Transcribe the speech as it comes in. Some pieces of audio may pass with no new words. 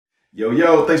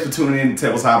Yo, thanks for tuning in to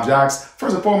Tabletop Jocks.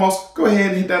 First and foremost, go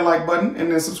ahead and hit that like button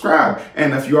and then subscribe.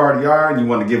 And if you already are and you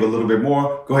want to give a little bit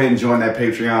more, go ahead and join that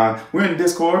Patreon. We're in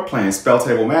Discord playing Spell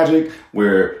Table Magic.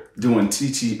 We're doing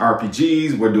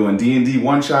TTRPGs. We're doing D&D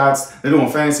one-shots. They're doing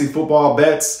fantasy football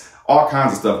bets. All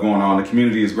kinds of stuff going on. The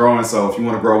community is growing, so if you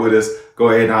want to grow with us, go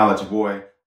ahead and holler at your boy.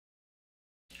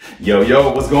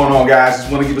 Yo, what's going on, guys?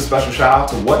 Just want to give a special shout out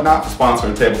to Whatnot for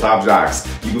sponsoring Tabletop Jocks.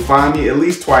 You can find me at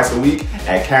least twice a week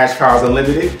at Cash Cards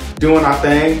Unlimited, doing our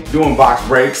thing, doing box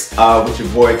breaks with your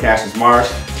boy Cassius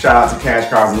Marsh. Shout out to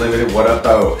Cash Cards Unlimited. What up,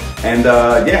 though? And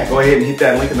yeah, go ahead and hit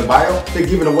that link in the bio. They're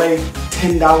giving away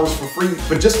 $10 for free,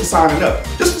 but just for signing up.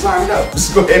 Just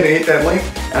go ahead and hit that link,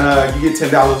 and you get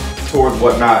 $10 towards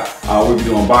Whatnot. We'll be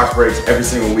doing box breaks every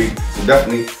single week, so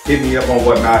definitely hit me up on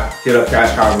Whatnot. Hit up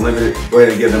Cash Cards Unlimited. Go ahead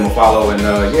and give them a follow, and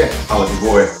yeah, holla at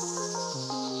your boy.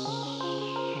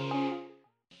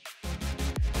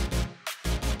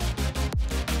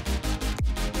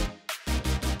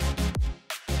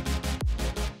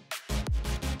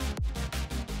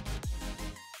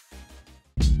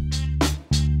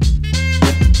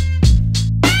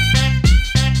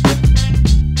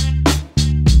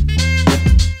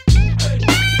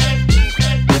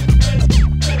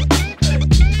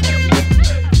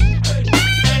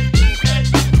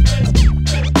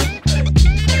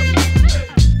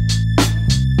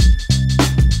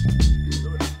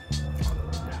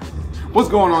 What's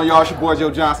going on, y'all? It's your boy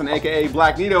Joe Johnson, aka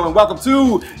Blackneto, and welcome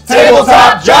to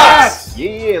Tabletop Jocks!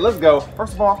 Yeah, let's go.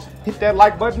 First of all, hit that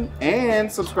like button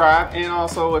and subscribe. And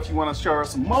also, if you want to show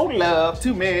some more love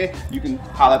to me, you can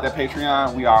holler at that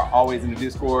Patreon. We are always in the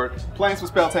Discord playing some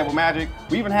Spell Table Magic.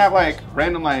 We even have like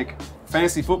random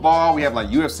fantasy football. We have like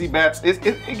UFC bets. It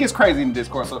gets crazy in the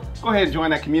Discord, so go ahead and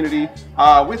join that community.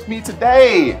 With me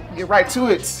today, get right to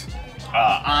it.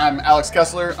 I'm Alex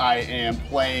Kessler. I am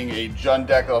playing a Jund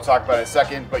deck that I'll talk about in a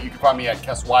second, but you can find me at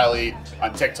Kess Wiley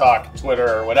on TikTok,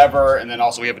 Twitter, or whatever. And then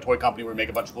also we have a toy company where we make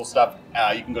a bunch of cool stuff.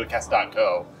 You can go to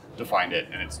Kess.co to find it,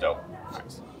 and it's dope.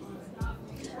 Nice.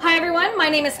 Hi everyone, my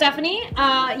name is Stephanie.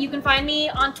 You can find me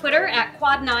on Twitter at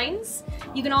Quad9s.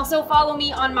 You can also follow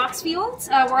me on Moxfield,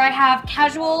 where I have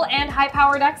casual and high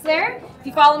power decks there. If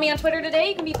you follow me on Twitter today,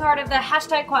 you can be part of the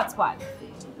hashtag Quad Squad.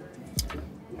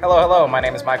 Hello, my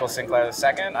name is Michael Sinclair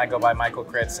II. I go by Michael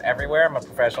Crits everywhere. I'm a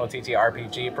professional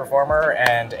TTRPG performer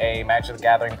and a Magic the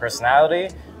Gathering personality.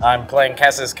 I'm playing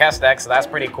Kess's Kess deck, so that's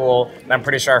pretty cool. And I'm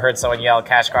pretty sure I heard someone yell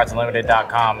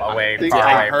cashcardsunlimited.com away. I think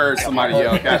I heard somebody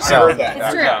yell Cash. So, I heard that.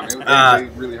 It's true.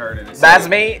 They really heard it. That's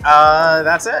me.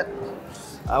 That's it.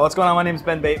 What's going on? My name is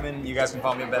Ben Bateman. You guys can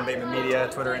follow me at Ben Bateman Media,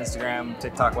 Twitter, Instagram,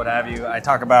 TikTok, what have you. I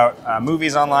talk about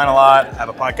movies online a lot. I have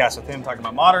a podcast with him talking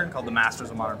about modern called the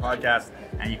Masters of Modern Podcast.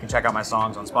 And you can check out my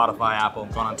songs on Spotify, Apple.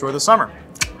 I'm going on tour this summer.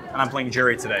 And I'm playing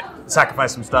jury today.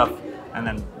 Sacrifice some stuff and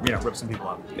then, rip some people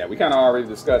up. Yeah, we kind of already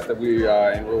discussed that we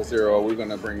in Rule Zero, we're going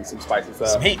to bring some spicy stuff.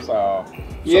 Some heat. So,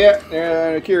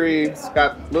 yeah, Kiri's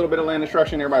got a little bit of land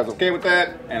destruction. Everybody's okay with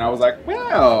that. And I was like,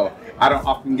 well, I don't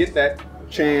often get that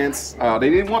chance.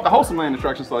 They didn't want to host some land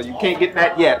destruction, so you can't get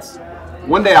that yet.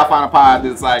 One day I'll find a pod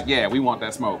that's like, yeah, we want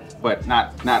that smoke, but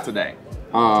not today.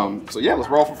 So yeah, let's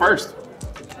roll for first.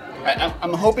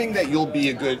 I'm hoping that you'll be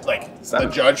a good a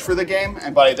judge for the game,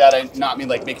 and by that I not mean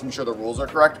making sure the rules are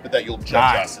correct, but that you'll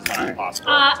judge us as much as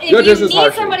possible. If you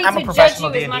need somebody to judge you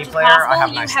as much as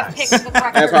possible, you have picked the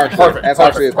correct person. Perfect. That's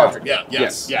actually perfect. Yeah.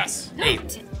 Yes.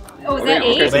 8. Oh, is that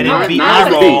 8? Okay, they didn't beat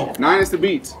Nine. 9 is the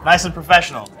beat. Nice and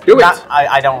professional. Do it.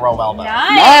 I don't roll well, though.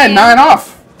 9. 9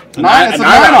 off. It's a 9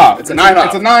 off. It's a 9 off.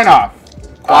 It's a 9 off.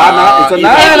 It's a 9 off. If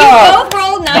you both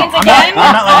roll 9s again,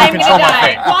 I'm not letting I'm you control gonna my die.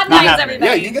 fate. Quad 9s, everybody.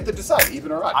 Yeah, you get to decide,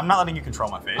 even or odd. I'm not letting you control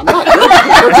my fate. I'm not.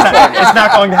 You're It's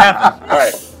not going to happen. All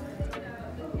right.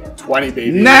 20,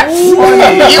 baby. Nat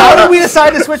 20. How did we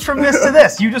decide to switch from this to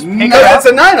this? You just pick it up? That's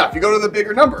a 9 off. You go to the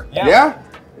bigger number. Yeah?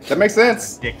 That makes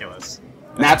sense. Ridiculous.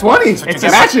 Nat 20. It's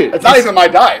Match it. It's not even my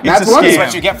die. It's Nat a 20. That's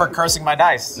what you get for cursing my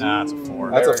dice. Nah, it's a 4.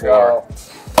 That's a 4.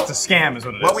 It's a scam is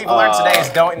what it is. What we've learned today is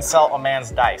don't insult a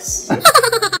man's dice.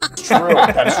 True.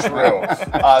 That's true.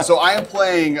 So I am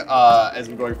playing, as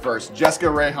I'm going first, Jessica,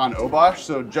 Rayhan, Obosh.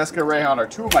 So Jessica, Rayhan are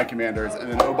 2 of my commanders,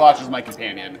 and then Obosh is my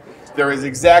companion. There is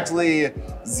exactly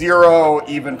 0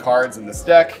 even cards in this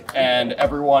deck, and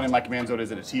everyone in my command zone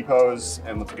is in a T-pose,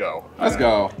 and let's go. Let's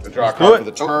go. Draw a card for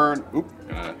the turn. Oop.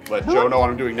 Gonna let Joe know what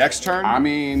I'm doing next turn. I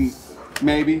mean,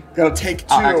 maybe. Gotta take 2.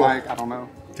 I'll act I don't know.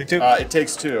 Take 2. It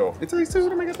takes 2. It takes 2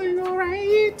 to make a thing all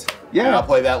right. Yeah. And I'll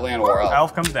play that land war elf.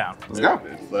 Elf comes down. Let's go.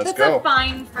 Let's That's go. a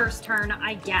fine first turn,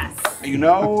 I guess. You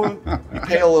know, you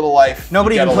pay a little life.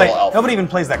 Nobody you even get a little elf. Nobody even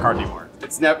plays that card anymore.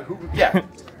 It's never. Yeah.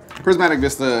 Prismatic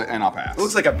Vista, and I'll pass. It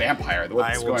looks like a vampire. The way I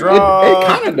it's will going. draw. It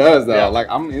kind of does though. Yeah. Like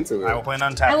I'm into it. I will play an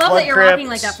untapped. I love Blood that you're Crypt. rocking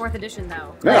like that 4th edition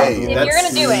though. Yeah. Hey, If you're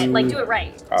gonna do it, like do it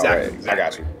right. All Exactly, right.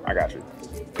 I got you.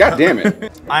 God damn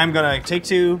it. I'm gonna take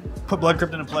 2, put Blood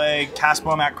Crypt into play, cast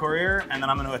Bomat Courier, and then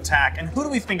I'm gonna attack. And who do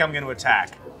we think I'm gonna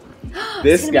attack?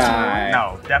 This gonna be guy.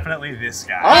 No, definitely this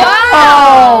guy.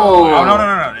 Oh! Oh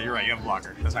no! You're right. You have a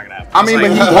blocker. That's not gonna happen. I mean,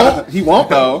 but It's he won't. He won't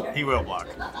though. he will block.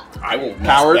 I will mess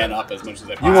Coward. Ben up as much as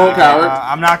I You possibly won't, can. coward.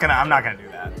 I'm not gonna do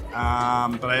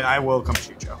that. But I will come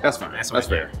shoot Joe. That's fine. what That's I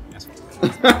fair. do. That's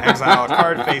fine. Exile a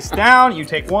card face down. You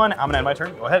take 1. I'm gonna end my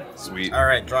turn. Go ahead. Sweet. All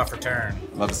right, draw for turn.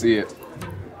 Love to see it.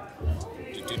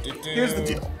 Here's the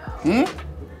deal.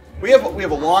 We have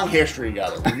a long history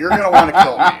together. Where you're gonna want to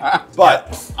kill me,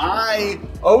 but I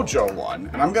owe Joe one,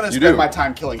 and I'm gonna You spend do. my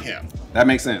time killing him. That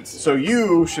makes sense. So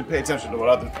you should pay attention to what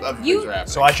other things are happening.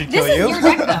 So I should kill This is you. your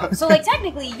deck though. So like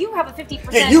technically you have a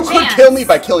 50% Yeah, you could chance. kill me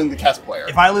by killing the Kess player.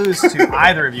 If I lose to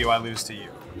either of you, I lose to you.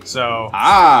 So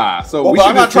So Well, we but should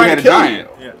I'm not have trying to two-headed kill giant.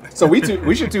 you. yeah. So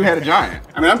we should two-headed giant.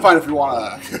 I mean, I'm fine if you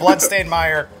want to. Bloodstained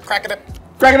Mire, cracking it,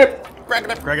 Cracking it. cracking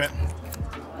it. Cracking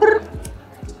it.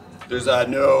 There's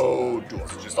no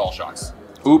duels, it's just all shocks.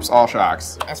 Oops, all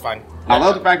shocks. That's fine. I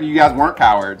love the fact that you guys weren't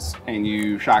cowards and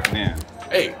you shocked it in.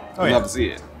 Hey, I yeah. love to see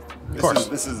it.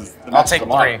 this is the I'll match take of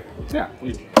the modern. 3. Yeah.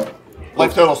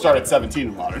 Life total start at 17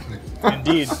 in modern.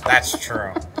 Indeed. That's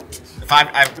true. If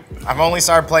I've only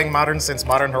started playing Modern since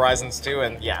Modern Horizons 2,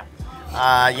 and yeah,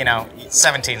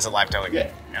 17's a life total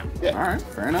game. Yeah. All right,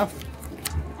 fair enough.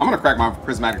 I'm gonna crack my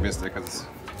Prismatic Vista because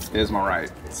it is my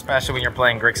right. Especially when you're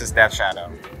playing Grixis Death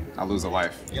Shadow. I lose a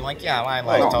life. You're like, yeah, my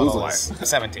life no, total lose is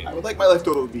 17. I would like my life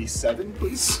total to be 7,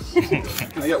 please.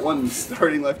 Can I get one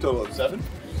starting life total of 7?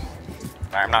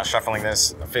 I'm not shuffling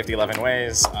this 50-11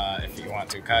 ways. If you want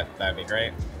to cut, that'd be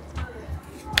great.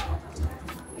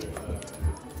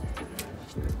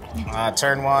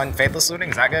 Turn 1, Faithless Looting,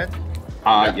 is that good?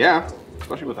 Yeah.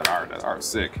 Especially with that art. That art's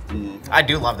sick. I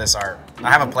do love this art. I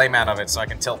have a playmat of it so I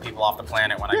can tilt people off the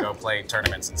planet when I go play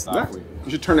tournaments and stuff. Exactly.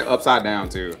 You should turn it upside down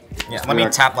too. Yeah, let me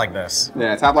tap like this.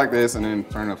 Yeah, tap like this and then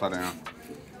turn it upside down.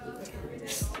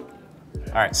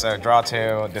 All right, so draw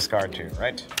 2, discard 2,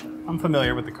 right? I'm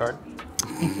familiar with the card.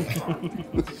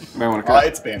 May want to cut.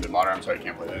 It's banned in modern. I'm sorry, I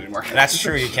can't play that anymore. That's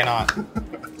true, you cannot.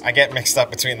 I get mixed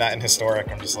up between that and historic.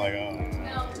 I'm just like, oh.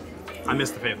 I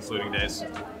miss the Faithless Looting days.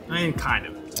 I mean, kind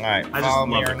of. All right, I just follow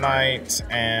me love your the card. knight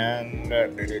and.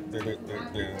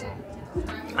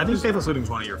 I think Faithless Looting is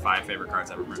one of your 5 favorite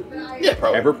cards ever printed. Yeah,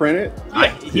 probably. Ever printed?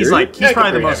 Yeah, he's Period? like he's Yeah, I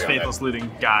probably the can most agree on that. Faithless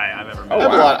Looting guy I've ever met.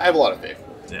 I have a lot of faith.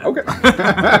 Yeah. Okay.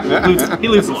 He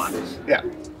loots a lot. Yeah.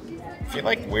 I feel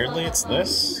like weirdly it's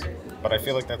this, but I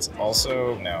feel like that's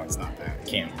also no, it's not that.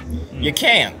 You can. You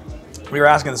can. We were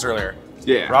asking this earlier.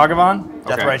 Yeah. Ragavan,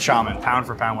 Okay. Deathrite Shaman, pound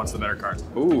for pound, what's the better card?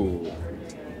 Ooh.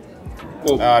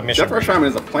 Well, Mission. Deathrite Shaman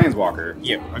is a planeswalker.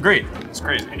 You. Agreed. It's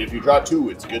crazy. And if you draw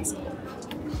 2, it's good stuff.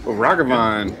 Well,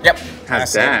 Ragavan Yep. has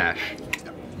That's it. dash.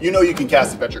 You know you can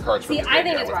cast adventure cards from See, the I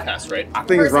think graveyard it's with Ragavan. Kess, right? I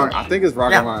think it's Personally. I think it's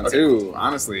Ragavan okay. too.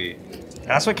 Honestly.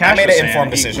 That's what Cash made was an saying.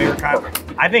 informed He- decision. we were kind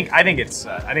of- I think it's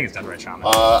Deathrite Shaman.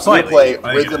 I'm going to Slightly. play I think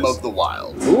it Rhythm is. of the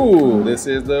Wild. Ooh, this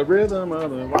is the rhythm of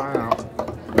the wild.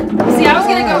 See, I was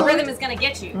gonna go Rhythm is gonna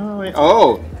get you.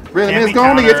 Oh, rhythm Can't is be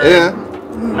going to get countered.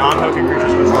 Non-token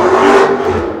creatures with sword.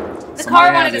 The Somebody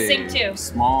car wanted has to sing a too.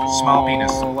 Small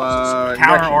penis. Counter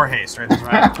direction. or haste, right? That's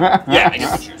right. Yeah, I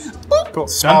get to choose. Cool.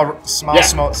 Small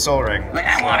Yeah. soul ring.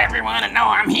 I want everyone to know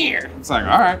I'm here. It's like,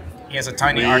 all right. He has a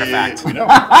tiny artifact. We know.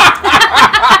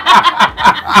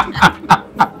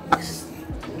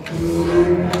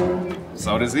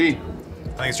 So does he. I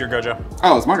think it's your Gojo.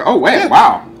 Oh, it's my. Oh wait,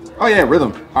 wow. Oh yeah,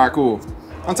 rhythm. All right, cool.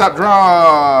 Untap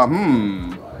draw.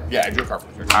 Yeah, I drew a card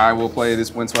for sure. I will play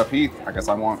this Windswept Heath. I guess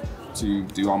I want to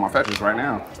do all my fetches right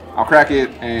now. I'll crack it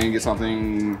and get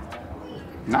something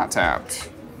not tapped.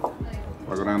 I'll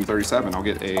go down to 37. I'll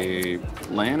get a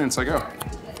land and say go.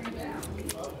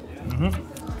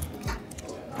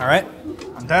 All right.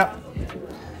 Untap.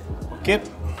 Kip.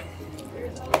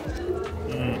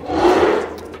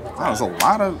 Wow, there's a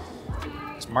lot of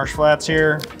Some Marsh Flats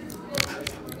here.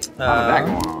 that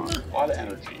going on. A lot of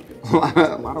energy.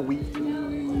 a lot of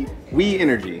wee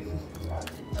energy.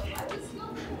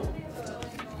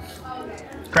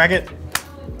 Crack it.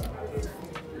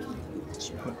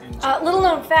 Little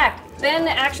known fact, Ben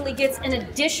actually gets an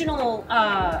additional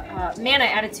mana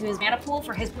added to his mana pool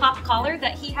for his pop collar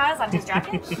that he has on his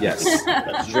jacket. Yes.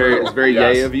 It's very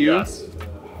Yes, yay of you. yes.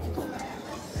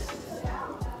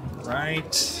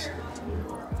 Right.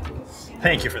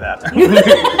 Thank you for that.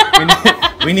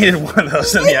 we needed one of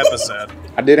those in the episode.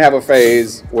 I did have a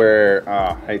phase where,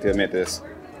 I hate to admit this,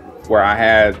 where I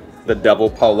had the double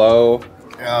polo with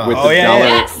Oh, the yeah,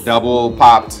 yeah. double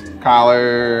popped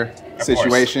collar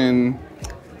situation.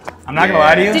 I'm not gonna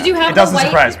lie to you. Did you have it doesn't the white,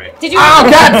 surprise me. Did you Oh,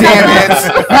 have God the damn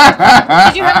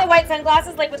it! Did you have the white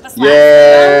sunglasses like with the slats?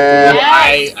 Yeah.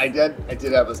 Yes. I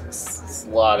did have a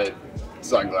slotted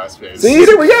sunglass face. See,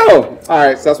 there we go. All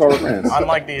right, so that's why we're friends.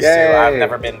 Unlike these two, Yay. I've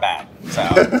never been bad. So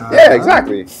Yeah,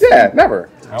 exactly. Yeah, never.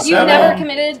 nope. You never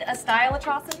committed a style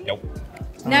atrocity? Nope.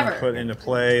 Never. Put into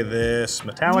play this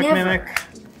metallic Never. mimic.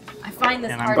 I find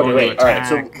this And I'm hard going to to read. All right,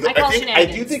 so attack. I call I do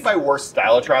shenanigans. think my worst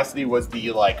style atrocity was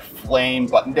the like flame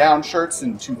button-down shirts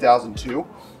in 2002.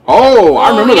 Oh, I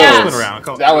remember yeah. Spin those. around.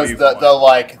 Call- That was you the for one.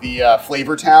 like the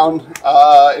Flavor Town,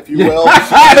 if you will.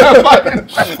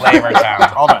 Flavor town.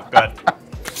 Hold on. Good.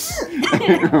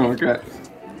 Okay.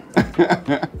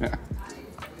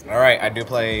 All right, I do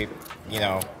play,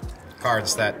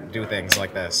 cards that do things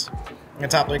like this. The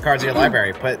top 3 cards of your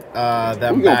library. Put them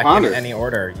gonna back ponder. in any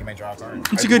order. You may draw a card.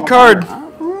 It's a good card.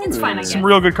 It's fine, I guess. Some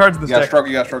real good cards in this You deck.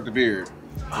 gotta stroke the beard.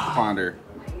 Ponder.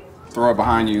 Throw it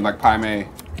behind you like Pai Mei.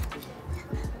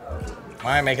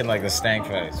 Why am I making like the stank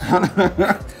face?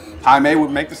 Pai Mei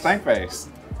would make the stank face.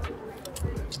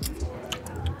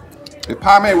 If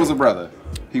Pai Mei was a brother,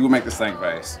 he would make the stank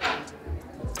face.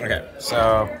 Okay,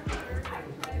 so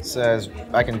it says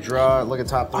I can draw, look at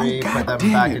top 3, put them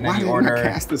back in any order.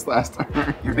 Cast this last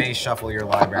time? You may shuffle your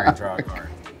library and draw a card.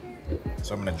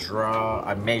 So I'm gonna draw,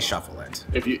 I may shuffle it.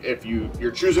 If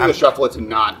you're choosing to shuffle it to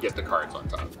not get the cards on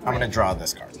top. I'm gonna draw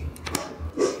this card.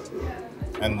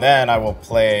 And then I will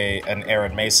play an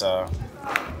Arid Mesa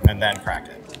and then crack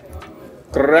it.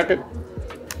 Crack it.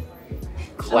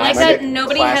 I like that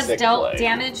nobody has classic dealt play.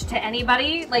 damage to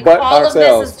anybody. Like But all ourselves.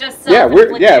 of this is just Yeah,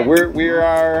 self-inflicted.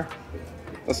 we're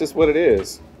that's just what it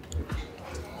is.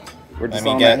 We're just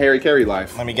me on get- that Harry Carey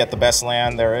life. Let me get the best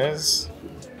land there is.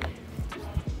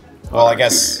 Well, I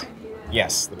guess,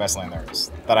 yes, the best land there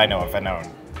is. That I know of and own.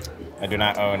 I do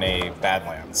not own a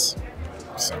Badlands.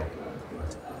 So.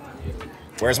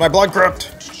 Where's my Blood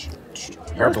Crypt?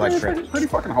 Your Blood Crypt. Pretty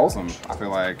fucking wholesome, I feel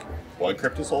like. Blood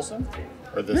Crypt is wholesome?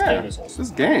 Or this Yeah, game is wholesome?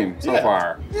 this game so Yeah.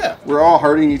 far. Yeah. We're all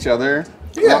hurting each other.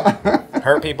 Yeah.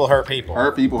 Hurt people, hurt people.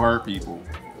 Hurt people.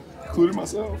 Including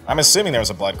myself. I'm assuming there's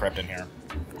a Blood Crypt in here.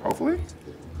 Hopefully.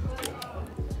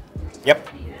 Yep.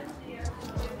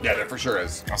 Yeah, there for sure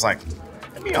is. I was like,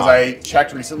 Because I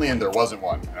checked recently and there wasn't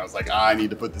one. And I was like, I need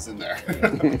to put this in there.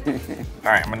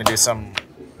 all right, I'm gonna do some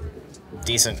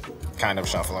decent kind of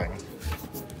shuffling.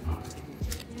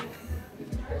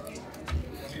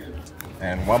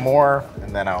 And one more,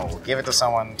 and then I'll give it to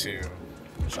someone to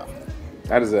shuffle.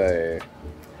 That is a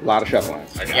lot of shuffling.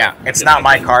 Yeah, it's not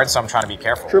my card, so I'm trying to be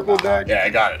careful. Triple about how I deck? do Yeah, I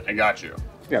got it. I got you.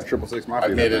 Yeah, 666 Mafia.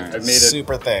 I've made it. that I've thing. made it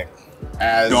Super thick.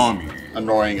 as Dummy.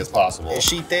 annoying as possible. Is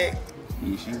she thick?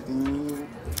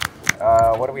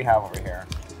 What do we have over here?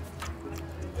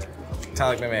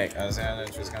 Metallic Mimic. I was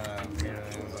just gonna.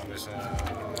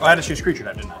 I had to choose creature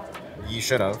type, didn't I? You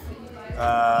should have.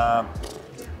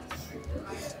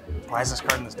 Why is this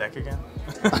card in this deck again?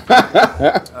 It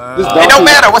don't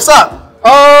matter. What's up?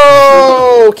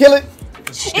 Oh, kill it.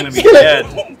 It's just gonna be dead.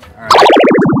 All right.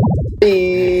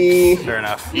 Fair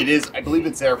enough. It is. I believe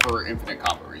it's there for infinite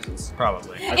combo reasons.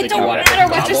 Probably. I It think don't you wanna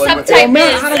matter what your gobbling with subtype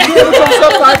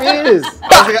it. is.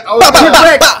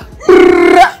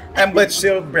 Subtype is. And Blitz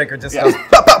Shield Breaker just Yeah. goes.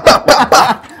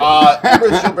 Ember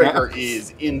Shieldbreaker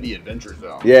is in the adventure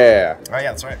zone. Yeah. Oh yeah,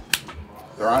 that's right.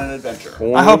 They're on an adventure.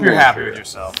 I hope you're happy with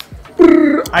yourself.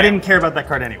 I didn't care about that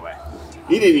card anyway.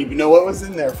 He didn't even know what was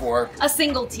in there for. A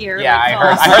single tier. Yeah, like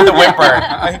I Toss. heard the whimper.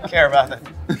 I didn't care about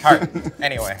the card.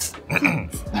 Anyway.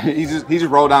 He just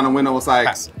rolled down the window. Was like,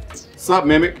 Pass. "Sup,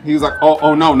 mimic?" He was like,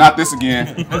 "Oh no, not this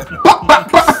again."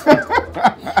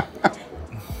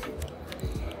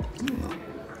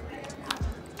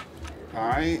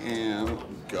 I am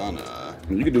gonna.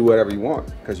 You can do whatever you want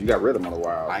because you got rhythm on the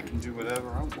wild. I can do whatever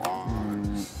I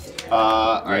want.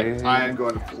 Alright, I am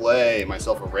going to play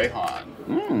myself a Rayhan.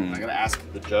 I'm going to ask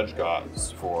the judge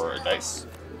gods for a dice.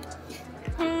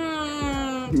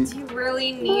 Do you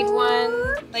really need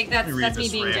one? Like that's read me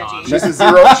this being Rayhan. judgy. She's a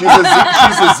zero. She's a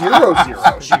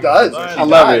 0/0. She does. I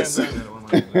love it.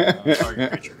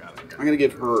 I'm going to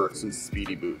give her some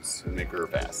speedy boots and make her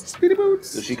fast. Speedy boots.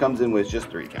 So she comes in with just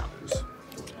 3 counters.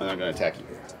 And I'm going to attack you.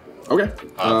 Okay.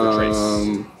 For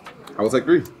Trace. I will take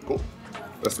 3. Cool.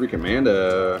 That's 3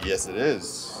 commander. Yes, it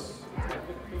is.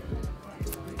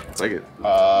 Take it.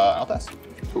 I'll pass.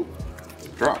 Cool.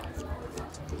 Draw.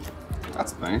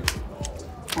 That's the thing.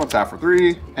 I'm gonna tap for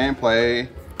 3 and play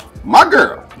my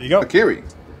girl. There you go. Akiri.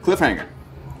 Cliffhanger.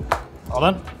 All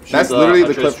done? That's She's, literally the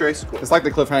a Trace cliff. Trace? Cool. It's like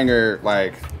the cliffhanger,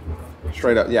 like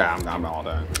Straight up, yeah, I'm all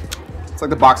done. It's like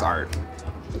the box art.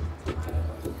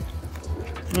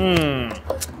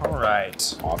 All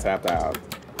right. All tapped out.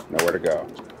 Nowhere to go.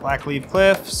 Blackleaf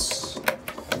Cliffs.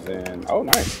 And then, oh,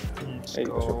 nice. Hey, that's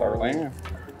your third land.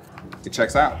 It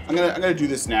checks out. I'm gonna do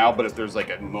this now, but if there's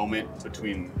like a moment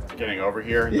between getting over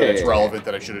here that it's relevant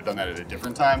that I should have done that at a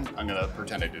different time, I'm gonna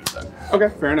pretend I did it then. Okay,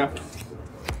 fair enough.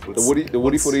 The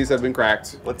woody footies have been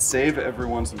cracked. Let's save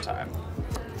everyone some time.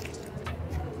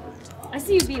 I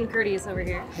see you being courteous over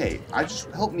here. Hey, I just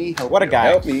help me help What a you. guy.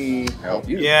 Help me, help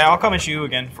you. Yeah, I'll come at you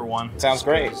again for one. Sounds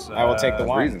great. I will take the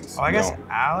one. Reasons. Oh, I guess No.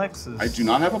 Alex is. I do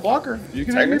not have a blocker. You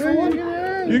can take me for one.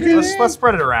 Let's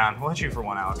spread it around. We'll hit you for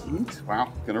one, Alex.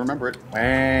 Wow, gonna remember it. I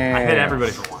hit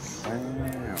everybody for one.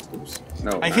 Oops.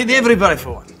 No. I hit everybody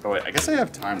for one. Oh wait, I guess I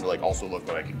have time to like also look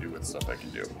what I can do with stuff I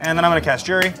can do. And then I'm gonna cast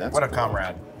Jury. What a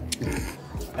comrade.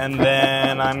 And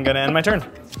then I'm gonna end my turn.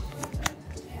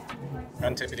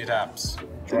 Run tippity taps.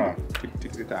 Draw.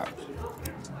 Tick the top.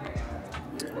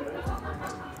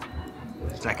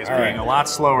 This deck is All being right. a lot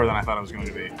slower than I thought it was going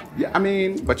to be. Yeah, I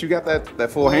mean, but you got that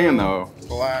full hand though.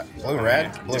 Blue red.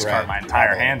 Blue Discard red. my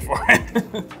entire hand for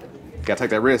it. Gotta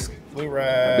take that risk. Blue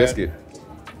red. Biscuit.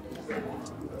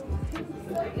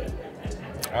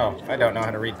 Oh, I don't know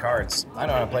how to read cards. I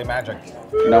know how to play Magic.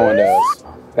 No one does.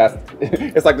 That's.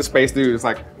 It's like the space dude. It's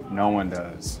like no one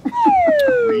does.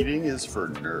 Reading is for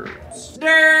nerds.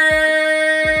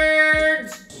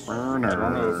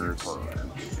 Burners.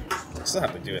 Still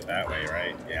have to do it that way,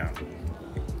 right? Yeah.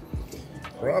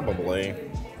 Probably.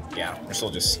 Yeah, we're still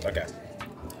just okay.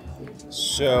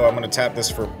 So I'm gonna tap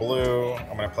this for blue.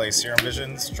 I'm gonna play Serum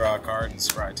Visions, draw a card, and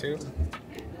scry 2.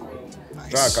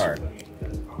 Draw a card.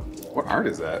 What art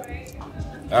is that?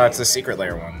 It's the Secret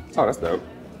Lair one. Oh, that's dope.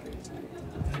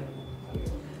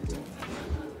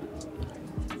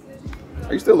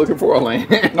 Are you still looking for a land?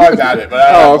 No, I got it, but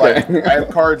I Oh, have, okay. like, I have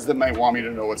cards that might want me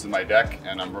to know what's in my deck,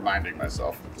 and I'm reminding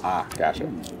myself. Ah, gotcha.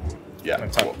 Yeah. I'm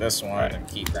gonna tuck this one and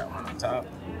keep that one on top.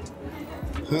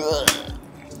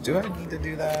 Do I need to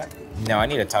do that? No, I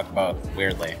need to tuck both,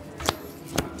 weirdly.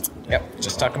 Yep,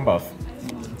 just tuck them both.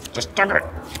 Just tuck it.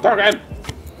 Dark end.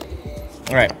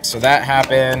 Alright, so that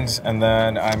happened, and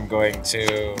then I'm going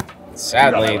to...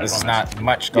 Sadly, this is not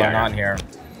much going on here.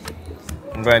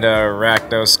 I'm going to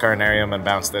Rakdos Carnarium and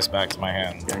bounce this back to my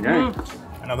hand. Gang, gang.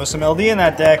 I know there's some LD in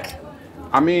that deck.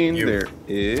 I mean, there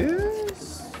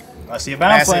is. I see a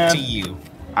bounce Pass it land. to you.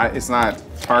 It's not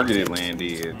targeted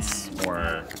landy. It's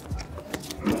more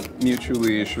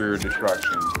mutually assured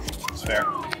destruction. It's fair.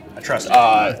 I trust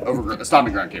it.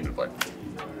 Stomping Ground came into play.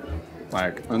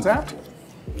 Like untapped.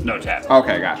 No tap.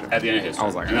 Okay, gotcha. At the end of his turn. I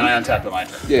was like, and then I untapped on my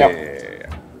turn. Yeah, Yep.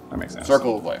 yeah. That makes sense.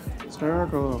 Circle of Life.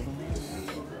 Circle.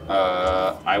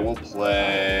 I will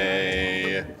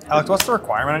play... Alex, what's the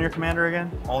requirement on your commander again?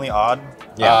 Only odd?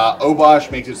 Obosh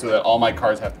makes it so that all my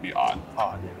cards have to be odd.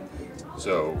 Odd.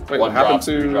 So Wait, one what happened drops,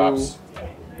 three to drops.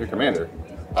 your commander?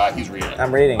 He's reading it.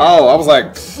 I'm reading. Oh, I was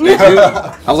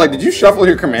like, did you shuffle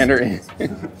your commander in?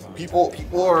 People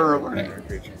are learning.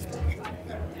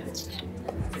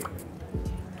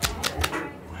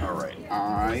 All right,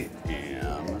 I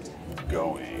am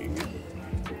going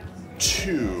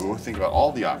to think about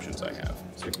all the options I have.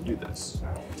 So I can do this.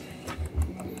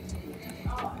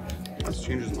 This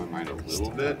changes my mind a little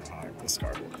bit. This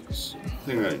card works. I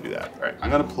think I'm gonna do that. All right,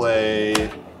 I'm gonna play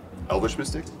Elvish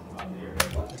Mystic.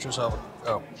 Get yourself.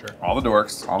 Oh, sure. All the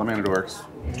dorks, all the mana dorks.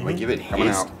 Do I give it Coming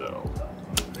haste out. though?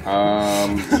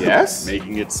 Yes.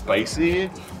 Making it spicy,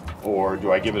 or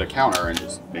do I give it a counter and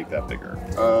just make that bigger?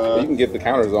 You can get the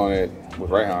counters on it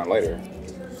with Rayhan later.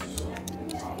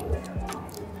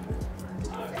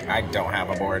 I don't have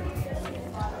a board.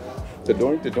 The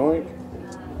doink.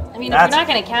 I mean, if you're not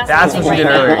going to cast That's anything what you did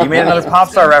right now- earlier. You made another pop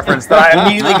star reference that I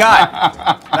immediately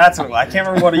got. That's what I can't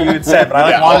remember what you had said, but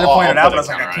I Yeah, wanted to I'll point it out. put But I was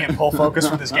a like, I counter on can't it. pull focus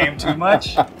with this game too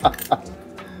much.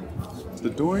 The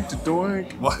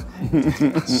doink. What?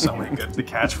 So many good. The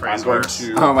catchphrase I'm going verse.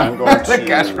 to. Oh my I'm going God, the to.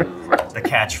 catchphrase. The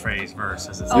catchphrase verse.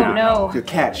 As it's Oh known. no. You're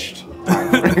catched.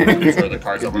 These are the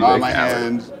cards that were not in my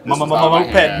hand. This is not my Moped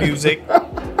hand. music.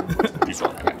 These are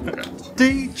on my hand. Okay.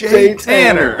 DJ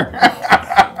Tanner.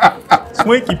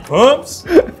 Swinky Pumps.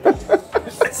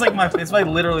 It's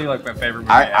literally like my favorite movie.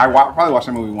 I ever. probably watch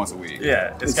that movie once a week.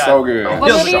 Yeah, It's got- so good.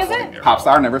 What movie is it? Pop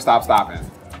star never stop stopping.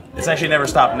 It's actually never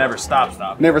stop. Never stop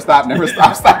stopping. Never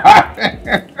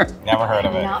heard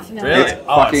of I'm it. not familiar. Really? It's It's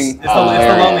fucking the Lonely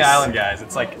hilarious. Island guys.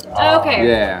 It's like Okay.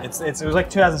 Yeah. it was like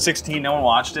 2016. No one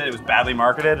watched it. It was badly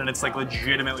marketed, and it's like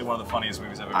legitimately one of the funniest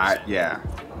movies I've ever seen. Yeah.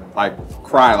 Like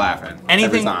cry laughing.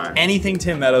 Anything, every time. anything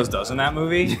Tim Meadows does in that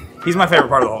movie, he's my favorite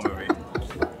part of the whole movie.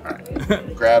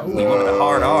 grab One with a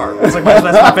hard R. That's like that's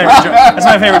my favorite joke. That's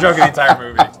my favorite joke in the entire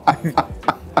movie.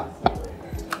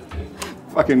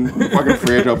 fucking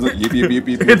free drops.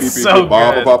 It's so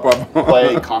good.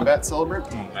 Play Combat Celebrant.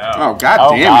 Oh god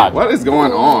Oh, damn God. it! What is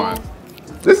going on?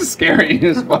 This is scary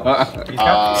as fuck. He's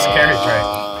got the scary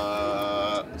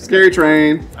train. Scary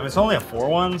train. I mean, it's only a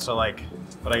 4-1, so like,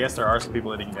 but I guess there are some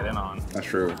people that he can get in on. That's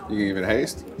true. You can give it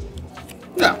haste.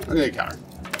 Yeah, I'm gonna counter.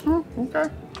 Okay.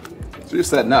 So you're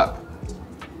setting up.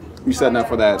 You setting up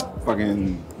for that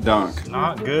fucking dunk.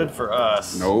 Not good for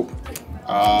us. Nope.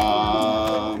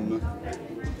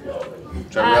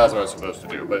 Which I realize what I was supposed to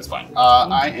do, but it's fine.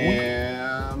 I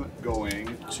am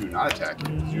going to not attack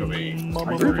you because you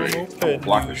have a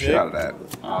Block the shit out of that.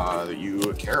 that you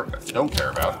don't care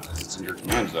about. It's in your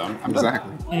command zone. I'm done.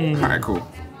 Exactly. All right,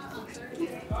 cool.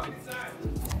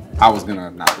 I was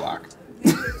gonna not block.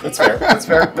 That's fair. That's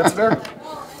fair. That's fair.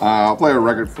 I'll play a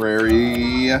Rugged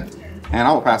Prairie, and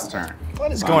I will pass the turn.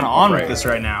 What is going on with afraid. this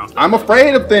right now? I'm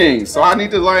afraid of things, so I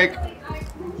need to like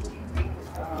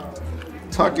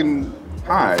tuck and I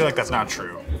hide. feel like that's not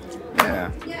true.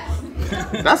 Yeah.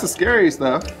 That's the scary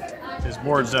stuff. His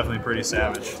board's definitely pretty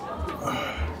savage.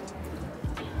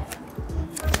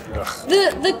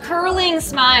 The curling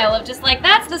smile of just like,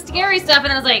 that's the scary stuff,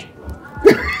 and I was like,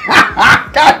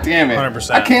 God damn it.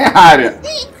 100%. I can't hide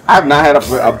it. I've not had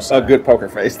a good poker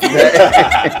face today.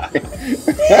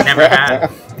 Never had.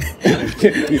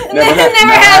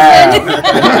 never has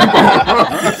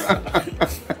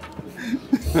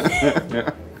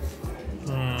been.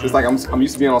 It's like I'm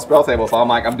used to being on spell table, so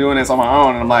I'm doing this on my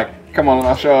own, and I'm like, come on,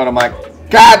 I'll show it. I'm like,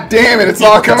 God damn it, it's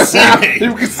all coming out.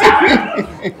 You can see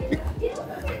me.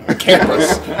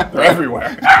 Cameras. They're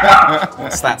everywhere.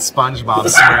 It's that SpongeBob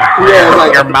smirk. Yeah, it's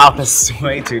like Your mouth is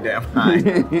way too damn high.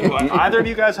 Do either of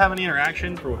you guys have any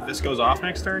interaction for if this goes off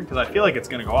next turn? Because I feel like it's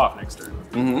going to go off next turn.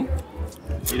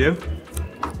 Mm-hmm. You do?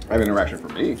 I have interaction for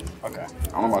me. Okay. I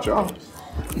don't know about y'all.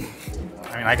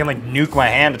 I mean, I can like nuke my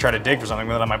hand to try to dig for something,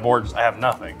 but then on my board I have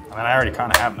nothing. I mean, I already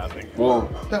kind of have nothing. Well,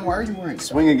 Then why are you wearing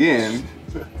swing again.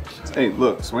 Hey,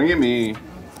 look, swing at me.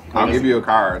 I'll give you a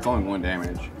card. It's only 1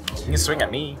 damage. You can swing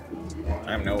at me.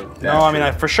 I have no. No, I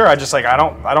mean, for sure. I just like I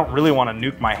don't really want to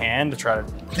nuke my hand to try to.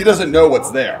 He doesn't know what's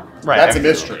there. Right. That's a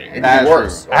mystery. It That's could be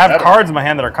worse. true. I have cards in my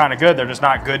hand that are kind of good. They're just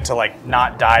not good to like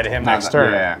not die to him next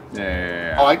turn.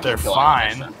 Yeah. Oh, I can't They're kill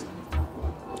fine. anyone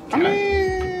next I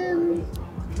mean, turn.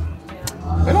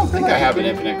 I don't think I have an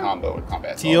infinite combo with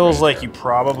combat. Feels Celebrant. like you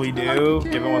probably do,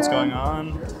 given what's going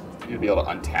on. You'd be able to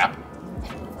untap.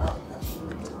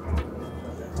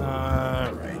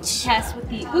 Right. Kess with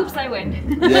the oops, I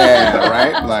win. yeah,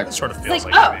 right? Like, Sort of It's feels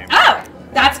like, like, a game. oh,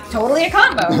 that's totally a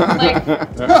combo. Like,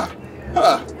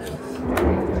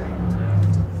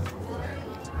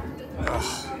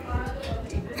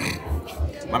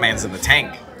 My man's in the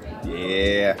tank.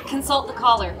 yeah. consult the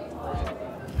caller.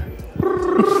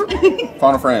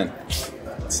 Phone a friend.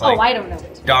 It's like Oh, I don't know.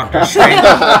 Doctor Strange.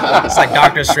 It's like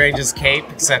Doctor Strange's cape,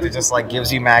 except it just like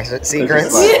gives you magic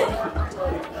secrets.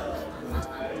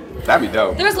 That'd be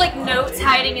dope. There's like notes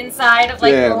hiding inside of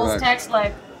like Yeah, rules like- text,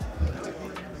 like.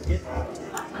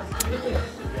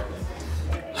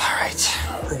 All right.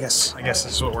 I guess this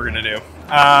is what we're gonna do.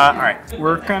 All right.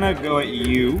 We're gonna go at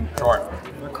you. Sure.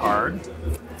 The card.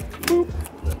 Boop.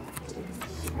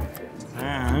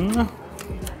 And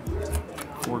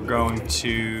we're going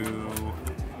to.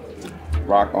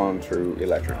 Rock on true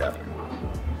electric after.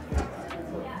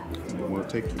 We'll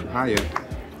take you higher.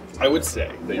 I would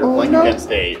say that you're playing against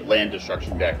a land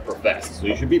destruction deck professed, so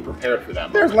you should be prepared for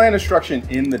that. There's land destruction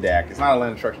in the deck. It's not a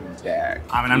land destruction deck.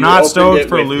 I mean, I'm You not opened stoked it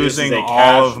for with, "This is losing a all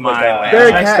cash of my with a land.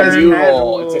 Very It's casual.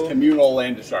 communal. It's a communal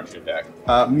land destruction deck.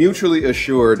 Mutually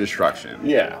assured destruction.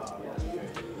 Yeah.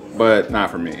 But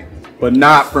not for me. But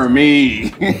not for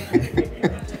me.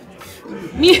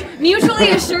 Mutually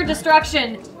assured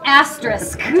destruction,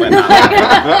 asterisk. Y'all.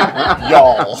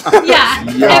 Yeah,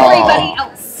 Y'all. everybody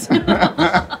else.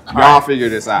 Y'all figure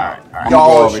this out. I'm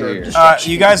Y'all gonna go over assured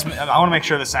here. You guys, I want to make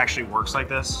sure this actually works like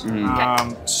this.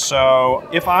 So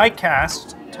if I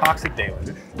cast Toxic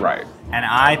Deluge Right. and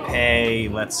I pay,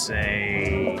 let's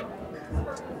say,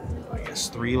 I guess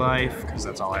 3 life, because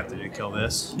that's all I have to do to kill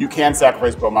this. You can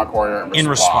sacrifice Beaumont Courier In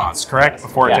response, correct?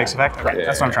 Before it Yeah. takes effect? Okay, Yeah.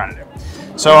 that's what I'm trying to do.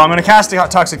 So I'm going to cast the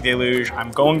Toxic Deluge.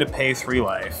 I'm going to pay 3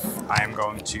 life. I am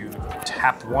going to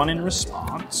tap 1 in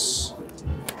response.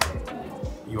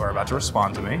 You are about to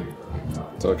respond to me.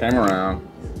 So it came around.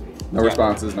 No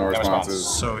responses, no responses.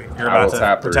 So you're I will about to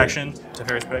tap 3. protection,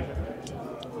 Teferi's protection.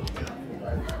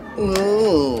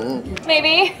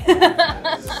 Maybe.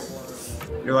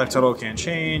 Your life total can't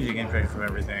change. You gain protection from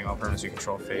everything. All permanents you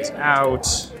control phase out.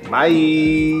 Bye.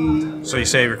 So you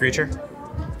save your creature?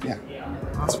 Yeah.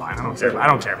 That's fine. I don't care. I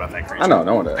don't care about that creature. I know,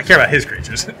 no one I does. care about his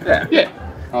creatures. Yeah. Yeah.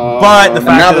 But the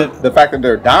fact that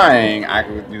they're dying, I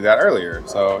could do that earlier.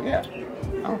 So yeah,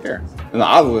 I don't care. And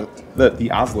the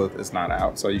Ozlith is not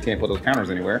out, so you can't put those counters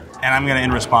anywhere. And I'm going to,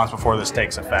 in response before this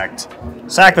takes effect,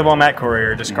 sack the Wombat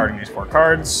Courier, discarding these 4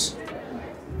 cards.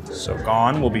 So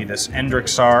gone will be this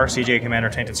Endrixar, CJ Commander,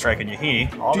 Tainted Strike, and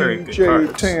Yahini. All very good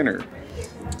cards. Tanner.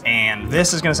 And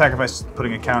this is going to sacrifice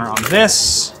putting a counter on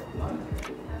this.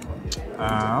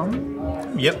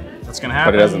 Yep, that's going to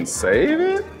happen. But it doesn't save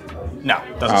it? No,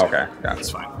 it doesn't Oh, save okay, it. got it. That's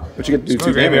fine. But you get to do Go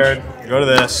 2 to graveyard, damage. go to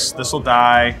this. This will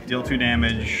die, deal 2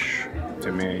 damage.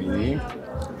 To me.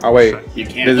 Oh wait, You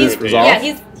can't did do this it. resolve? Yeah,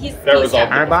 he's That resolved.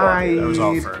 Bye bye. That was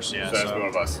all first, yeah. So that's one So,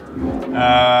 of us.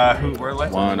 where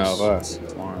left? One of us.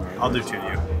 I'll do 2 to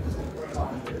you.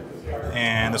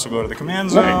 And this will go to the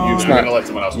command zone. I'm gonna let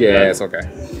someone else do Yeah, that. it's okay.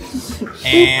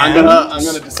 And I'm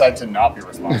gonna decide to not be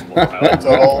responsible for my life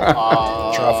total.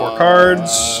 Draw 4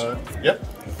 cards. Yep.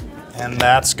 And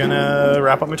that's gonna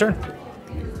wrap up my turn.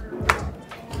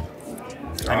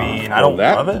 I mean, I don't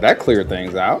love it. That cleared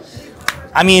things out.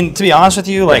 I mean, to be honest with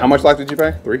you, like How much life did you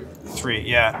pay? 3? 3,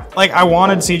 yeah. Like I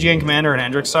wanted CGN Commander and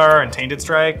Endrixar and Tainted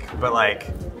Strike, but like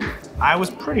I was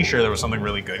pretty sure there was something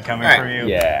really good coming All right. for you.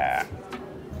 Yeah.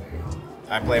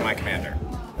 I play my commander.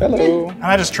 Hello. And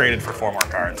I just traded for 4 more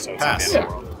cards, so it's not the end of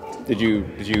the world. Did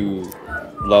you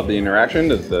love the interaction?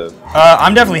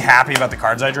 I'm definitely happy about the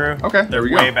cards I drew. Okay, They're there we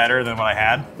go. way better than what I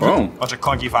had. Boom. Bunch of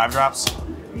clunky 5-drops.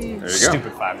 There you go.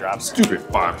 Stupid 5-drops. Stupid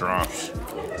 5-drops.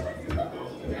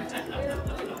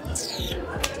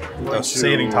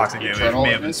 Saving toxic damage Eternal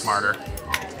may have been Witness. smarter.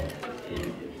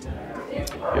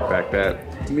 Get back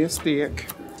that mystic.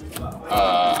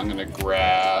 I'm gonna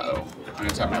grab. Oh, I'm gonna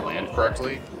tap my land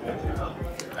correctly.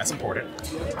 That's important.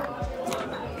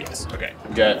 Yes. Okay.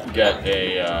 Get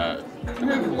a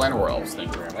Land of Elves.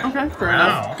 Thank you very much. Okay, fair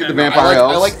enough. Get the And vampire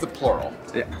elves. I like the plural.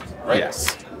 Yeah. Right?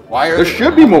 Yes. Why are There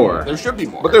should be more. There should be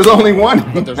more. But there's only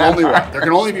one. But there's only one. There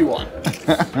can only be one.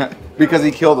 Because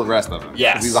he killed the rest of them.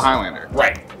 Yes. 'Cause he's a Highlander.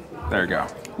 Right. There you go.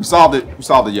 We solved it. We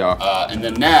solved it, y'all. And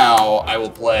then now I will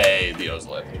play the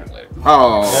Ozlith later.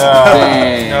 Oh,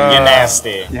 dang. You're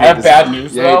nasty. You I have to bad see-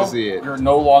 news you hate though. to see it. You're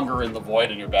no longer in the void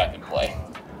and you're back in play.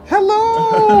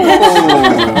 Hello.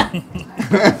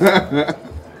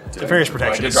 The Furious I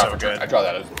Protection did is draw so I good. draw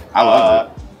that. I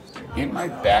love it. In my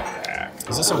backpack.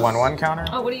 Is this a 1/1 counter?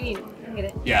 Oh, what do you need? I can get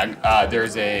it. Yeah,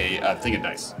 there's a thing of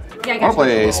dice. Yeah, I I got want to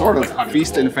play a you. sort of Like 100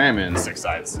 feast and gold. famine. 6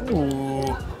 sides. Ooh. So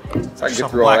I can get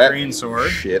Yourself a through all that black-green sword.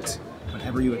 shit.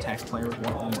 Whenever you attack player with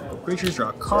one or more creatures, draw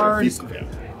a card. Feast and famine.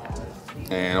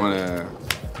 And I'm gonna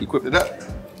equip it up.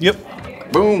 Yep.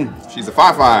 Boom. She's a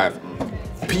 5/5.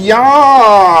 Pia.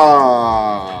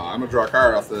 I'm gonna draw a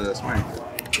card off the swing.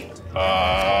 Oh,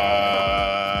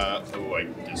 I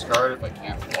discard if I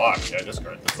can't block. Yeah,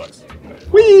 discard. That sucks.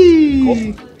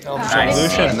 Whee! Eldritch Nice.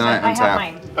 Evolution. And then I I have untap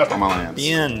mine. on my lands.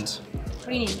 The end. What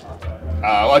do you need?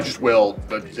 Well, I just will.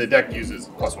 The deck uses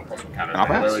 +1/+1 counters I'll pass.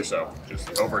 regularly, so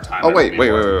just over time. Oh it'll wait, be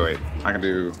wait, more. wait. I can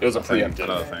do. It was a thing, preemptive.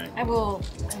 another thing. I will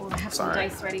have some Sorry.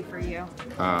 dice ready for you.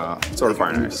 Sort of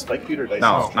fire nice. Spike Peter dice.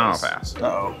 No, I'll pass.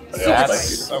 Uh-oh.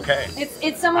 That's okay.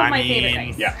 It's some of I my favorite mean,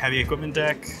 dice. Yeah. heavy equipment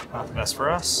deck, not the best for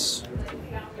us.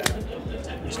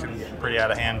 Just gonna get pretty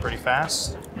out of hand pretty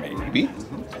fast. Maybe.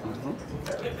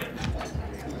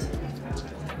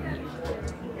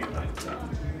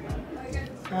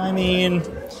 I mean,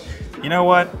 you know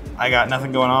what? I got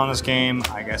nothing going on in this game.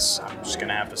 I guess I'm just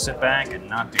gonna have to sit back and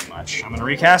not do much. I'm gonna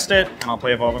recast it, and I'll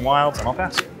play Evolving Wilds, and I'll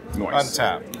pass. Nice.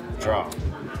 Untap. Draw.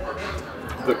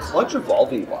 The Clutch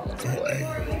Evolving Wilds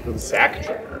play. The Zack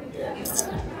trigger.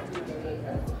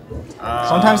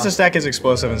 Sometimes this deck is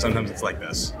explosive, and sometimes it's like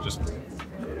this. Just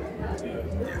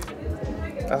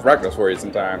That's reckless for you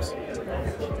sometimes.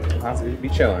 I'll have to be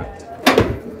chilling.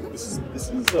 This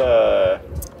is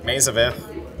Maze of Ith.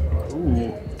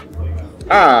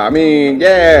 I mean,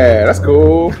 yeah, that's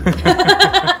cool.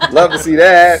 Love to see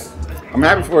that. I'm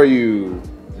happy for you.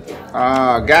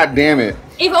 God damn it.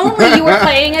 If only you were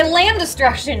playing a land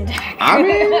destruction deck. I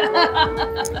mean,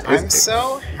 I'm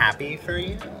so happy for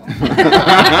you.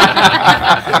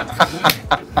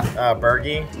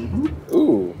 Bergie.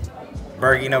 ooh.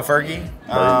 Bergie, no Fergie.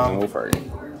 No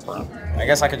Fergie. I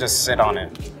guess I could just sit on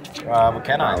it. But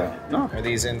can I? No. Are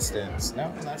these instants?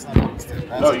 No, that's not an instant.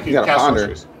 That's no. You can You got a cast ponder.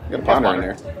 sorceries. You got a ponder in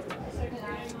there.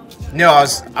 No,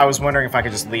 I was wondering if I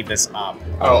could just leave this up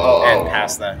Oh. and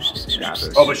pass that.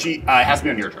 Oh, but she it has to be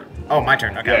on your turn. Oh, my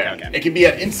turn. Okay, Yeah. okay, okay. It can be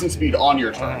at instant speed on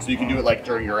your turn, so you can do it like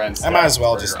during your end. I might as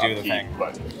well or just your do the upkeep,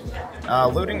 thing.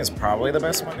 But Looting is probably the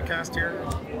best one to cast here.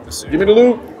 Give me the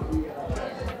loot.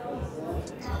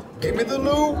 Give me the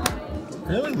loot.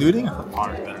 Really? Looting? I thought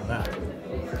Potter's better than that.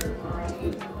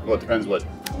 well, it depends what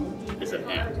is at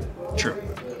hand. True.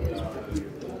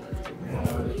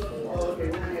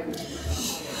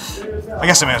 I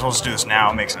guess I may as well just do this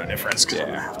now. It makes no difference because I'm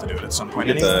going to have to do it at some point.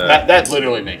 Get anyway. That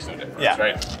literally makes no difference, Yeah.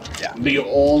 right? Yeah. The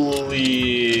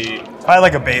only If I had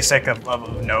like a basic of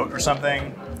a note or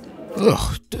something.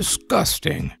 Ugh,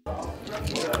 disgusting.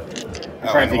 I'm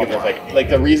trying to think of like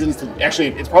the reasons to actually.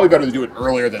 It's probably better to do it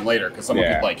earlier than later because someone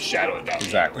Yeah. could like shadow it down.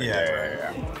 Exactly.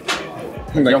 Yeah.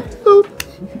 Like,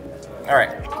 All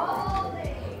right.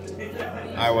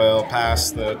 I will pass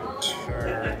the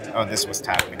turn. Oh, this was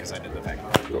tapped because I did the thing.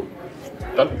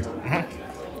 Done.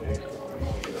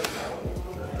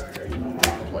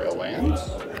 Play a land.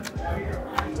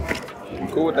 I'm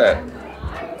cool with that.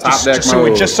 Top deck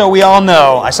Just so we all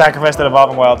know, I sacrificed that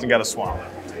Evolving Wilds and got a Swamp.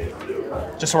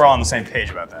 Just so we're all on the same page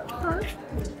about that.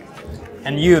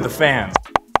 And you, the fans.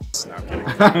 No, I'm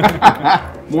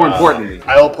kidding. More importantly,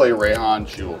 I'll play Rayhan.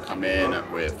 She will come in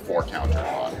with 4 counters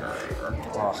on her.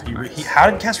 Oh, how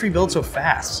did Kess rebuild so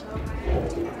fast?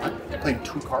 I played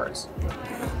 2 cards.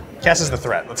 Kess is the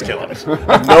threat. Let's kill him.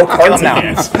 No cards in now.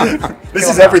 hand. This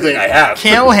is everything I have.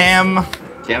 Kill him.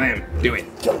 kill him. Do it.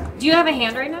 Do you have a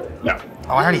hand right now? No.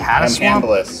 Oh, I already had a I'm Swamp.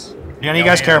 handless. Do any of you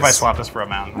guys care if I swap this for a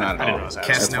mountain? Not at I didn't all. know this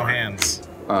Cast happened. no hands.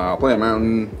 I'll play a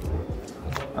mountain.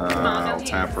 no I'll hands.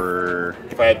 tap for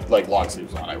If I had like long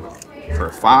sleeves on, I would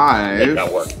 5. make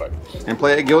that work. But And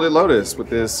play a Gilded Lotus with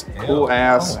this cool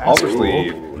ass Alter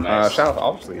Sleeve. nice. Shout out to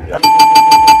Alter Sleeve.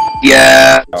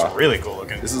 It's really cool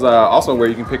looking. This is also where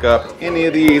you can pick up any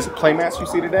of these playmats you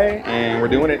see today, and we're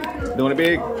doing it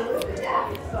big.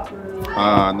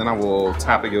 And then I will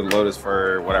tap the Gilded Lotus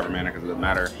for whatever mana, because it doesn't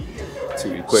matter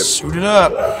to equip. Suit it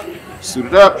up.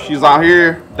 Suited up, she's out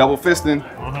here double fisting.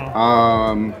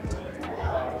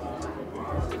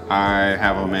 I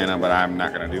have a mana, but I'm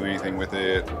not gonna do anything with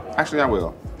it. Actually, I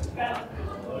will.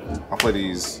 I'll play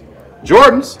these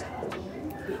Jordans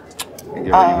and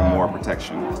give her even more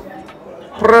protection.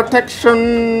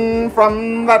 Protection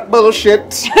from that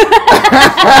bullshit.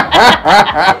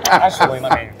 Actually,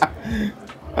 let me.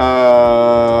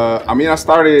 I mean, I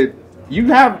started.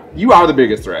 You are the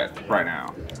biggest threat right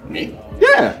now. me,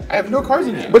 Yeah, I have no cards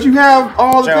in hand. but you have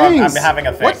all the Joe, things. I'm having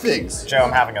a thing. What things? Joe,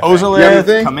 I'm having a thing. You have Ozolith,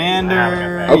 anything?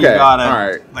 Commander. Okay, You got a,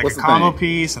 alright. like What's a the combo thing?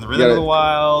 piece and the You Rhythm got of the it.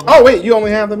 Wild. Oh wait, you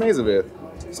only have the Mazavith.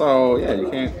 So yeah, you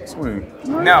can't swing.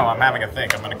 No, I'm having a thing.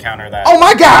 I'm going to counter that. Oh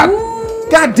my god!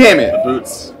 God damn it!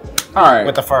 Boots. Alright.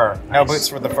 With the fur. No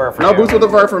boots with the fur for No you. boots with the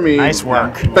fur for me. Nice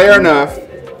work. Fair enough.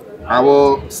 I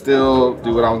will still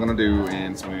do what I was gonna do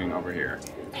and swing over here.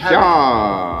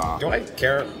 Yeah. Do I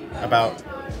care about...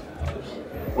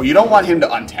 Well, you don't want him to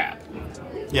untap.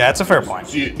 Yeah, it's a fair point.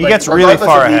 So you, He like, gets really regardless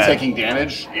far of me ahead. taking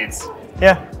damage, it's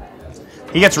Yeah.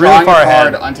 He gets really drawing far a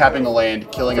card, ahead. untapping a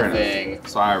land, killing Fair a enough. thing.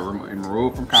 So I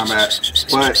remove from combat,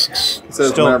 but it says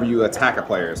Still- whenever you attack a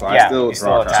player, so I Yeah, still you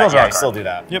draw a attack. card. Still draw a Yeah, you card. still do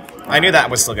that. Yep. I knew that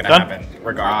was still going to Done? happen,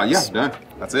 regardless. Yeah, done.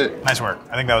 That's it. Nice work.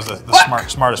 I think that was the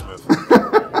smartest move.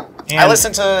 I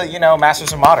listen to,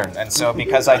 Masters of Modern, and so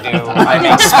because I do, I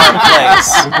make smart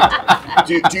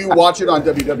plays. Do you watch it on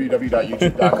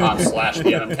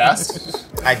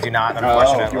www.youtube.com/TheNMcast? I do not, Oh,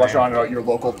 unfortunately. you watch it on your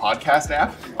local podcast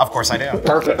app? Of course I do.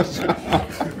 Perfect.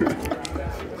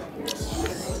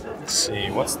 Let's see,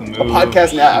 what's the move? A podcast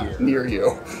here? app near you.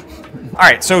 All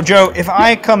right, so Joe, if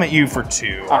I come at you for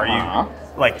 2, are Uh-huh.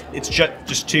 you like it's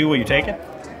just 2? Will you take it?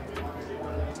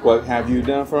 What have you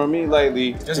done for me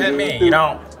lately? Just hit me. You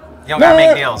don't gotta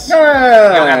make deals. No,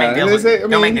 gotta make deals. Don't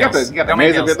make you got deals. the, you got the Don't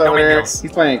make Mazavith deals. over Don't make there. deals.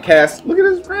 He's playing Kess. Look at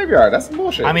his graveyard. That's some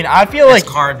bullshit. I mean, I feel It's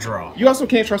like card draw. you also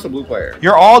can't trust a blue player.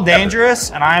 you're all dangerous,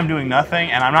 and I am doing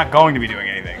nothing, and I'm not going to be doing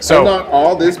anything. So So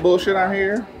all this bullshit out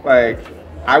here, like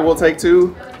I will take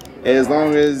 2, as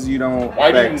long as you don't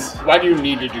Why do you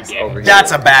need to do over damage? here.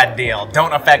 That's a bad deal.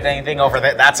 Don't affect anything over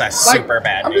there. That's a super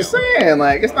bad I'm deal. just saying,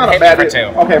 like it's not Hit a me bad for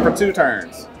deal. 2. Okay, for 2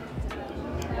 turns.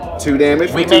 2 damage.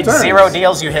 For We 2 made turns. 0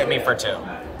 deals. You hit me for 2.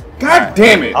 God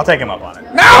damn it! I'll take him up on it.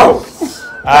 No.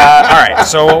 All right,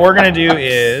 so what we're gonna do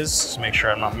is just make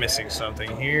sure I'm not missing something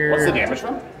here. What's the damage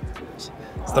from?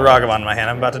 It's the Ragavan in my hand.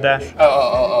 I'm about to dash.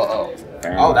 Oh,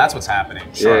 that's what's happening.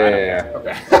 Sure. Yeah.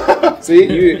 Okay. See,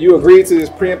 you agreed to this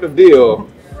preemptive deal,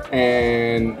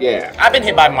 and yeah. I've been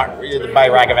hit by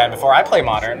Ragavan before. I play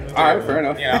Modern. All right, fair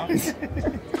enough. You know,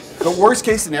 The worst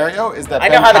case scenario is that I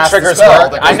Ben know how the casts a triggers spell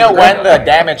work. that I goes know to when graveyard. the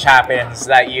damage happens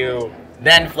that you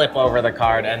then flip over the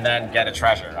card, and then get a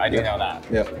treasure. I do know that.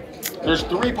 Yep. There's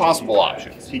 3 possible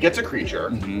options. He gets a creature,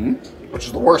 which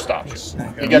is the worst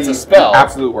option. He gets a spell,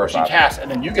 Absolute worst which he option. casts, and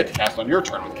then you get to cast on your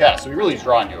turn with Kess. So he really is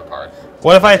drawing you a card,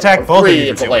 What if I attack both of 3,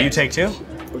 you it's for a 2? Will you land. take 2?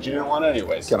 which you didn't want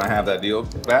anyways. Can I have that deal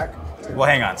back? Well,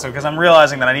 hang on. So, because I'm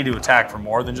realizing that I need to attack for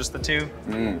more than just the 2.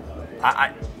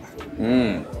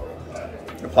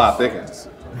 The plot thickens.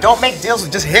 Don't make deals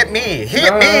with just hit me.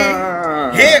 Hit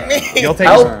me. Hit me. You'll take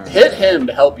Hit him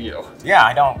to help you. Yeah,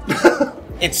 I don't.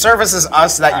 It services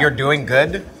us that you're doing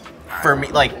good. For me,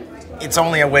 like, it's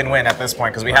only a win-win at this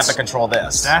point because we have to control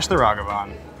this. Stash the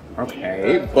Ragavan.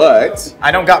 Okay, but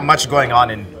I don't got much going on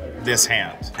in this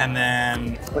hand. And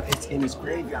then it's in his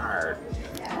graveyard.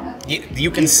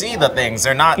 You can see the things.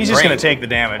 They're not he's just great. going to take the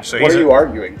damage. So What he's are you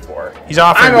arguing for? He's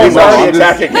offering He's me already much.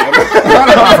 attacking him.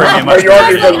 Offering me much. Are you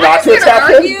arguing for not to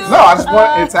attack him? No, I just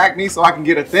want to attack me so I can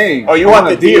get a thing. Oh, you I want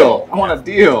a the deal. I want a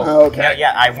deal. Okay.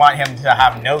 Yeah, I want him to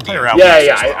have no deal. I'm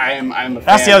a fan.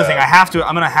 That's the other thing.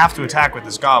 I'm going to have to attack with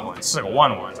this goblin. It's like a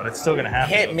 1/1, but it's still going to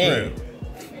happen. Hit me.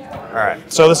 All right.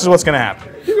 So this is what's going to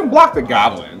happen. You can block the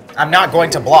goblin. I'm not going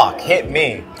to block. Hit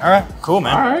me. All right. Cool,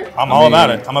 man. All right. I'm all about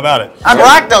it. I'm about it. I'm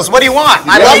Rakdos. What do you want?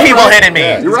 I love people hitting me.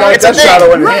 You're right. It's a Death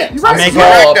Shadow in thing. hand.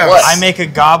 You're right. I make a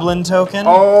goblin token.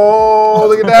 Oh,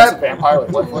 look at That's a that. vampire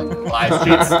with life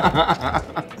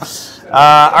cheats.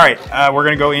 All right. We're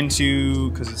going to go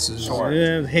into, because this is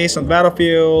haste on the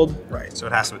battlefield. Right. So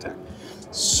it has to attack.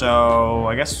 So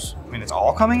I guess, it's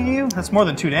all coming at you? That's more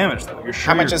than 2 damage, though. You're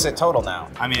sure How much is it total now?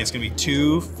 it's going to be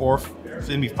 2, 4, it's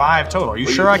going to be 5 total. Are you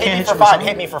sure I Hit can't me hit for you with 5. something?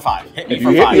 Hit me for 5. Hit me If for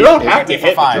you hit 5. me, you don't have Hit to me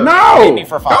hit for 5. No. Hit me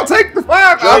for 5. Don't take the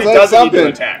 5. Joey I'll take doesn't need to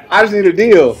something. attack. I just need a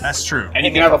deal. That's true. And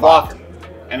you can have a blocker.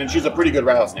 And then she's a pretty good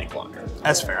rattlesnake blocker.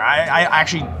 That's fair. I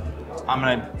actually, I'm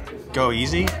going to go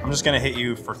easy. I'm just going to hit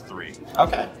you for 3.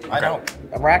 Okay. I don't.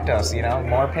 Rakdos,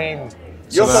 more pain.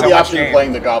 You also So have the much option of game.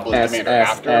 playing the goblin S, commander S,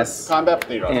 after S, combat,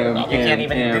 but you don't have M, the You goblin. can't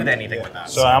even do anything with that.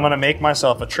 So I'm going to make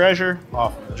myself a treasure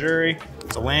off of the jury.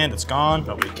 It's a land. It's gone.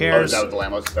 Nobody Oh, cares. that was the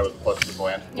land. That was the plus to the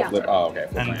land. Yeah. Oh, okay.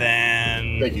 And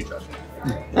then Thank you, Justin.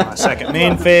 my second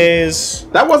main phase.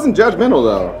 That wasn't judgmental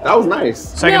though. That was nice.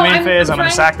 Second No, main I'm phase, I'm going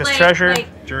to trying, sack this like- treasure. like-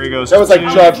 Jury goes That was like to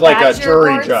 2. judge, like a Badger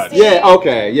jury board judge. state. Yeah.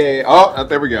 Okay. Yeah. Oh,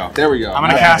 there we go. There we go. I'm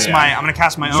going to cast my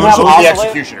You own. have So the Oscillate?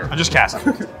 executioner. I just cast it.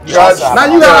 Judge. Now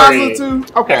you got jury, Oslo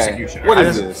too. Okay. executioner. What I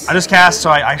is just, this? I just cast,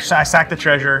 so I sack the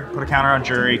treasure, put a counter on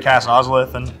jury, cast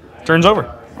Ozolith, and turn's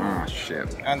over. Oh shit.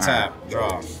 Untap.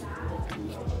 Draw.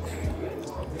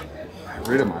 Got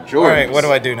rid of my Jordans. All right, what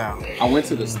do I do now? I went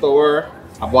to the store.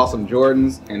 I bought some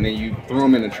Jordans, and then you threw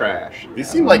them in the trash. These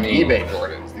seem like eBay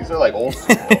Jordans. These are like old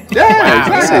school. Yeah,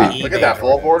 Wow, exactly. Look at that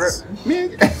full border. Man.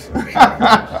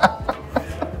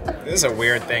 This is a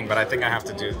weird thing, but I think I have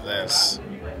to do this.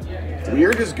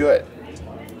 Weird is good.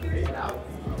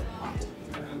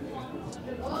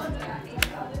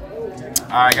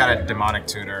 I got a demonic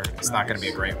tutor. It's not going to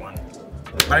be a great one.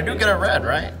 But I do get a red,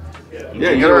 right?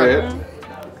 Yeah, you're right.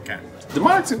 Okay.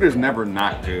 Demonic Tutor's never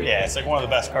not good. Yeah, it's like one of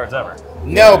the best cards ever.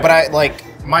 No, but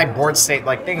my board state,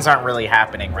 things aren't really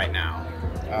happening right now.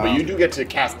 But you do get to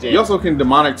cast it You also can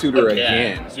Demonic Tutor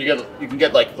again. So you can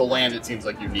get like the land it seems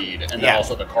like you need, and then Yeah.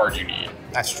 also the cards you need.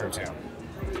 That's true, too.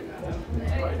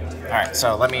 All right,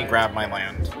 so let me grab my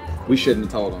land. We shouldn't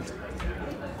have told him.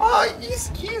 He's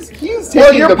Well,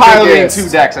 taking you're the piloting biggest. 2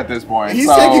 decks at this point. He's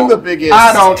so taking the biggest.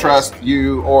 I don't trust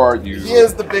you or you. He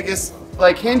is the biggest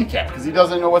handicap because he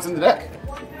doesn't know what's in the deck.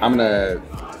 I'm gonna.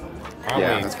 Probably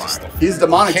Yeah, that's just fine. He's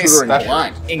demonic Case tutoring that's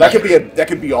blind. right. That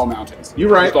could be all mountains. You're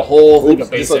right. Just the whole league Oops,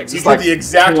 of basics. just He did the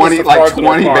exact 20, list of like cards that are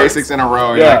 20 cards. basics in a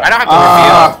row. Yeah. You're like, I don't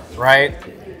have to reveal, right?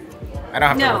 I don't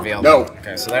have No. to reveal. No.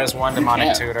 Okay, so there's one demonic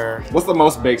can't. tutor. What's the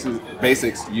most basics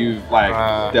you've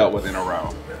dealt with in a row?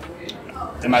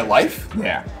 In my life?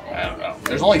 Yeah. I don't know.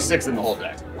 There's only 6 in the whole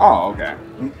deck. Oh, okay.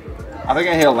 I think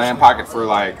I hit a land pocket for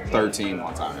like 13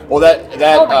 one time. Well, that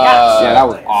Oh my gosh. Yeah, that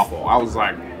was awful. I was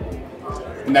like,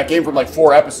 in that game from like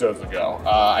 4 episodes ago,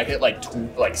 I hit like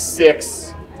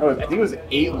 6. I think it was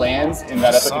 8 lands in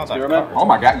that saw epic that experiment. oh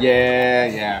my god,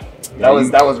 yeah. That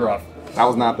was rough. That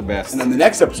was not the best. And then the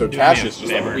next episode, Cassius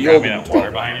just like reeled him.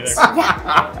 water behind you there.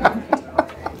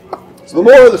 So the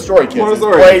moral of the story, kids, Moral is of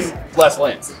the story. play less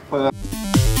lands.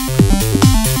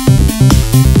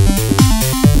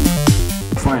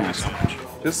 Lands.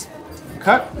 Just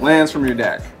cut lands from your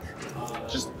deck.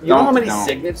 Just you know how many don't.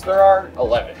 signets there are?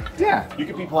 11. Yeah. You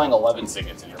could be playing 11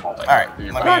 Signets in your multi. All right,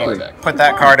 let me put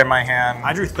that card in my hand.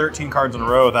 I drew 13 cards in a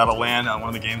row without a land on one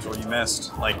of the games where you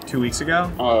missed like 2 weeks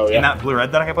ago. Oh, yeah. In that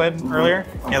blue-red deck I played earlier.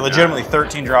 Yeah, legitimately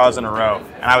 13 draws in a row.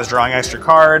 And I was drawing extra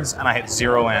cards, and I hit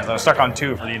 0 lands. I was stuck on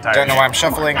 2 for the entire Don't know game. why I'm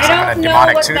shuffling, so I I'm don't gonna know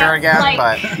demonic what tutor that's again, like.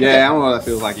 but Yeah, I don't know what that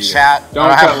feels like either. Chat. Don't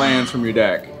I cut have lands from your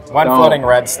deck. one Don't. floating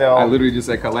red still. I literally just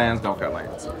said cut lands, don't cut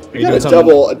lands. You got a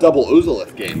double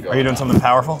Uzalith game going. Are you doing something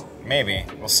powerful? Maybe.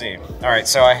 We'll see. All right,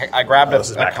 so I grabbed this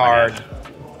is a back in my card.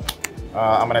 hand.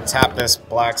 I'm going to tap this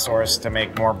black source to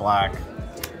make more black.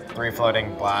 3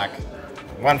 floating black.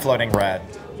 1 floating red.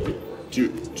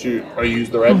 Two. Or you use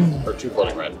the red or 2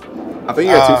 floating red? I think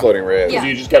you got 2 floating reds. Yeah. So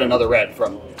you just get another red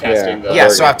from casting the. Yeah,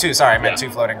 so I have 2. Sorry, I meant Yeah.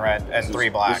 2 floating red and 3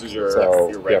 black. This is your, So,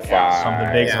 your red yeah, cast. fine.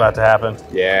 Something big's Yeah. about to happen.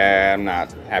 Yeah, I'm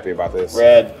not happy about this.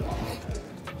 Red.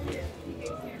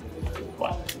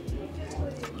 Black.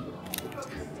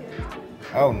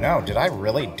 Oh no, did I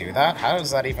really do that? How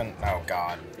does that even... Oh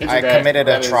god. It's I okay. committed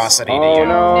That is- atrocity to Oh you.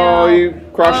 no, you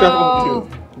cross Oh.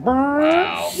 shuffle.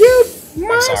 Wow.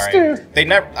 I'm sorry. They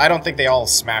never... I don't think they all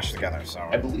smash together, so...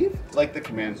 I believe, like, the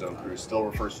Command Zone crew still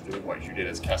refers to doing what you did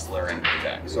as Kessler and your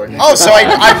deck. So I think Oh, so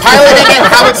I'm piloting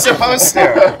it how it's supposed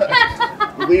to.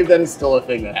 I believe that is still a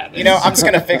thing that happens. You know, I'm just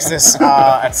gonna fix this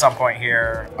at some point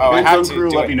here. Oh, I Command have Zone to crew,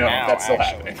 do let it me know now, if that's still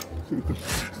actually. happening.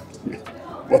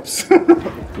 Whoops.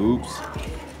 Oops.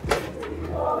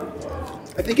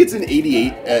 I think it's an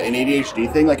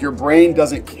ADHD thing. Like, your brain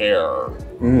doesn't care,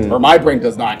 or my brain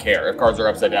does not care if cards are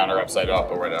upside down or upside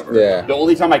up or whatever. Yeah. The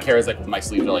only time I care is like when my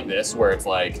sleeves are like this, where it's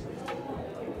like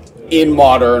in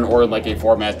Modern or in like a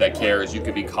format that cares, you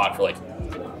could be caught for like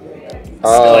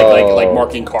like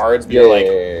marking cards. But you're like,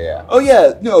 yeah. oh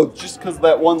yeah, no, just because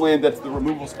that one land that's the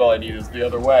removal spell I need is the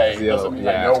other way The doesn't other- mean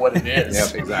yeah. I know what it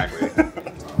is. Yep, exactly.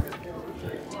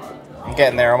 I'm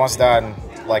getting there, almost done.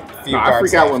 Like, few No, cards I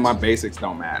freak out left. when my basics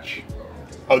don't match.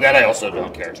 Oh, that I also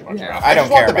don't care too much Yeah. about. I don't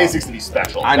just want care the about. basics to be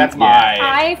special. I- That's yeah. my.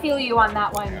 I feel you on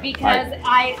that one because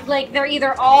I like they're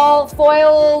either all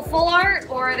foil full art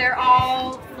or they're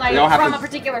all like They all have from to- a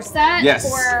particular set. Yes.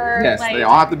 Or Yes, like they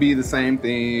all have to be the same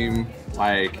theme.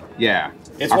 Like, yeah.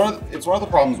 It's one of the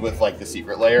problems with like the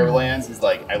secret layer lands is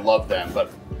like I love them,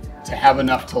 but to have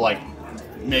enough to like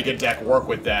make a deck work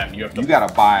with them, you have to. You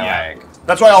gotta buy Yeah. like.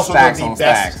 That's why also stacks they're the on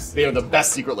best. stacks. They are the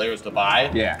best secret layers to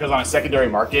buy. Yeah. Because on a secondary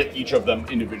market, each of them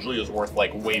individually is worth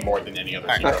like way more than any other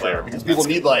secret That's layer. true. Because people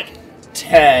need like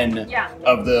 10 Yeah.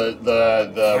 of the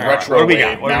What retro do we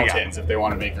got? wave What do we got? mountains if they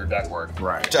want to make their deck work.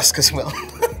 Right. Jessica's will.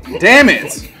 Damn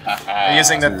it! I'm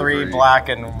using the 2, 3 3. black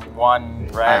and 1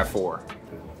 red. I have 4.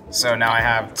 So now I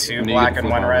have 2 You need black to and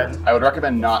flip 1 over. red. I would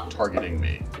recommend not targeting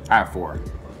me. I have 4.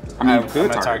 I mean, I'm you could gonna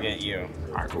target. target you.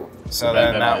 Alright, cool. So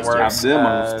Then then that I works have them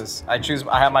as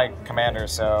I have my commander,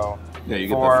 so Yeah, you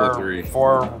get the flip 3.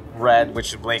 4 red,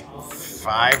 which is like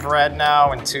 5 red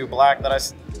now and 2 black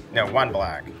that no, 1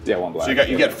 black. Yeah, 1 black. So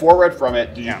you get 4 red from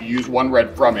it. You Yeah. use 1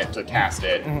 red from it to cast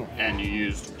it, and you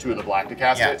used 2 of the black to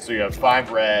cast Yeah. it. So you have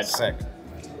 5 red. Sick.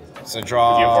 So Do you have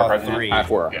 4 draw cards in hand? 3 I have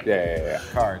 4. Yeah. Yeah.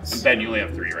 cards. Ben, you only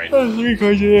have 3, right? 3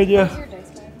 cards in, yeah. What's your dice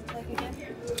type, like again?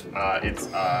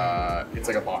 It's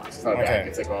like a box. It's not a Okay. bag.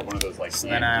 It's like one of those like. So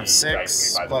then I have D&D 6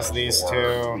 dice we buy plus those these 4 2.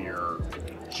 clear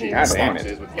shaped God damn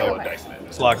boxes it. with yellow dice in it.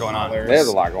 There's a lot going on. There's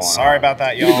a lot going on. Sorry about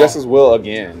that, You y'all. did Justice Will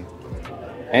again.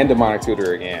 And Demonic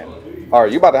Tutor again.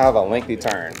 Alright, you about to have a lengthy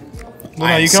turn. Well, no,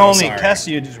 I'm you can so only sorry. cast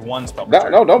you just 1 spell. per No,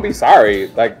 turn. no, don't be sorry.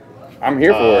 Like, I'm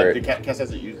here for it. Kess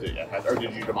hasn't used it yet, or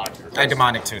did you demonic tutor? I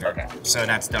demonic tutor. Okay. So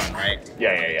that's done, right?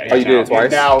 Yeah. Oh, you did it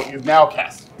twice? You've now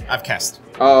cast. I've cast.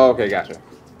 Oh, okay, gotcha.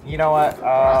 You know what?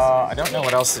 I don't know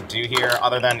what else to do here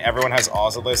other than everyone has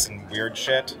Ozolus and weird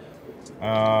shit.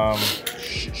 Vandal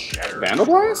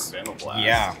Blast? Vandal Blast.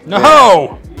 Yeah.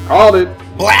 No! Called it.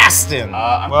 Blasting!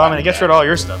 Well, I mean, it gets rid of all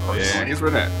your stuff. at least. Yeah, he's rid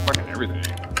of that. Fucking everything.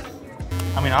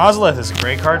 I mean, Ozolith is a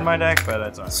great card in my deck, but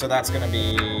that's So that's gonna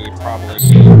be probably.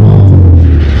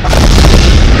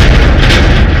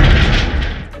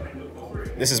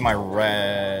 This is my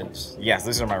red. Yes,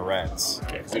 these are my reds.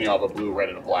 Okay, so then you'll have a blue, red,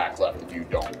 and a black left if you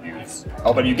don't use.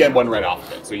 Oh, but you get 1 red off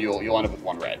of it, so you'll end up with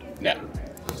 1 red net.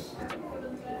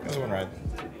 There's 1 red.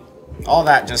 All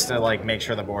that just to like make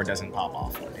sure the board doesn't pop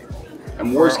off.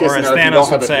 And worst case Or as scenario, if you don't Thanos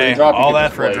have would a say, 3-drop, you all can that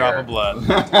just for a play drop your- of blood.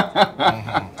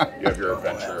 You have your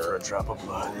adventure. drop of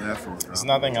blood. There's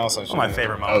nothing else I should. One of my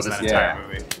favorite moments in that this- entire yeah.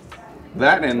 movie.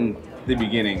 That and the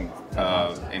beginning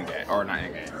of Endgame. Or not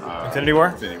Endgame. Infinity War?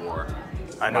 Infinity War.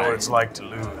 I know what it's like to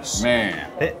lose. Man.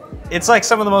 It's like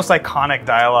some of the most iconic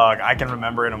dialogue I can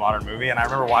remember in a modern movie, and I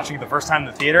remember watching it the first time in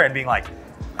the theater and being like,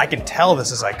 I can tell this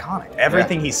is iconic.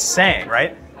 Everything he's saying,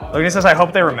 right? Look, it says, I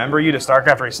hope they remember you to Stark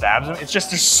after he stabs him. It's just,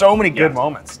 there's so many good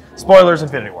moments. Spoilers,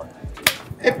 Infinity War.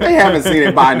 If they haven't seen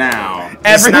it by now,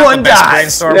 Everyone dies.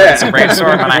 Brainstorm, but it's a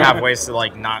brainstorm, and I have ways to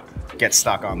like not get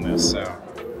stuck on this. So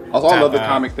also, I love the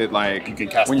comic that like You can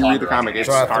cast when you read the Ponder. comic, it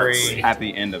Draw starts 3. at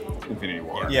the end of Infinity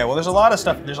War. Yeah, well, there's a lot of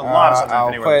stuff. There's a lot of stuff in I'll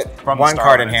Infinity War put that's from one the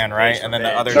card start, in hand, it's right? page And for then the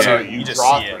page. other No, two. no, You you just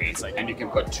draw see it. 3, It's like- and you can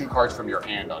put 2 cards from your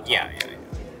hand on top. Yeah.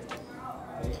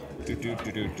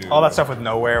 All that stuff with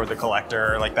Nowhere, with the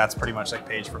collector, like that's pretty much like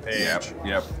page for page.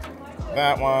 Yep.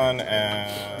 That one,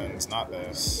 and it's not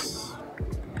this.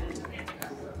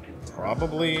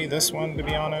 Probably this one, to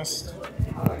be honest.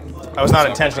 I was not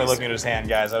intentionally looking at his hand,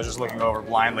 guys. I was just looking over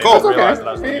blindly. Cool. and It's okay. realized that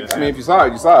I was looking at his I mean, hand. if you saw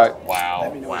it, you saw it.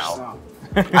 Wow. Wow.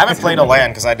 I haven't played a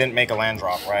land because I didn't make a land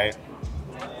drop, right?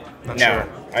 Not No, sure.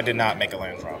 I did not make a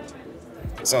land drop.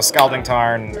 So Scalding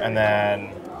Tarn, and then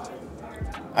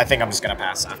I think I'm just gonna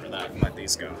pass after that and let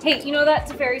these go. Hey, you know that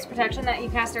Teferi's Protection that you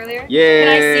cast earlier? Yeah. Can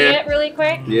I see it really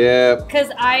quick? Yep.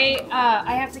 Because I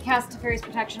have to cast Teferi's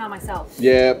Protection on myself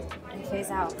Yep. and phase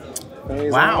out.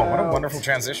 Wow, what a wonderful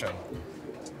transition.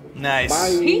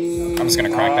 Nice. Peace. I'm just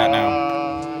gonna crack that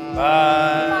now.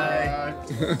 Bye.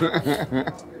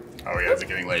 Oh yeah, is it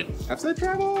getting late? That's it,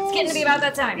 Travel. It's getting to be about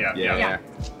that time. Yeah.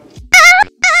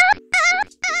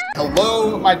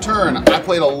 Hello, my turn. I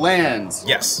played a land.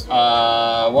 Yes.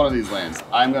 One of these lands.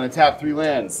 I'm gonna tap 3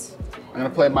 lands. I'm gonna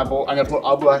play my I'm gonna put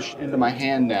Abush into my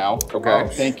hand now. Okay.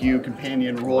 Thank you,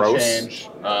 companion rule Gross. change,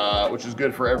 which is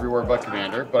good for everywhere but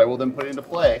commander. But I will then put it into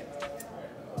play.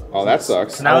 Oh, that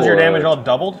sucks. So now is your damage all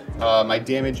doubled? My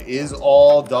damage is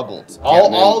all doubled.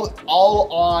 All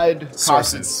odd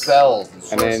constant spells.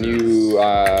 And then you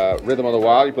Rhythm of the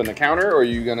Wild. You put in the counter, or are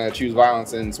you gonna choose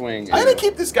Violence and swing? I'm gonna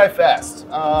keep this guy fast.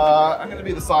 I'm gonna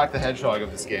be the Sonic the Hedgehog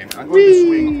of this game. I'm going to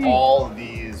swing all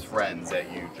these friends at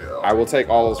you, Joe. I will take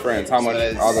all those friends. How much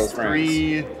that is are those friends?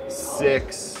 3,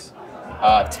 6,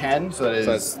 10. So that is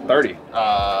So that's 30.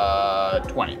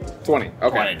 20. 20.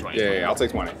 Okay. 20. Yeah, I'll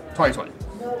take 20. 20.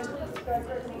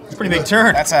 It's a pretty big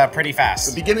turn. That's pretty fast.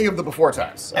 The beginning of the before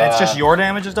times. And it's just your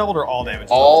damage is doubled or all damage?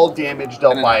 Is all damage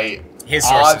dealt And by his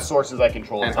odd sources. sources I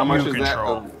control. And how much You is that?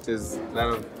 control. Is that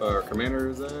of Commander?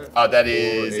 Is that? That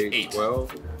is 8.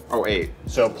 12. Oh, 8.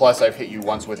 So plus I've hit you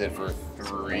once with it for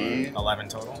 3. 11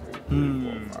 total.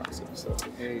 5, 6,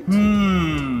 7, 8.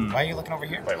 Hmm. Why are you looking over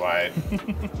here? Wait, why?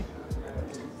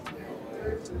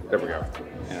 There we go.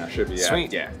 Yeah, should be. Yeah.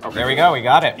 Sweet. Yeah. Okay. There we go. We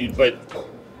got it.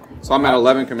 So I'm at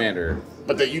 11 Commander.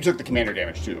 But you took the commander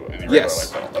damage too. In the regular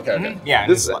Yes. life battle. Okay. Yeah.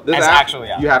 This it's act, actually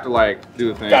you have to like do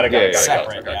the thing. Got it. Yeah.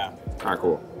 separate. okay. Yeah. All right,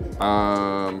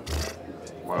 cool.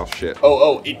 Well, shit.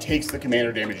 Oh, it takes the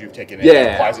commander damage you've taken and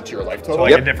Yeah. applies it to your life So total?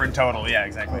 like Yep. a different total. Yeah,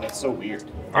 exactly. That's so weird.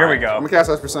 Here we I'm go. gonna cast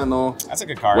Esper Sentinel. That's a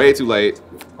good card. Way too late.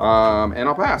 And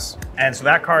I'll pass. And so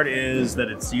that card is that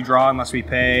it's you draw unless we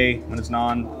pay when it's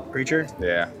non-creature.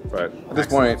 Yeah, but at this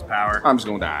Excellent point, power. I'm just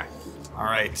gonna die. All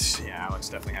right. Yeah, Alex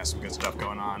definitely has some good stuff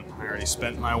going on. I already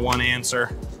spent my one answer.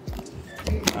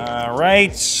 All right.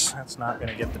 That's not going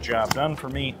to get the job done for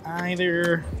me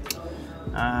either.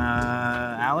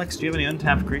 Alex, do you have any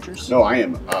untapped creatures? No, I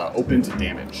am open to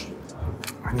damage.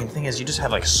 I mean, the thing is, you just have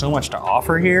like so much to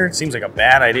offer here. It seems like a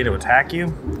bad idea to attack you.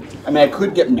 I mean, I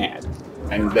could get mad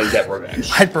and then get revenge.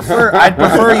 I'd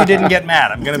prefer you didn't get mad.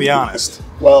 I'm going to be honest.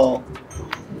 Well,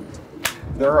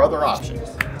 there are other options.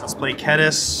 Let's play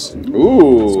Kess.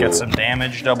 Ooh. Let's get some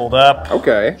damage doubled up,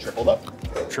 Okay. Tripled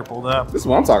up. tripled up, This is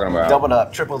what I'm talking about. Doubled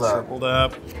up, tripled up. tripled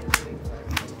up.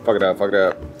 Fuck it up. Fuck it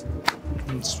up.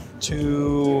 It's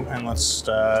 2, and let's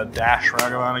dash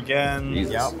Ragavan again.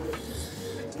 Jesus. Yep.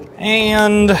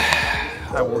 And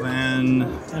I will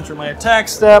then enter my attack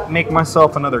step, make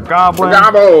myself another goblin.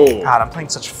 Gabo! God, I'm playing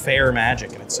such fair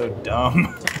magic, and it's so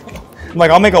dumb. I'm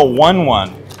like, I'll make a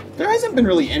 1/1. There hasn't been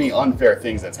really any unfair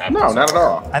things that's happened. No, so not at far.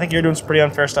 all. I think you're doing some pretty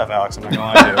unfair stuff, Alex. I'm not gonna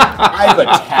lie to I've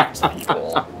attacked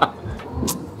people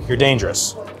you. You're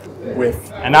dangerous,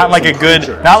 with and not like a good,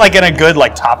 not like in a good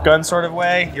like Top Gun sort of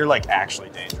way. You're like actually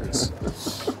dangerous.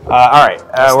 All right,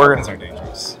 we're Tokens gonna. are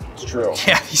dangerous. It's true.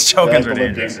 Yeah, these tokens are Guys will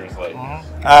live dangerous. dangerously.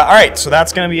 All right, so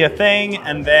that's going to be a thing,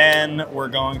 and then we're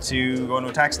going to go into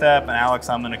attack step, and Alex,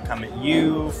 I'm going to come at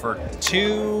you for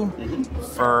 2,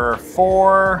 for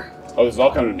 4. Oh, this is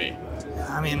all coming to me.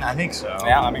 I mean, I think so.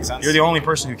 Yeah, that makes sense. You're the only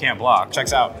person who can't block.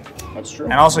 Checks out. That's true.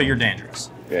 And also, you're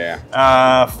dangerous. Yeah.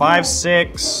 5,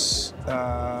 6,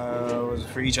 was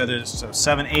for each other, so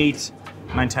 7, 8,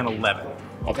 9, 10, 11.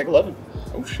 I'll take 11.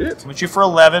 Oh shit. I'm at you for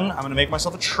 11. I'm going to make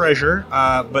myself a treasure,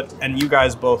 and you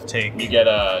guys both take. You get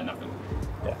nothing.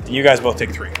 Yeah, you guys both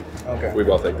take 3. Okay. We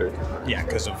both take 3. Yeah,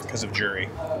 because of jury.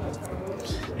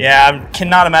 Yeah, I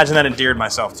cannot imagine that endeared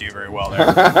myself to you very well there.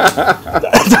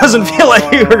 It doesn't feel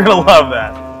like you were going to love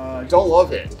that. Don't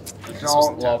love it.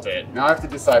 Don't love it. Now I have to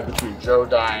decide between Joe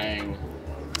dying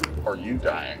or you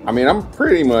dying. I mean, I'm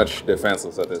pretty much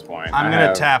defenseless at this point. I'm going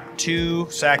to tap 2,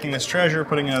 sacking this treasure,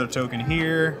 putting another token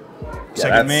here.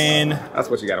 Second main. That's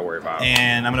what you got to worry about.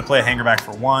 And I'm going to play a hanger back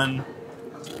for 1.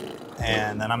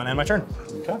 And then I'm going to end my turn.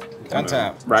 Okay.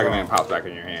 Untap. Ragavan pops back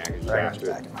in your hand. You Back cashed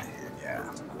it. in my hand,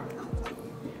 yeah.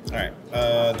 Alright,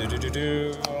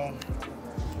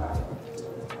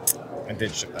 I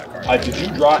did ship that card. Did you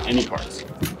draw any cards?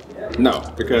 No,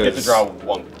 You because get to draw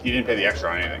 1. You didn't pay the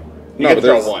extra on anything. You no, get to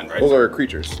draw 1, right? Those are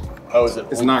creatures. Oh, is it?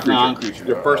 It's non-creature. Non-creature.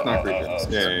 Your first Oh, non-creature. oh, oh.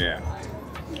 Yeah.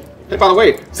 Hey, by the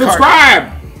way,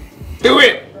 subscribe. Do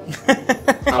it. I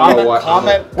don't know what.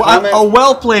 Comment. A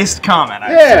well-placed comment.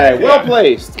 Yeah, well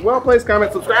placed. Well placed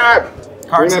comment. Subscribe.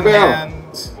 Cards in Ring that bell. hand.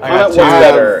 I got Comment 2. what's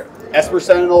better, Esper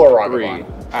Sentinel or 3. Ragavan?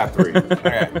 I have 3.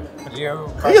 Okay. You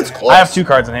I think it's close. I have 2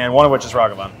 cards in hand, one of which is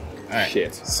Ragavan. Alright.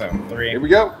 Shit. So 3. Here we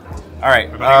go. Alright.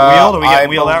 Wheel? Do we get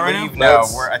wheeled out right now? No,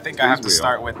 Let's- I think I have to please wheel.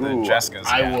 start with the Ooh, Jessica's.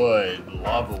 I hand. would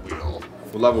love a wheel.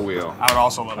 We'll love a wheel. I would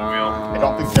also love a wheel. I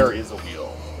don't think there is a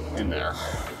wheel in there.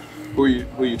 Who are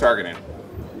you targeting?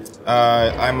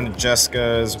 I'm gonna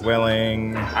Jessica's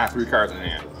willing. I have 3 cards in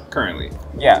hand currently.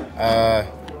 Yeah.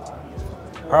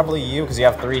 Probably you because you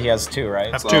have 3. He has 2, right?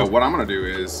 That's So 2. what I'm gonna do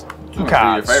is I'm gonna do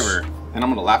cards. you a favor, and I'm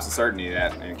gonna lapse the certainty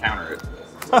that and counter it.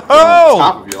 Oh!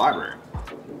 Top of your library.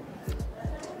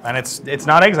 And it's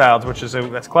not exiled, which is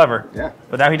that's clever. Yeah.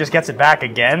 But now he just gets it back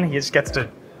again. He just gets to.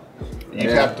 You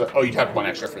have to. Oh, you have 1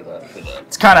 extra for the.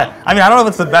 It's kind of. I mean, I don't know if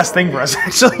it's the best thing for us.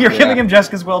 Actually, you're giving him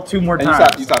Jessica's Will 2 more And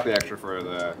times. you stop the extra for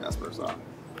the Esper, so.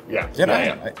 Yeah. Did I?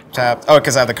 Yeah. I tapped. Oh,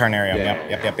 because I have the Carnarium. Yeah,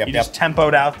 Yep. You just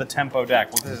tempoed out the tempo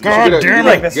deck. Well, this is You damn get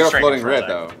like this a is straight floating control red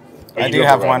deck. though. I you do go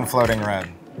have for 1 red. floating red.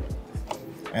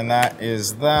 And that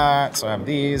is that. So I have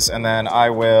these, and then I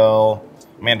will.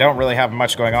 Man, don't really have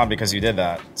much going on because you did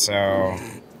that. So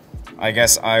I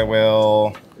guess I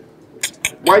will.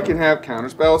 White can have counter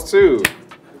spells too.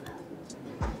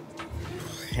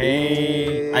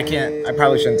 Hey, I can't. I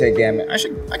probably shouldn't take damage.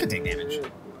 I could take damage.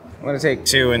 I'm gonna take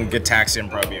 2 and Gitaxian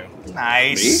probe you.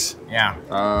 Nice. Yeah,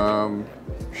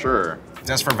 Sure.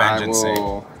 just for I vengeance sake.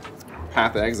 will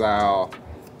Path to Exile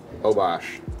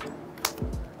Obosh.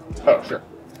 Oh, sure.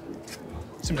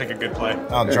 Seems like a good play.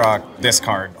 I'll draw this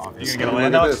card, You obviously. gonna get a Look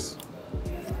land at Alex?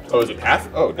 this. Oh, is it half?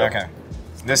 Oh, no. Okay.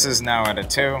 This is now at a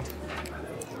 2.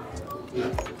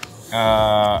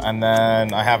 And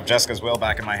then I have Jessica's Will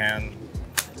back in my hand.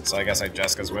 So I guess I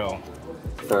Jessica's Will.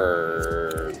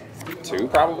 For 2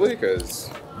 probably,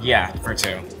 because Yeah, for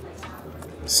 2.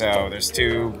 So there's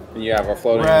 2. you have a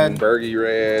floating Red. Bergy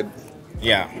red.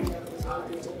 Yeah.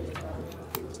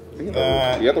 You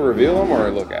have to reveal them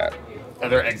or look at?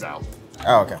 They're exiled.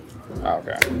 Oh, okay. Oh,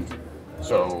 okay.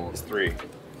 So It's 3.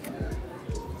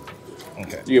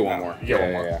 Okay. You get 1 more. You get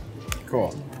one more. Yeah.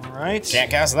 Cool. All right. Can't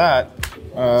cast that.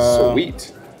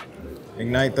 Sweet.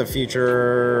 Ignite the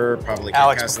future. Probably can't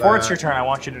Alex, cast before that. it's your turn, I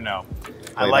want you to know.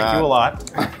 I Play like that. you a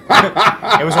lot.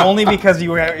 It was only because it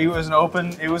was an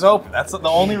open. It was open. That's the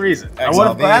only reason. I would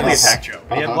have Exile gladly these. attacked you,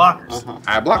 but he had blockers.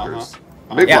 I have blockers.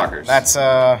 Big Yeah, blockers. that's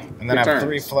and then Big I have turns.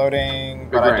 3 floating,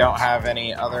 Big but I don't range. have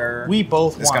any other. We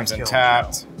both This want comes to in kill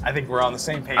tapped. Joe. I think we're on the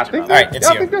same page. I think about that, Alright, it's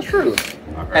I you. think that's true.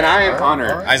 And I am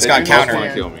honored. alright. I just that got you both countered.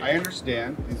 wanna kill me. I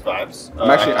understand these vibes. I'm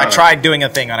actually- I tried doing a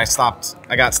thing and I stopped.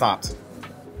 I got stopped.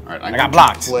 All right, I got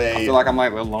blocked. I Play feel like I'm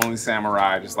like a lonely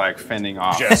samurai, just like fending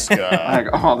off Jessica.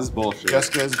 like all this bullshit.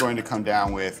 Jessica is going to come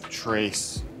down with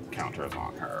trace counters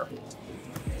on her.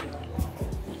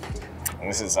 And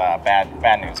this is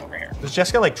bad news over here. Does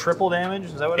Jessica like triple damage?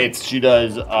 Is that what it is? She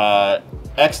does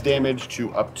X damage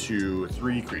to up to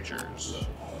 3 creatures.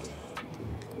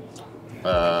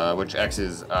 Which X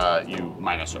is you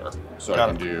minus her. So I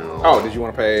can do. Oh, did you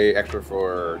want to pay extra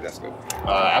for Jessica?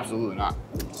 Absolutely not.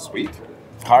 Sweet.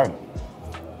 Hard.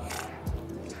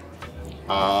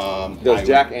 Does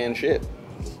Jack and shit.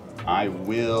 I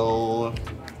will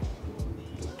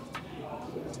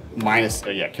minus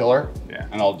kill her. Yeah.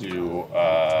 And I'll do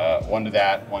 1 to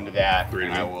that, 1 to that, 3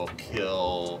 and to I me. will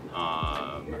kill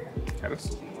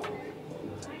Kess.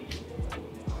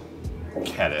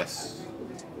 Kedis.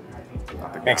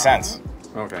 Makes sense.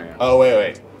 Okay. Yeah. Oh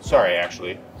wait. Sorry,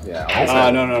 actually.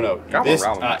 Yeah. No. Got This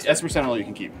one round. Esper Sentinel you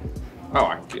can keep.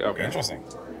 Oh, okay. Interesting.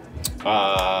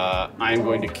 I'm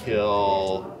going to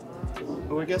kill.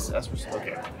 Oh, I guess Esper.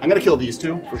 Okay. I'm gonna kill these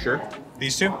 2 for sure.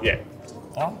 These two? Yeah.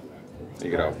 Oh. You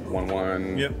get a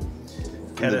 1/1. Yep.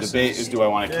 And the debate is, do I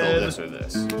want to kill dead. this or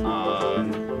this?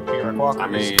 Walker I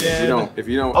mean, is dead. if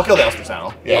you don't, I'll kill the Esper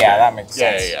Sentinel. Yeah, that makes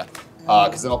Yeah, sense. yeah.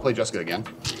 Because then I'll play Jessica again.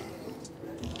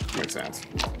 Makes sense.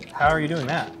 How are you doing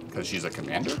that? Because she's a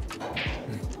commander.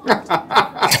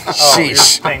 Oh, you're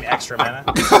paying extra mana.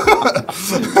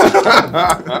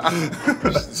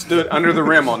 Stood under the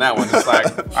rim on that one. It's like,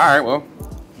 all right, well,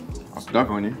 I'll dunk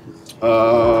on you.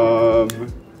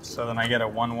 So then I get a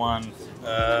 1/1.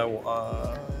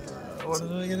 What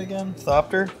did I get again?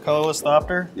 Thopter? Colorless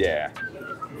Thopter? Yeah.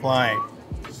 Flying.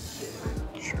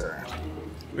 Sure.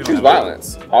 We don't Choose have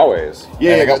violence. Always.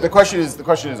 Yeah. The question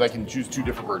is, I can choose 2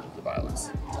 different versions of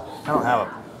violence. I don't have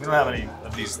we don't have any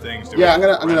of these things. Do Yeah, we?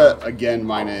 I'm gonna again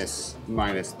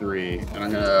 -3, and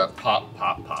I'm gonna pop.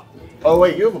 Oh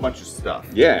wait, you have a bunch of stuff.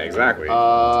 Yeah, exactly.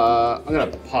 I'm gonna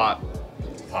pop.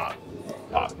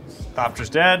 Thopter's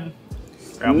dead.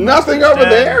 Nothing over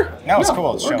there. No, it's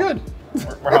cool. It's We're chill. good.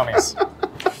 We're homies.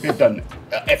 We've done.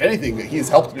 If anything, he's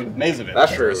helped me with Maze Event.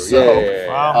 That's true. So, Yeah.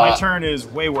 Well, my turn is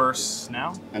way worse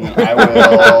now. And then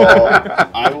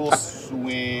I will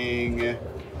swing.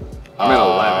 I'm at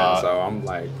 11, so I'm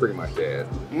like pretty much dead.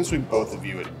 I'm gonna swing both of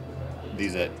you at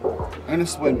these. I'm gonna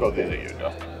swing both of these at you,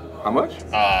 Joe. How much?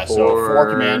 So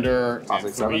 4 commander and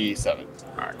 6, 3 7.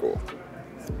 All right, cool.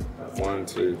 1,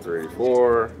 2, 3,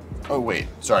 4. Oh wait,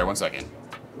 sorry, 1 second.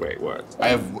 Wait, what? I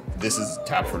have. This is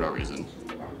tapped for no reason.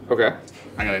 Okay.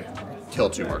 I'm gonna kill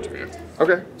 2 more to you.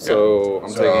 Okay. So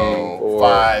I'm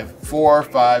taking 4,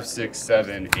 5, 6,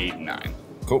 7, 8, 9.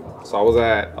 Cool. So I was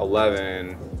at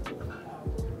 11.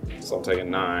 So I'm taking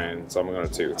 9. So I'm going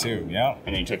to 2. 2, yeah.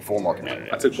 And then you take 4 more commander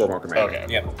damage. I took 4 more commander. Okay.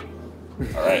 Yep.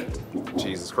 All right.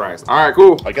 Jesus Christ. All right,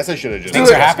 cool. I guess I should have just.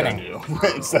 Things are happening.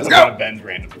 Instead of go. gonna bend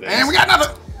random things. And we got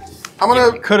nothing. I'm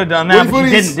going to Could have done that, but you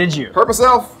didn't, did you? hurt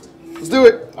myself. Let's do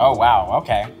it. Oh, wow.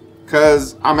 Okay.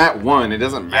 Because I'm at 1. It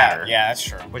doesn't matter. Yeah, that's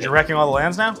true. But you're wrecking all the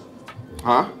lands now?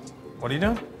 Huh? What are you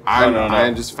doing? I'm, no.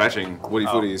 I'm just fetching Woody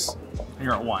Oh. Footies.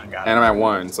 You're at 1, got it. And I'm at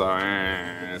 1, so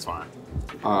it's fine.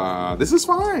 This is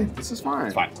fine. This is fine.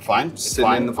 It's fine. We're fine. It's Sitting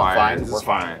fine. in the fire. I'm fine. This We're is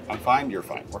fine. fine. I'm fine. You're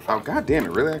fine. We're Oh, fine. god damn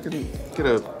it. Really? I couldn't get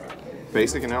a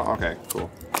basic and now? Okay, cool.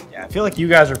 Yeah, I feel like you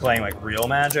guys are playing like real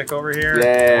Magic over here.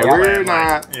 Yeah, We're we're playing,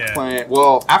 not yeah. playing.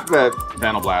 Well, after that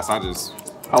Vandal Blast, I lost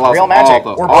Real all Magic.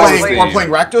 the- We're all the playing. steam. We're playing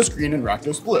Rakdos green and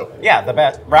Rakdos blue. Yeah, the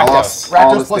bet. I lost Rakdos.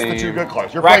 all the Rakdos plus the steam. 2 good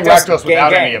colors. You're Rakdos, playing Rakdos without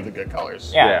gang. any of the good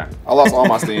colors. Yeah. Yeah, I lost all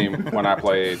my steam when I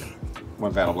played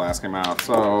when Vandal Blast came out.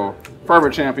 So,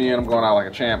 Fervent Champion, I'm going out like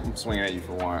a champ. I'm swinging at you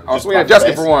for 1. I'm swinging at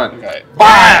Jessica for 1. Okay.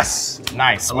 Pass!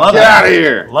 Nice. I love Get that. out of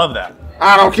here! Love that.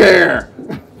 I don't care.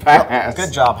 Pass.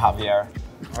 Good job, Javier.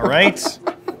 All right.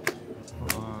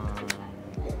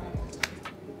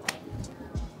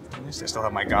 At least I still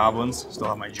have my goblins. Still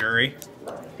have my jury.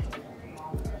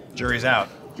 Jury's out.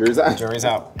 Jury's out. Jury's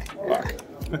out. Fuck.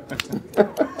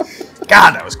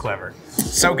 God, that was clever.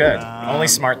 So good. Only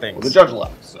smart The things. judge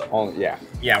left. So. Only, yeah.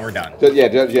 Yeah, we're done.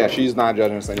 Yeah, she's not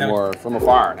judging us anymore from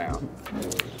afar now.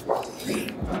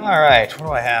 All right. What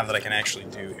do I have that I can actually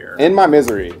do here? In my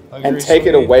misery, and Luxury take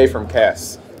it suite. away from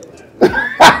Kess.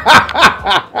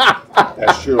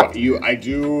 That's true. I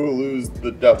do lose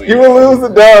the W. You will lose the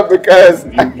dub because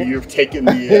You've taken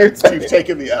the you've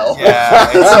taken the L. Yeah,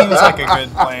 it seems like a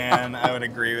good plan. I would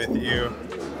agree with you.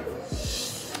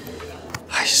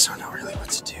 I just don't know really what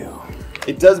to do.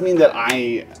 It does mean that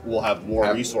I will have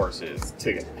more resources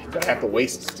that I have to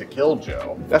waste to kill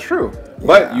Joe. that's true.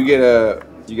 But you get a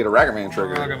Ragavan I'll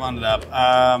trigger. go on it up.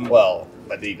 Well,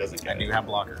 but he doesn't I get do it. have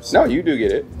blockers. No, you do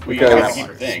get it Well, you have to because keep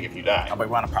your thing if you die. Oh, but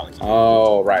we want to probably keep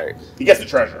oh right, He gets the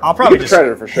treasure. I'll probably you get just the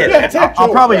treasure for sure. Yeah, attack I'll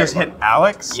Joe probably with just hit Ragavan.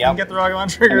 Alex Yep. and get the Ragavan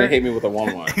And trigger. they hit me with a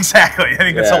 1/1. Exactly. I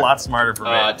think that's Yeah. a lot smarter for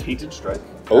me. Tainted Strike.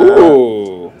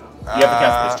 Ooh. You have to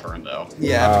cast this turn though.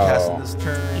 Yeah, I have to cast Oh. it this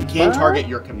turn. You can target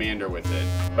your commander with it.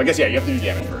 I guess yeah, you have to do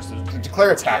damage first. To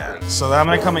declare attacker. Yeah. So I'm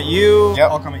gonna come at you.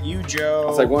 Yep. I'll come at you, Joe.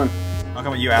 I'll take 1. I'll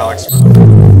come at you, Alex.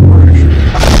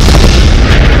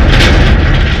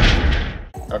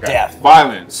 Okay. death.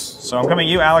 Violence. So I'm coming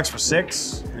at you, Alex, for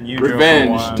 6, and you Joe, for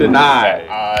Revenge 1.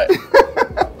 denied.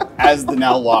 As the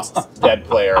now lost dead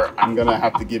player, I'm gonna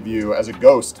have to give you, as a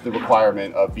ghost, the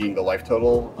requirement of being the life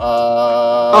total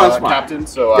that's fine. captain.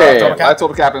 So Yeah, I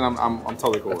told the captain I'm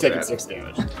totally cool I'm with taking that. 6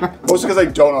 damage. Mostly because I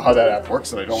don't know how that app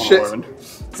works, and I don't want to Shit. learn.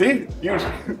 See, you.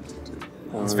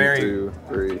 It's very 2,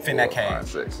 3, 4, Finneck. 5,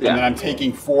 6. And then Yeah. I'm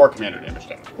taking 4 commander damage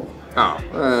down. Oh.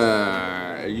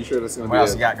 Are you sure that's gonna What be?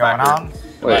 else you got going on?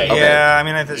 Wait. Okay. Yeah, I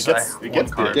mean, I It just gets one the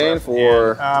card Gain left.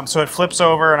 4. So it flips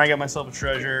over, and I get myself a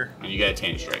treasure. And you get a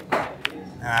tainted strike.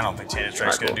 And I don't think Tainted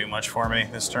Strike's Alright, going to do much for me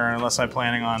this turn, unless I'm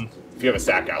planning on. If you have a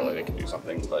sack outlet, it can do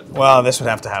something. But Well, this would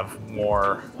have to have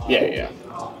more. yeah.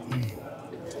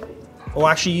 Well,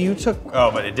 actually, you took.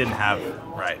 Oh, but it didn't have.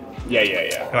 Right. Yeah.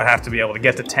 It would have to be able to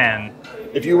get to 10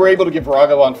 if you were able to give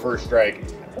Virago on first strike,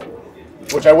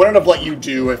 which I wouldn't have let you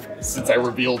do since I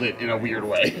revealed it in a weird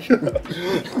way.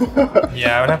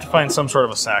 Yeah, I would have to find some sort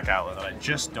of a sack outlet that I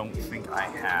just don't think I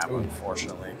have,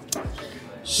 unfortunately.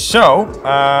 So,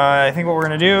 I think what we're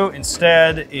going to do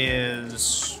instead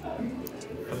is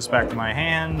put this back to my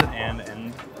hand and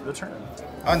end the turn.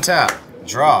 Untap.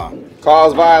 Draw.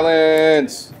 Cause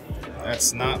violence.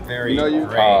 That's not very You know you.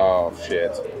 great. Oh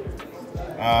shit.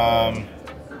 I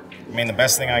mean, the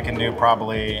best thing I can do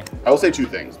probably. I will say two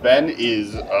things. Ben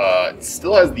is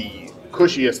still has the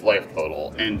cushiest life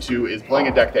total, and 2 is playing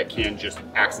a deck that can just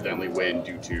accidentally win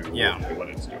due to what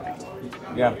it's doing.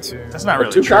 Yeah. That's not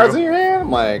really 2 true. cards in your hand.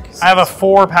 I'm like. I have a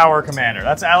 4-power commander.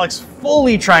 That's Alex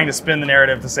fully trying to spin the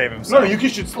narrative to save himself. No, you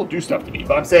should still do stuff to me,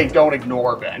 but I'm saying don't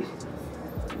ignore Ben.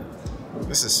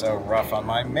 This is so rough on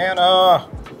my mana.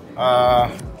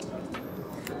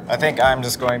 I think I'm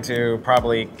just going to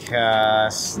probably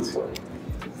cast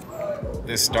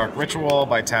this Dark Ritual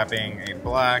by tapping a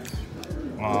black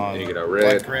on You get a red.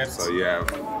 Blood Crypt. So you have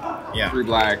 3 Yeah.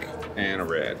 black and a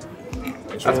red.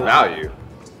 That's value.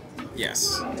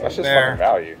 Yes. That's just There. fucking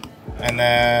value. And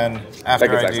then after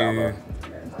That I gets exiled,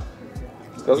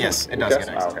 do, Doesn't Yes, it does get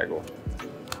exiled. okay, cool.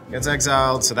 gets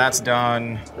exiled, so that's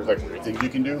done. There's like 3 things you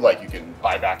can do, like you can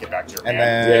buy back it back to your And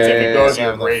hand. then- if it goes to Yeah,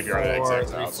 your the graveyard, it 4,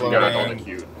 gets exiled. So you 3 gotta floating. hold it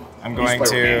cute. I'm You going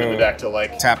just play random in the to deck to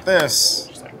like tap this.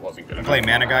 just like wasn't good And enough.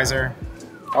 play Mana Geyser.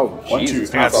 Oh, 1, 2, Jesus.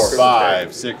 3, That's 4, okay.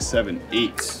 5, 6, 7,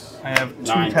 8. I have 2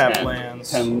 9, tap 10,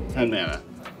 lands. 10 mana.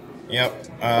 Yep.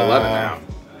 11 now.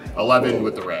 11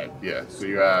 with the red. Yeah. So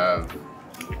you have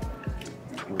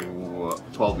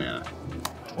 12 mana.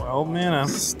 12 mana.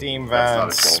 Steam That's not a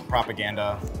Vents, 12.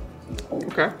 Propaganda.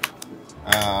 Okay.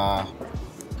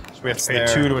 So we have to pay There.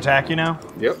 2 to attack you now?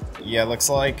 Yep. Yeah, looks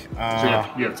like.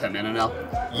 So you have 10 mana now?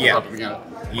 Yeah. Propaganda.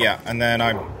 Yeah, and then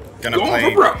I'm gonna Going play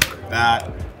for broke. that.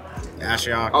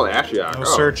 Ashiok. Oh, the Ashiok. No Oh.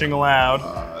 searching allowed.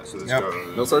 So this Yep.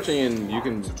 goes No searching, and you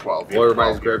can 12. blow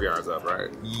everybody's 12. graveyards up, right?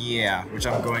 Yeah, which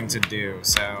I'm going to do.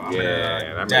 So I'm Yeah,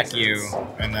 gonna that deck makes you, sense.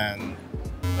 and then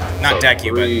not So deck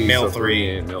you, but 3, mill so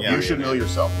 3. and mill Yeah. You should mill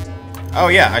yourself. Oh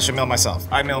yeah, I should mill myself.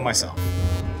 I mill myself.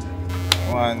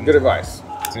 1, Good advice.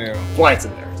 2. Why it's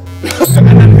in there. And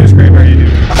then whose graveyard you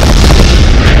do?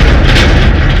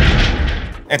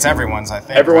 It's everyone's, I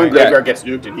think. Everyone right? graveyard gets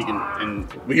nuked, and he can. And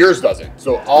but yours doesn't.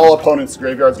 So all opponents'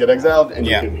 graveyards get exiled, and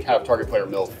Yeah. you can have target player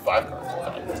mill 5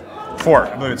 cards. 4.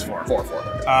 I believe it's 4. 4.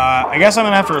 I guess I'm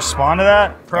gonna have to respond to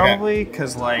that probably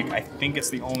because like I think it's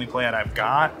the only play that I've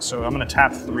got. So I'm gonna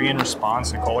tap 3 in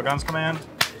response to Kolagon's command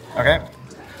Okay.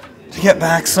 to get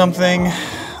back something. You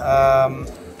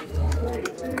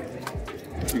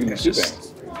can do 2 things.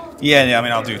 Yeah. I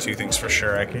mean, I'll do 2 things for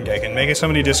sure. I can make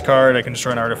somebody discard. I can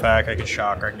destroy an artifact. I can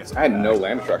shock. Or I can get some. I had no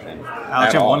land destruction.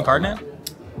 Alex, you have 1 card now.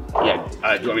 Yeah.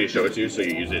 Do you want me to show it to you so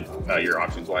you use it your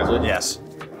options wisely? Yes.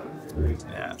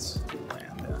 Yeah, it's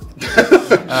land.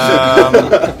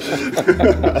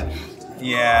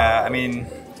 Yeah, I mean,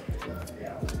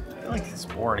 I feel like this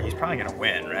board, he's probably gonna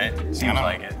win, right? Seems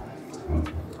like it.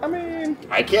 I mean,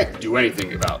 I can't do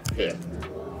anything about it.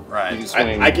 Right. you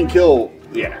swing. I can kill.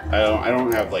 Yeah. I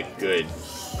don't have like good.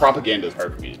 Propaganda is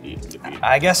hard for me to defeat.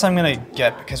 I guess I'm gonna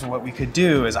get, because what we could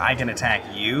do is I can attack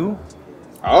you,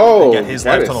 oh, get his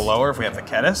life total lower if we have the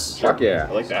Kess. Fuck yeah.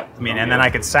 I like that. I mean, and then I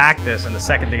could sack this in the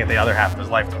second to get the other half of his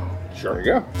life total. There you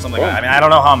go. Something like that. I mean, I don't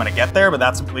know how I'm gonna get there, but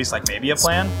that's at least like maybe a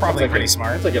plan. Probably pretty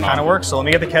smart. It's like an Kind of option. works. So let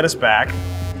me get the Kess back.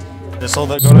 This will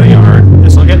go to the yard.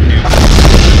 This will get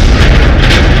nuked.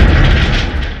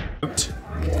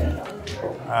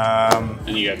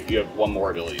 And you have 1 more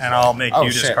ability. And I'll make Oh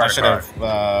you shit! discard I a should card.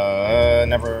 have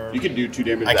never. You can do 2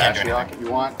 damage I to can't do Ashiok if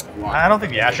you want. I don't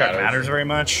think the Ashiok matters very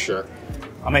much. Sure.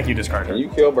 I'll make you discard Can her. you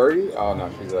kill Birdie? Oh no,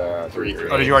 she's 3.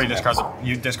 Oh, did you already discard the?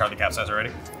 You discard the capsize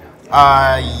already?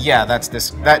 Yeah, that's this.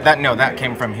 That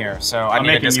came from here. So I I'm need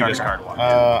to making you discard. discard one.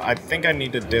 I think I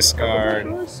need to discard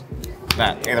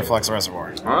that Aetherflux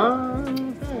Reservoir.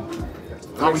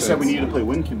 Oh, we said we needed to play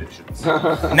win conditions.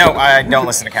 No, I don't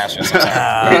listen to Cassius. I'm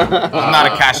sorry. I'm not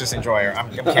a Cassius enjoyer.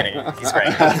 I'm kidding. He's great.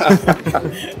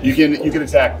 you can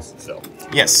attack still.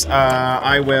 Yes,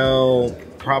 I will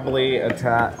probably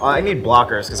attack. I need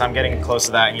blockers because I'm getting close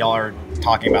to that, and y'all are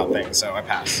talking about things, so I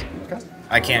pass. Okay.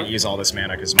 I can't use all this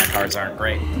mana because my cards aren't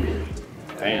great.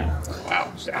 Damn.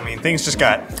 Wow. I mean, things just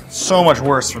got so much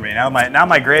worse for me. Now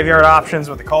my graveyard options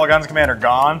with the Kolagon's command are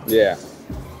gone. Yeah.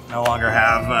 No longer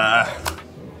have.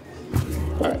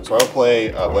 Alright, so I'll play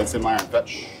Blademan and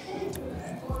Fetch.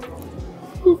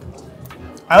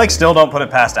 I like still don't put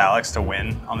it past Alex to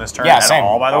win on this turn Yeah, at same.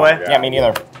 all. By the way, Yeah, me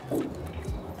neither.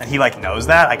 and he like knows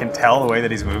that. I can tell the way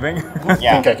that he's moving. I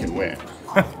Yeah. think I can win.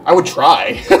 I would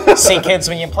try. See, kids,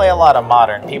 when you play a lot of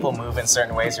Modern, people move in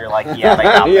certain ways. You're like, yeah, they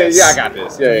got this. Yeah, I got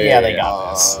this. Yeah, they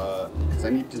got this. Because I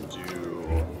need to do.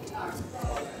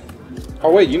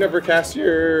 Oh wait, you never cast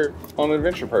your own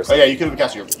adventure person. Oh yeah, you could have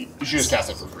cast your. You should just cast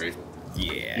it for free.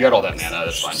 Yeah. You got all that mana.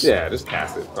 That's fine. Yeah, just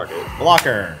cast it. Fuck it.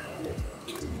 Blocker.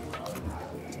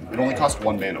 It only costs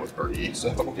 1 mana with Bergie,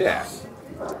 so. Yeah.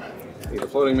 Need a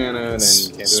floating mana, and then you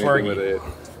can't do anything with it.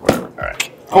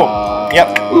 Alright. Cool.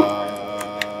 Yep.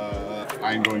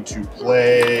 I'm going to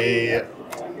play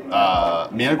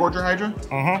Mana Gorger Hydra.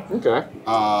 Mm-hmm. Okay.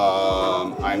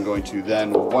 I'm going to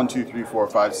then 1, 2, 3, 4,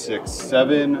 5, 6,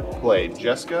 7 play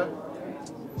Jessica.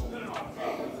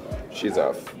 She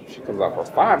comes out for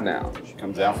 5 now. She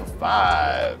comes out for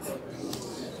 5.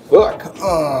 Look.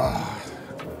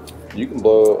 You can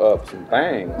blow up some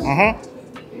things. Mm-hmm.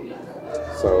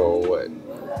 So what?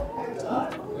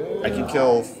 I can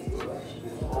kill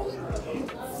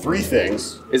 3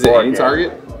 things. Is it any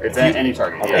target? It's at any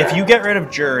target. Okay. Yeah. If you get rid of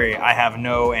Jury, I have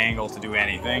no angle to do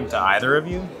anything to either of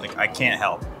you. Like, I can't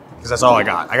help. Because that's all I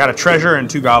got. I got a treasure and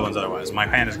 2 goblins otherwise. My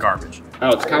hand is garbage. Oh,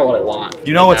 it's kind of what I want.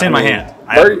 You know what's in my hand.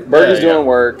 Bergie's doing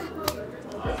work.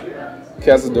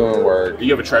 Kess is doing work.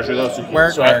 You have a treasure though, so,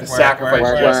 Work, so I have to work, sacrifice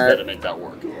work, Jessica work. to make that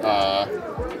work.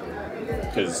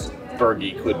 Because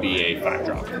Bergie could be a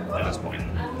 5-drop at this point.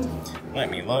 Let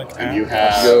me look. And you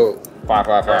have Go 5,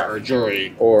 5, 5. or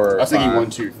Jury. Or I was thinking 5. 1,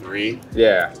 2, 3.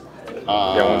 Yeah.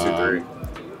 Yeah, 1, 2,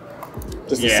 3.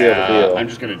 Just to seal the deal. I'm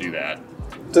just gonna do that.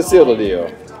 To seal the deal.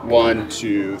 1,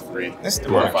 2, 3. This is the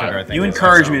 4, mark 5. trigger, I think. You is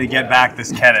encouraged also- me to get back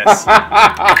this Kess.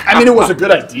 I mean, it was a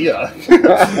good idea.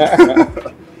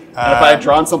 And if I had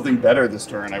drawn something better this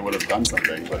turn, I would have done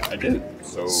something, but I didn't.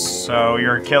 So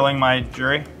you're killing my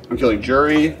Jury? I'm killing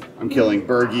Jury, I'm killing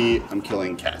Bergie, I'm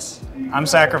killing Kess. I'm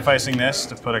sacrificing this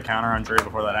to put a counter on Jury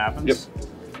before that happens. Yep.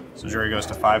 So Jury goes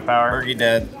to 5 power. Bergie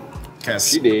dead.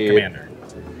 Kess, She did. commander.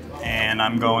 And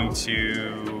I'm going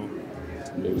to...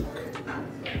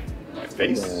 My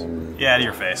face. Yeah, to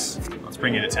your face. Let's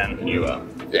bring you to 10. Can you,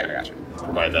 Yeah, I got you.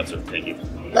 provide that, sir? Thank you.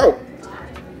 No.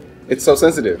 It's so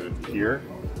sensitive. Here.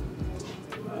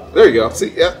 There you go.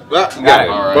 See? Yep. Ah, you got it.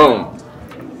 All right. Boom.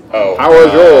 Oh. How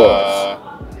was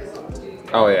yours?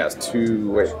 Oh, yeah. It's 2.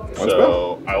 Wait. One spell?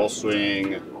 So I will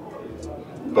swing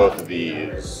both of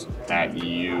these at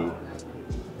you.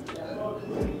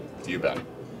 You, Ben.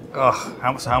 Ugh,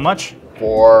 how much?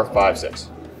 4, 5, 6.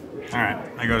 All right,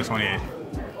 I go to 28.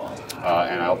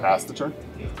 And I'll pass the turn.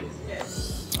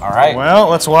 All right. Well,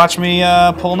 let's watch me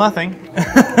pull nothing.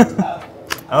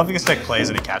 I don't think this deck plays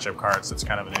any catch-up cards. That's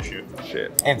kind of an issue.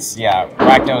 Shit. It's, yeah,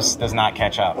 Rakdos does not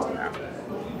catch up.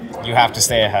 You have to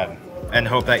stay ahead and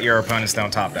hope that your opponents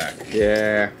don't top deck.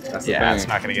 Yeah. That's the Yeah, thing. it's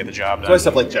not going to get the job That's why done.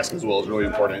 stuff like Jessica's Will is really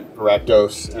important for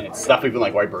Rakdos, and it's stuff even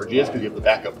like why Bergie is, because you have the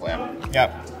backup plan.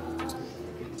 Yep.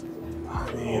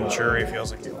 I mean, Jury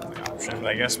feels like the only option.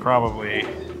 I guess probably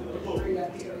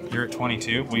you're at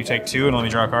 22. Will you take 2 and let me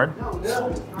draw a card?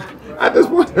 At this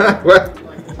point, what?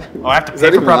 Oh, I have to Is pay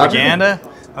that for even propaganda?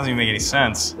 Doesn't even make any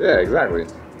sense. Yeah, exactly.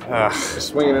 Ugh. Just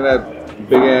swinging in that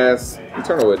big ass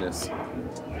Eternal Witness.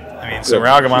 I mean, so Yeah,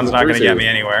 Ralgamon's she's a not going to get 3/2. me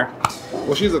anywhere.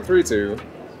 Well, she's a 3/2. Yeah,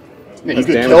 you That's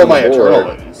could damage kill on my the board. Eternal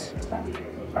Witness.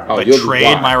 Oh, Like you'll be trade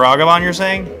blocked. my Ragamon, you're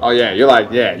saying? Oh yeah, you're like,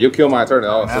 yeah, you'll kill my Eternal.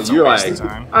 Oh, That's so a you're waste like, of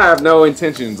time. I have no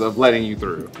intentions of letting you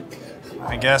through.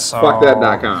 I guess I'll... Fuck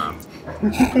that.com.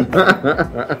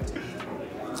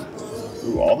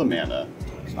 Ooh, all the mana.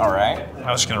 All right.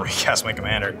 I was just going to recast my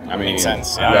commander. I mean, Makes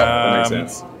sense. Yeah, that makes Um,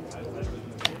 sense.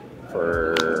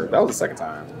 That was the second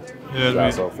time. Yeah,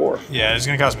 So 4. yeah, it's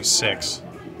going to cost me 6.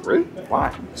 Really?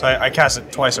 Why? So I cast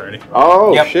it twice already.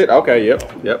 Oh Yep. shit. Okay.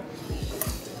 Yep.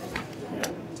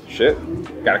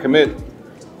 Shit. Gotta commit.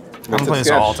 I'm going to play this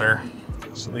altar.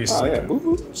 It's at least Oh like yeah.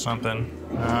 Woo-hoo. something.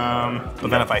 But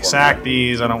then if I sack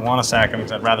these, I don't want to sack them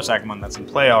because I'd rather sack one that's in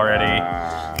play already.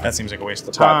 That seems like a waste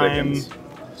of Plot time. thickens.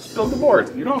 Build the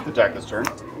board. You don't have to attack this turn.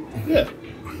 Yeah.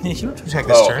 You don't have to attack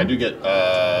this Oh, I turn. do get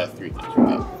 3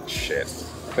 things. Shit.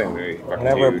 Thing we fucking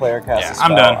Whenever a huge. player casts Yeah, a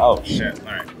spell. I'm done. Oh, shit.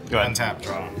 All right, go ahead. Untap,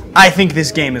 draw. I think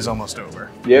this game is almost over.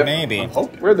 Yep. Maybe.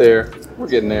 We're there. We're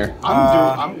getting there.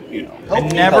 I'm you know. I help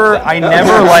me never help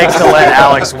them. like to let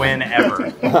Alex win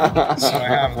ever. So I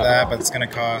have that, but it's going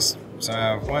to cost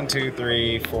 1, 2,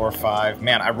 3, 4, 5.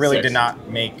 Man, I really 6. did not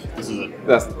make... This is it.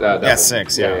 That's Yeah,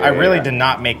 6, yeah. I really did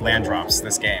not make land drops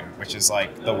this game, which is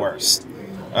like the worst.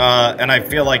 And I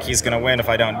feel like he's going to win if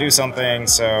I don't do something,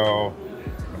 so...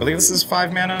 I believe this is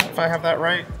 5 mana, if I have that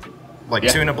right. Like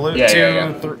Yeah. 2 and a blue, Yeah, two,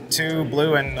 yeah. 2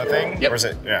 blue and a thing? Yep. Or is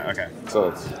it? Yeah, okay. So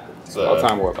it's So, all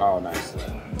time warp. Oh, nice.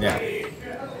 Yeah.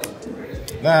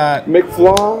 That,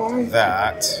 McFly.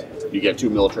 that, You get 2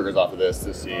 mill triggers off of this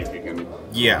to see if you can.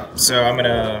 Yeah, so I'm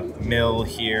gonna mill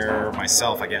here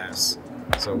myself, I guess.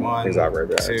 So 1,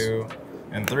 2,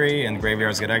 and 3, and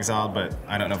graveyards get exiled, but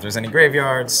I don't know if there's any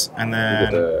graveyards. And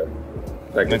then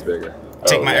that gets bigger.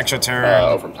 Take my extra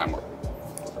turn. From Time Warp.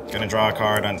 Gonna draw a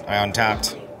card. I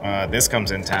untapped. This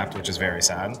comes in tapped, which is very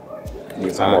sad.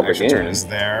 Extra turn is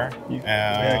there.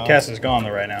 Kess is gone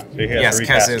though right now. So yes,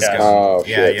 Kess is gone. Oh,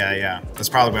 yeah, shit. yeah. That's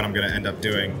probably what I'm gonna end up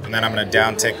doing. And then I'm gonna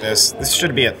down tick this. This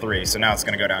should be at 3, so now it's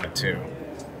gonna go down to 2.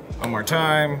 One more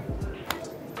time.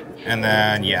 And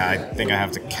then, yeah, I think I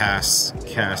have to cast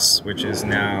Kess, which is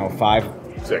now 5.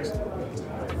 6.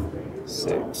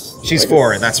 6. She's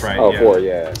 4, that's right. Oh, yeah. 4,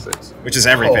 yeah, 6. Which is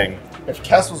everything. Oh, if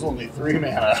Kess was only 3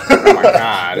 mana. Oh my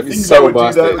god, it'd be so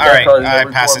busted. Alright, I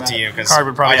pass it to you, because I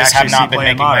just have not been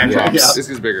making land drops. Yeah. This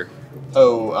is bigger.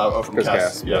 From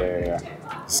Kess. Yeah.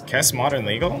 Is Kess modern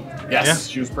legal? Yes, Yeah.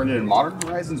 she was printed in Modern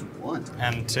Horizons 1.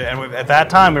 And at that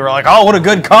time, we were like, oh, what a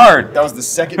good card. That was the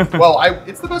second. Well,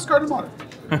 it's the best card in Modern.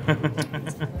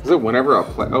 Is it whenever a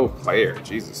player?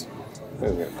 Jesus.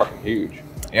 That is fucking huge.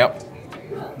 Yep.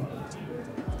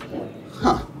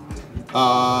 Huh.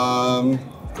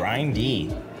 Grindy.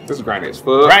 This is grindy as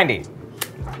fuck. Grindy.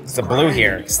 It's the blue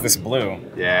here. It's this blue.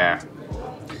 Yeah.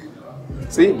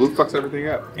 See, blue fucks everything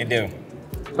up. You do.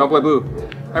 Don't play blue.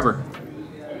 Ever.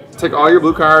 Take all your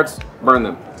blue cards, burn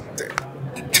them.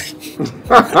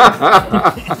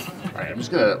 Alright, I'm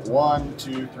just gonna 1,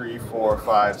 2, 3, 4,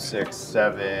 5, 6,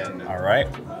 7. Alright.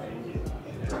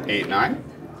 8, 9.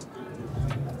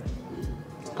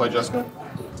 Play Jessica.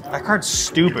 That card's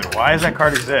stupid. Why does that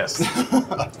card exist?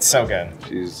 It's so good.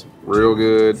 She's real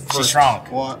good. She's strong.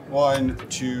 1,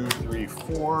 2, 3,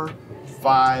 4,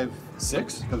 5,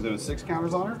 6. Comes in with 6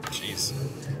 counters on her. Jeez.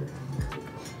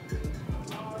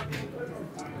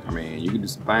 I mean, you can do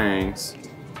some things.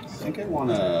 I think I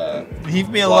wanna Leave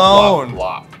me alone.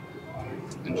 Blop.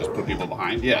 And just put people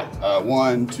behind. Yeah.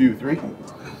 1, 2, 3.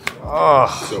 Oh.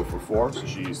 So for 4, so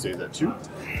she stays at 2.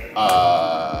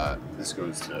 This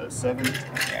goes to 7. Yeah,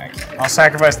 I can't. I'll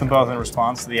sacrifice them both in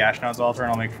response to the Ashnod's Altar,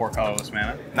 and I'll make 4 colorless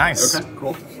mana. Nice. Okay,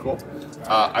 cool.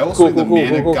 I also have the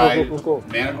Mana Guide, cool.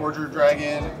 Mana Gorger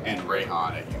Dragon, and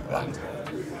Rayhan at you, Ben.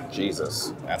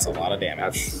 Jesus. That's a lot of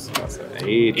damage. That's an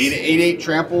 8. 8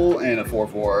 trample and a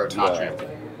 4/4 not trample.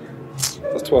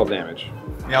 That's 12 damage.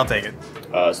 Yeah, I'll take it.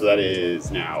 So that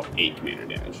is now 8 commander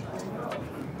damage.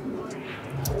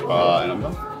 And I'm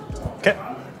done. Okay.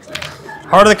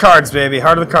 Heart of the cards, baby.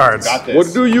 Heart of the cards. Got this.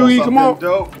 What do you eat? Come on.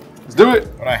 Dope. Let's do it.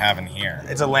 What do I have in here?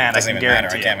 It's a land. Doesn't I can even matter. I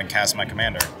guarantee can't even cast my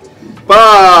commander.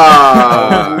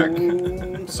 Fuck.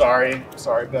 Sorry,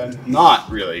 Ben. Not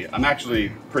really. I'm actually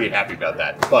pretty happy about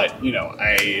that. But you know,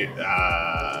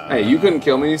 Hey, you couldn't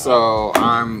kill me, so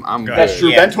I'm good. That's true.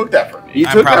 Yeah. Ben took that from me. He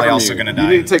I'm took that probably from also you. gonna You die.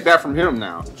 need to take that from him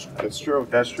now. That's true.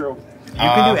 That's true. You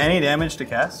can do any damage to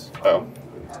Kess? Oh.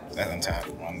 And tap.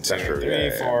 1, 2, That's true, 3,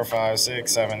 yeah. 4, 5,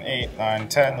 6, 7, 8, 9,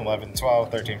 10, 11, 12,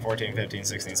 13, 14, 15,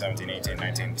 16, 17, 18,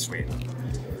 19. Sweet.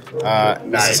 This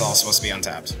Nice. is all supposed to be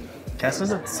untapped. Kess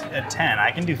is at 10.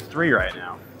 I can do 3 right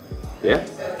now. Yeah.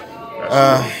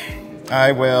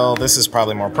 I will. This is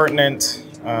probably more pertinent.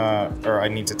 Or I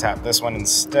need to tap this one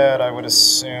instead, I would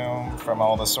assume, from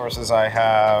all the sources I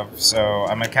have. So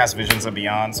I'm going to cast Visions of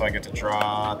Beyond, so I get to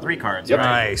draw 3 cards. Yep.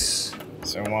 Right? Nice.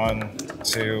 So 1,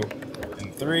 2,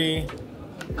 and 3.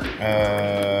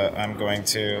 I'm going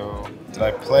to... Did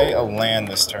I play a land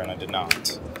this turn? I did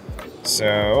not.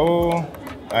 So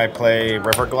I play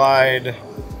River Glide,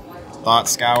 Thought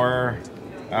Scour.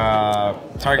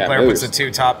 Target player puts the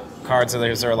 2 top cards of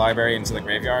their library into the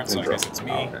graveyard, so I guess it's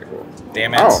me. Okay, cool.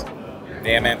 Damn it.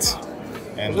 Damn it.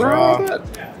 And draw.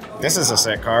 This is a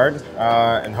sick card,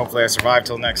 and hopefully I survive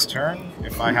till next turn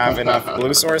if I have enough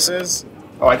blue sources.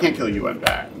 Oh, I can't kill you and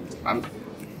back.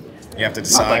 You have to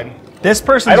decide. This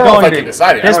person I is don't know if going I can to.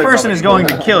 decide it. I This don't even person know if is I can going do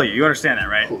to that. kill you. You understand that,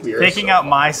 right? Cool, you're Taking so- out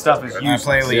my stuff is I useless.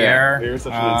 play Lier. You're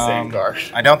such an insane card.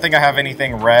 I don't think I have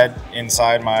anything red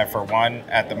inside my for 1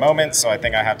 at the moment, so I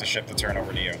think I have to shift the turn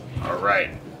over to you. All right.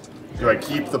 Do I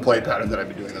keep the play pattern that I've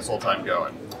been doing this whole time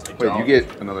going? Wait, you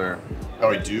get another. Oh,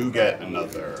 I do get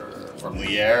another from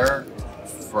Lier,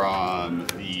 from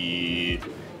the,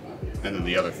 and then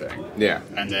the other thing. Yeah.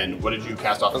 And then what did you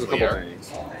cast off There's a of couple Lier?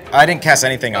 things. I didn't cast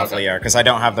anything off Okay. Lier because I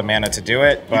don't have the mana to do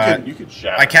it, but You could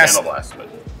shatter I cast- Candle Blast,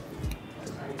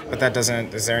 but that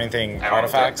doesn't. Is there anything I don't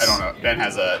artifacts? I don't know. Ben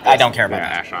has a. I don't care about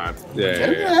Yeah, that. Ashnod. Get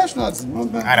Yeah. him Ash Nuts.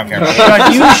 I don't care about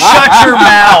that. You shut your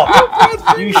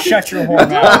mouth. You shut your whole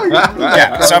mouth.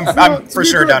 Yeah, so I'm for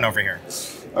sure done over here.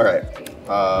 All right.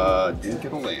 Didn't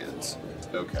get a land.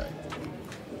 Okay.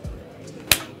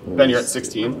 Ben, you're at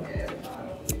 16.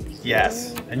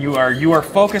 Yes, and you are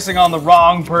focusing on the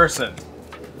wrong person.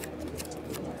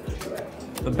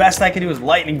 The best I can do is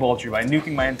lightning bolt you by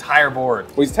nuking my entire board.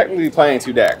 Well, he's technically playing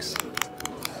 2 decks.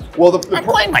 Well, I'm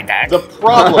playing my deck. The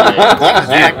problem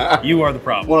is, You are the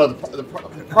problem. well, the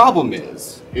problem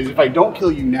is if I don't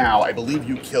kill you now, I believe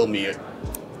you kill me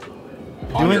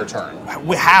on your turn.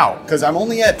 How? Because I'm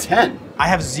only at 10. I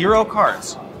have 0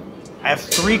 cards. I have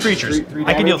 3 creatures. Three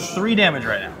I can deal damage? 3 damage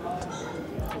right now.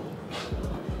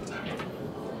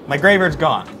 My graveyard's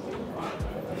gone.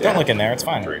 Don't look in there. It's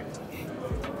fine.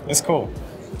 It's cool.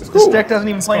 It's This cool. deck doesn't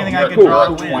even play anything I can You're draw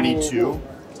to at win. 22,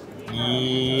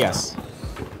 Yes,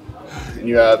 and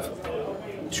you have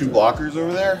 2 blockers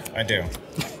over there. I do.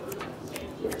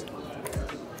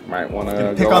 Might want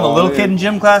to Pick on the little kid in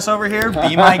gym class over here.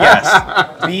 Be my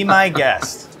guest. Be my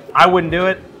guest. I wouldn't do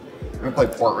it. I'm gonna play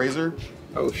Port Razor.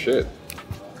 Oh shit.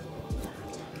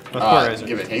 What's Port Razor?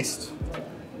 Give it haste.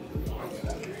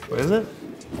 What is it?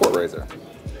 Port Razor.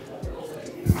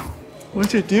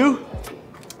 What's it do?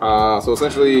 So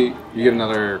essentially, you get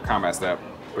another combat step,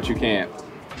 but you can't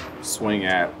swing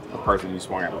at the person you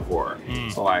swung at before.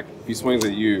 So like, if he swings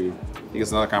at you, he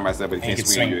gets another combat step, but he can't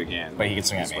swing at you again. But he can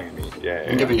swing at me. Yeah.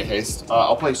 I'm giving you haste.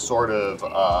 I'll play Sword of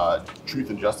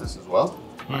Truth and Justice as well.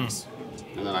 Nice.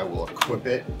 And then I will equip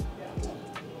it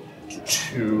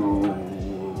to.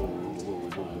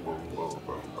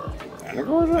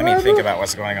 Let me think about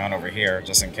what's going on over here,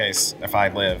 just in case if I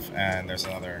live and there's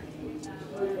another.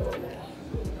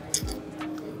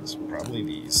 It's probably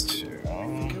these 2. I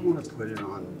want to put it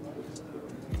on.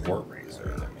 Port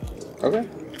Razor. Okay.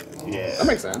 Yeah. That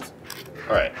makes sense.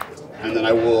 All right. And then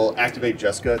I will activate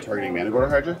Jessica, targeting Managorda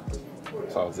Hydra.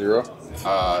 So 0.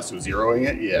 So zeroing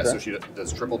it, yeah. Okay. So she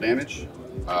does triple damage.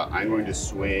 I'm going to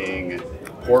swing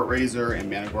Port Razor and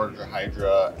Managorda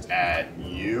Hydra at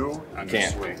you. I'm going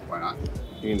to swing. Why not?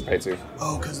 You need to pay 2.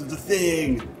 Oh, because of the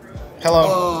thing. Hello.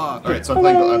 All right. So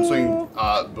I'm swinging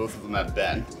both of them at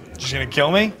Ben. Just gonna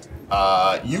kill me?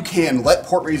 You can let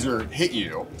Port Razor hit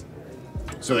you,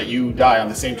 so that you die on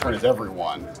the same turn as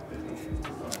everyone.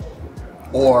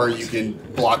 Or you can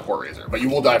block Port Razor, but you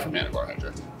will die from Managorda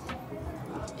Hydra.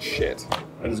 Shit.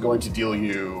 That is going to deal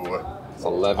you It's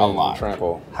 11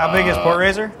 trample. How big is Port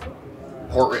Razor?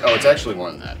 Oh, it's actually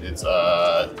more than that. It's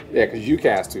Yeah, because you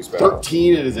cast 2 spells.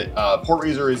 13. It is Port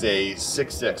Razor is a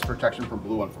 6/6 protection from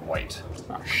blue and from white.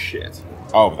 Oh shit.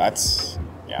 Oh, that's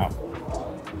yeah.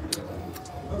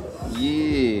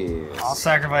 Yes. I'll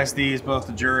sacrifice these both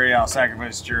to Jury. I'll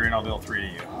sacrifice Jury, and I'll deal 3 to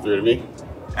you. 3 to me.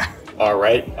 All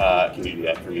right. Can you do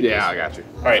that for me? Yeah, please? I got you.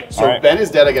 All right. So All right. Ben is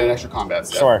dead. I get an extra combat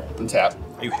step. Sure. Untap.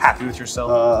 Are you happy with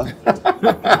yourself?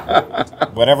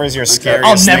 Whatever is your scariest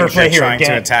I'll never thing play you're here trying to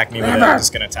again. attack me with, I'm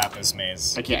just gonna tap this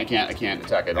maze. I can't attack.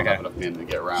 I don't Okay. have enough mana to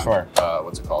get around. Sure.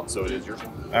 What's it called? So it is your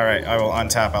turn. All right, I will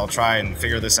untap. I'll try and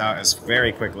figure this out as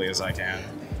very quickly as I can.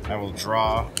 I will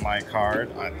draw my card.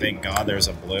 Thank God there's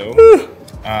a blue.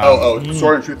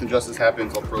 Sword and Truth and Justice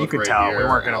happens. I'll You could proliferate tell here, we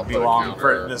weren't and going I'll to be put a long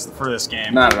counter. for this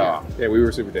game. Not at all. Yeah, we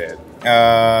were super dead.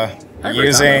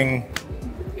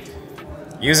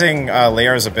 Using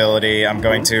Lear's ability, I'm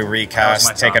going to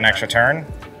recast, take an extra turn.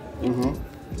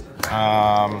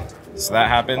 So that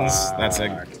happens. That's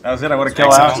a That was it. I would have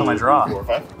killed Alex on my draw. 4 or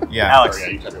 5. yeah. Alex, Yeah,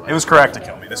 you type it right. it was correct to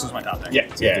kill me. This was my top deck.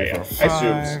 Yeah. I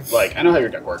assumed. Like, I know how your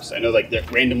deck works. I know, like, that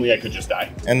randomly I could just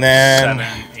die. And then 7,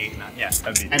 8, 9. Yeah,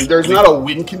 that'd be. And there's not a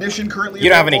win condition currently. you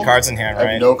don't have any available. cards in hand, I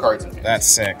right? have no cards in hand. That's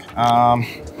sick.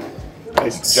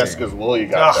 Nice Jessica's wool you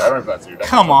got there. I don't know if that's your deck.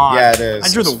 Come on. Yeah, it is. I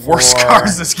drew the It's worst 4.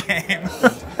 cards this game.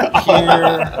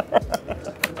 Here.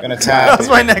 Gonna tap. That's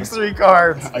my next 3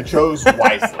 cards. I chose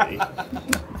wisely.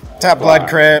 Tap Blood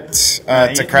Crypt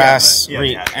to cast Yeah,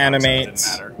 yeah, Reanimate it didn't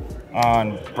matter.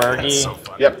 on Bergie. That's so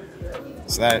funny. Yep.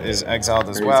 So that is exiled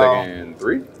as Are you well. taking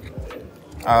 3?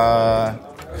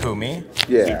 Who, me?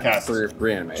 Yeah. cast For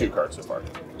reanimate. 2 cards so far.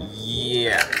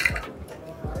 Yeah.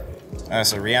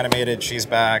 So reanimated, she's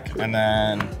back, and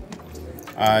then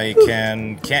I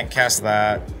can't cast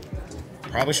that.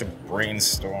 Probably should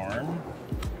brainstorm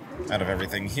out of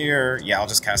everything here. Yeah, I'll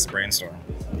just cast the brainstorm.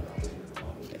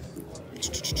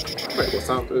 Wait, what's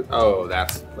up? Oh,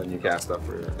 that's when you cast stuff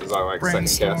for. Is that like second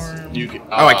cast? You can,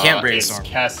 Oh, I can't brainstorm. It's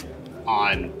cast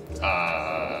on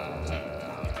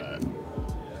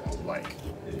like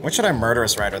What should I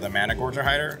Murderous Rider? The Mana Gorger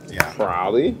Hider? Yeah.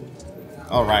 Probably.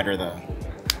 I'll Rider the.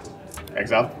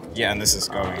 exile. Yeah, and this is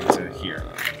going to here.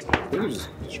 I think you just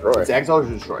destroy. It's exile or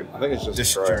destroyed. I think it's just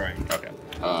Destroy. Okay.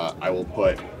 I will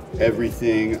put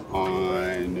everything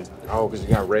on. Oh, because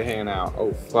you got Ray hanging out.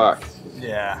 Oh, fuck.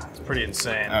 Yeah, it's pretty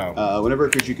insane. Oh. Whenever a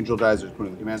creature you control dies, there's put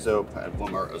in the command zone. Add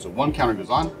one more. So one counter goes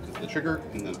on to the trigger,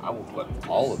 and then I will put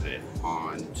all of it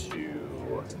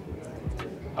onto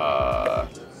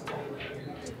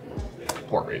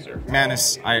Port Razor.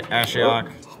 Manus,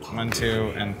 Ashiok, 1,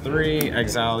 2, and 3.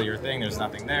 Exile your thing. There's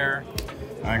nothing there.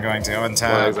 I'm going to untap.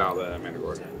 Well, exile the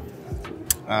Manticore.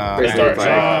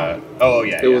 Oh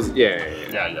yeah. It was yeah.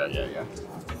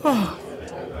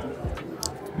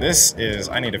 This is.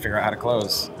 I need to figure out how to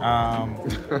close. We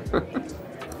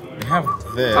have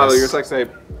this. Tyler, your sex tape.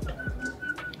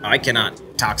 I cannot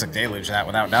Toxic Deluge that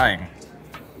without dying.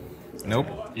 Nope.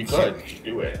 You could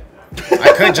do it.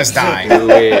 I could just die. Do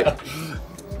it.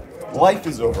 Life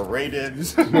is overrated.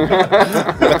 With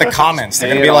the comments, they're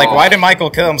gonna be like, "Why did Michael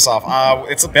kill himself?"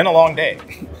 It's been a long day.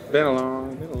 Been a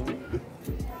long.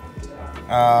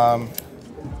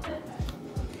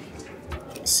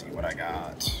 Let's see what I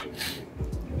got.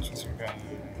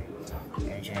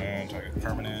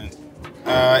 Permanent.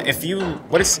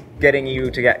 What is getting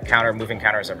you to get moving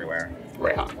counters everywhere?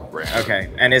 Rayhan. Okay,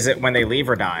 and is it when they leave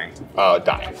or die?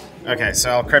 Die. Okay,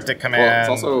 so I'll Cryptic Command.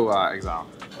 Well, it's also exile.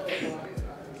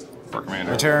 For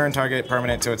commander. Return target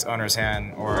permanent to its owner's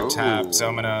hand or tap. So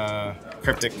I'm gonna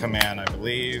Cryptic Command, I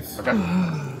believe. Okay.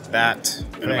 That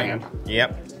In my hand.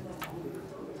 Yep.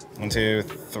 1, 2,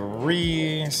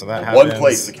 3. So that happens. One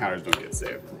place the counters don't get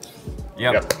saved.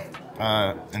 Yep.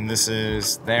 And this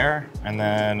is there, and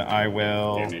then I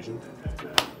will. Damnation.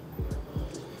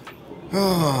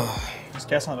 Is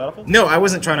Kess on the battlefield? No, I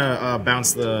wasn't trying to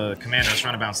bounce the commander. I was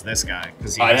trying to bounce this guy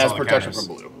because he It has all the protection counters.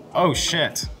 from blue. Oh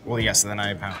shit! Well, yes. Then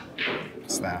I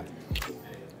bounce that.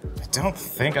 I don't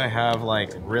think I have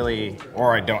really,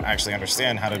 or I don't actually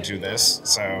understand how to do this.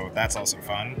 So that's also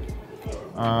fun.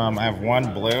 I have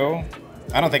 1 blue.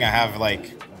 I don't think I have I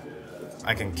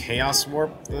can Chaos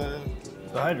Warp the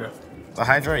Hydra. The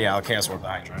Hydra? Yeah, I'll Chaos Warp the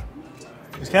Hydra.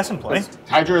 Is Kess in play?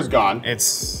 Hydra is gone.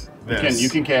 It's this. You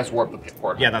can cast Warp the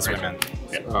port. Yeah, that's what I meant.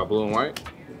 Yeah. Blue and white.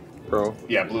 Pro.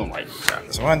 Yeah, blue and white.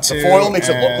 So 1, 2. The foil makes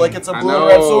it look like it's a I blue know. and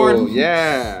red sword.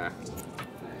 Yeah.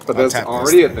 But I'll that's tap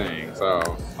already a this. thing.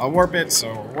 So I'll warp it.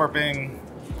 So we're warping.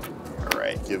 All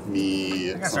right, give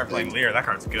me. I gotta start playing Lear. That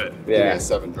card's good. Give me a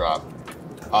 7-drop.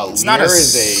 It's not a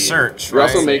search, you're right?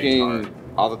 also making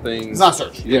all the things. It's not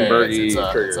search. You get Bergie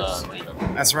it's triggers.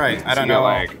 That's right. I don't you know.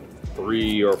 Got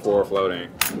 3 or 4 floating.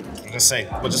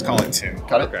 We'll just call it 2.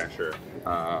 Cut it. Okay, sure.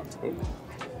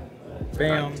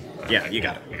 Bam. Yeah, you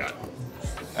got it.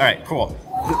 All right, cool.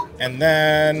 And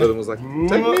then Rhythm was like,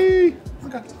 take me.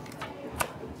 Okay.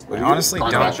 I honestly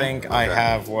don't Contact. think I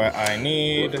have what I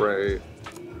need. Proliferate.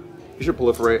 You should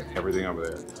proliferate everything over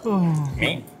there.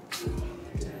 Me?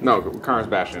 No, Karn's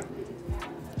Bastion.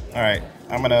 All right,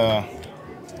 I'm gonna.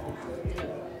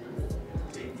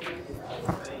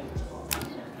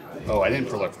 Oh, I didn't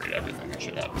proliferate everything. I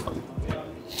should have.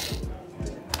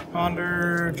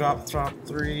 Ponder, drop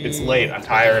 3. It's late. I'm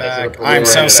tired. I should've I'm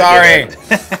so proliferated.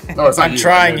 sorry. No, it's not I'm you.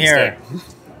 trying made a here. mistake.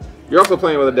 You're also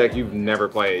playing with a deck you've never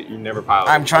played. You've never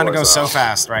piloted. I'm trying to before, go so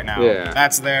fast right now. Yeah.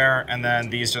 That's there, and then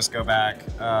these just go back.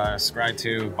 Scry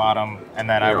 2, bottom, and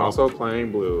then I You're will. also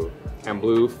playing blue. And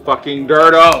blue fucking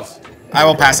dirtos. I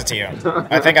will pass it to you.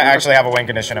 I think I actually have a win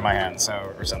condition in my hand,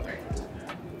 or something.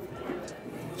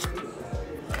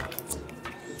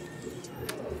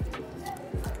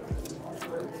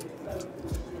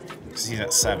 He's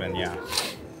at 7, yeah.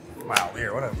 Wow,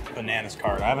 Lear, what a bananas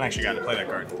card. I haven't actually gotten to play that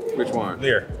card. Which one?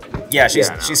 Lear. Yeah, she's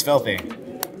Yeah, I know. she's filthy.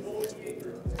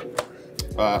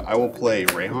 I will play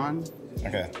Rayhan.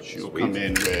 Okay. She will come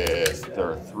in with. There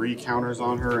are 3 counters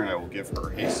on her, and I will give her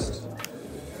haste.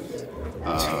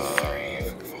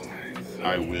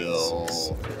 I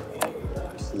will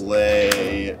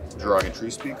play Derogatory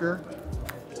Speaker.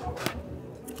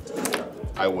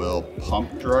 I will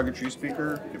pump Derogatory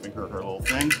Speaker, giving her little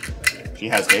thing. She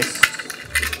has haste.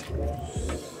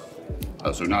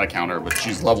 Oh, so not a counter, but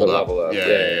she's leveled up. Level up.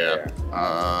 Yeah.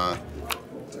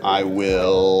 I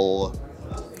will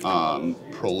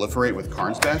proliferate with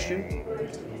Karn's Bastion.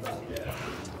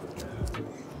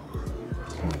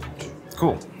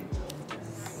 Cool.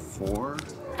 4.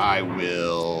 I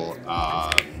will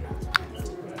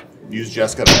use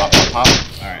Jessica to pop.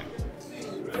 All right.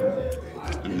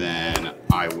 And then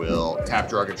I will tap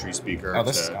Derogatory Speaker Oh,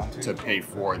 this is gone too. to pay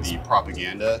for the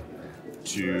propaganda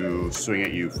to swing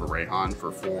at you for Rayhan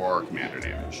for 4 commander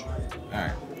damage. All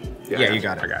right. Yeah, Yeah, I you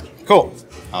got got it. you. I got you. Cool.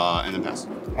 And then pass.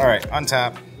 All right.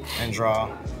 Untap and draw.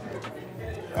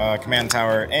 Command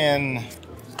tower in.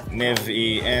 Niv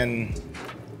E in.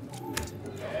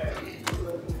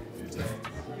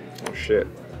 Oh shit.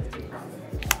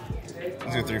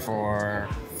 1, 2, 3, 4,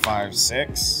 5,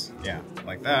 6. Yeah,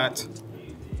 like that.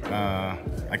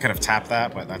 I could have tapped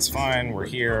that, but that's fine. We're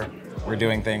here. We're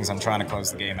doing things. I'm trying to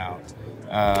close the game out.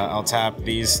 I'll tap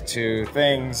these 2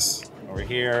 things over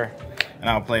here, and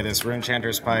I'll play this Rune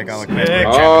Chanter's Pike. I'll equip Rune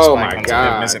Chanter's Pike onto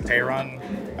the Visit Pay Run.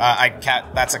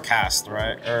 That's a cast,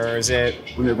 right? Or is it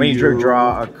when you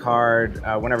draw a card?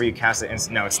 Whenever you cast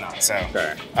it, no, it's not. So,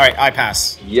 Okay. All right, I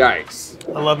pass. Yikes.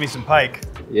 I love me some Pike.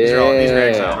 Yeah. These are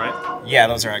exiled, right? Yeah,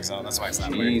 those are exiled. That's why it's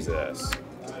not weird. Jesus.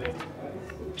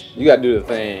 You gotta do the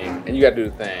thing, and you gotta do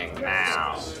the thing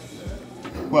now.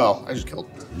 Well, I just killed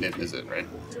Nip, is it, right?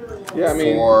 Yeah, I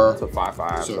mean, 4, it's a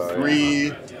 5/5. so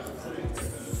 3,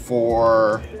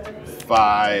 4,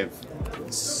 5,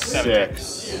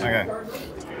 6. Okay.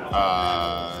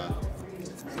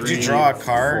 3, Did you draw a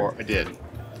card? 4. I did.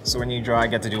 So when you draw, I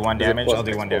get to do 1 Is it damage. plus I'll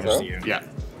do 1 damage to you. Yeah.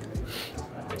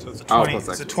 So it's a Oh, 20. plus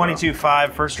It's a extra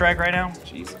 22-5 first strike right now.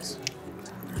 Jesus.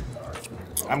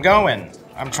 I'm going.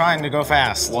 I'm trying to go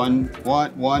fast. 1,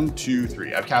 2,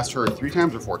 3. I've cast her 3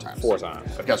 times or 4 times? 4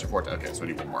 times. I've cast her 4 times. Okay, so I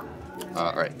need 1 more.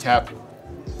 All right, tap.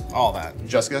 All that.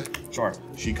 Jessica. Sure.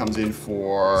 She comes in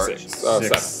for 6.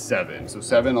 7. So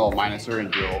 7, I'll minus her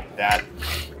and deal that.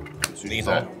 So she's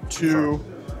Lethal. at 2.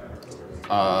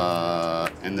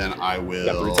 And then I will.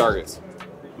 Got 3 targets.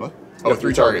 What? You Oh, got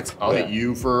 3 3 targets. I'll Yeah. hit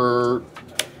you for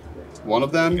 1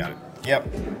 of them. You got it. Yep.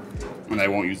 And I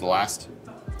won't use the last.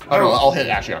 Oh no, I'll hit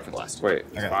Ashiok for the last. Wait,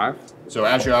 Okay. 5? So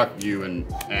Ashiok, you,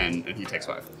 and he takes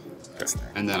 5. That's there.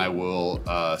 And then I will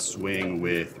swing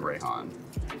with Rayhan.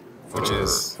 Which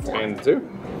is. And 2?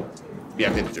 Yeah,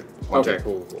 I'm hitting 2. 1, Okay, 2.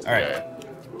 cool. All right. Yeah,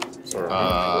 Sorry.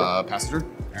 yeah. Pass it through.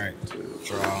 All right.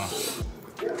 Draw.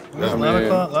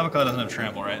 Levica doesn't have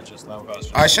trample, right? It's just Levica is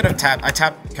just... I should have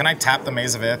tapped. Can I tap the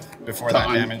Maze of Ith before that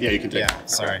damage? Yeah, you can take Yeah, it.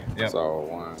 sorry. Yep. So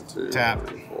 1, 2, Tap.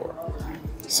 3, 4.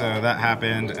 So that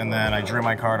happened, and then I drew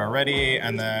my card already,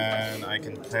 and then I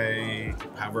can pay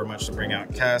however much to bring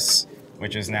out Kess,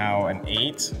 which is now an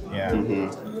 8. Yeah.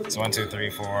 So 1, 2, 3,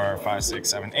 4, 5, 6,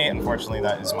 7, 8. Unfortunately,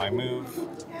 that is my move.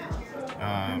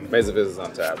 Maze of Iz is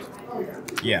untapped.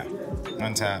 Yeah,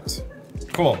 untapped.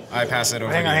 Cool. I pass it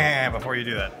over. Hang on, to you. hang on, before you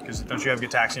do that, because don't you have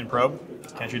Gitaxian Probe?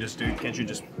 Can't you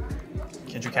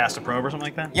cast a probe or something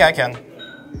like that? Yeah, I can.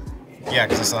 Yeah,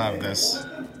 because I still have this.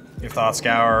 You have Thought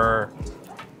Scour,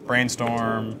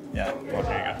 Brainstorm. Yeah, well,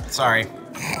 there you go. Sorry.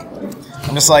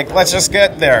 I'm just like, let's just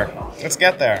get there. Let's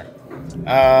get there.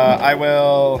 I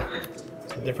will.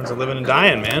 It's the difference of living and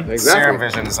dying, man. Serum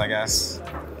Visions, I guess.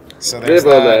 So there's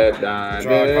Dribble that. that dime.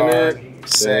 Draw a card.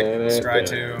 Sick. Scry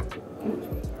 2.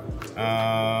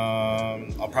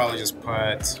 I'll probably just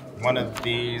put one of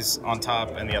these on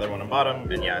top and the other one on bottom,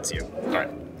 and yeah, it's you. All right.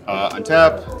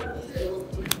 Untap.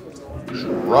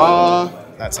 Draw.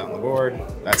 That's on the board.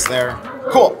 That's there.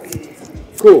 Cool.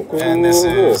 Cool. And this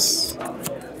is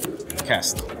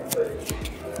Kess.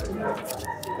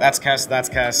 That's Kess. That's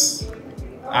Kess.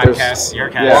 I'm Kess. You're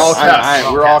Kess. We're all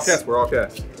Kess. We're all Kess. We're all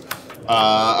Kess.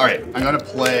 All right, I'm going to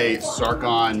play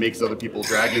Sarkon makes other people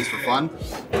dragons for fun.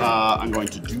 I'm going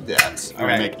to do that. I'm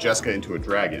going to make Jessica into a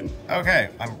dragon. Okay,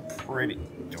 I'm pretty.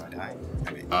 Do I die?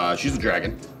 Maybe. She's a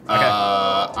dragon. Okay.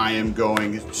 I am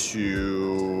going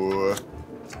to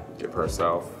Give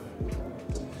herself.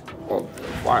 Well,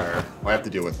 fire. Well, I have to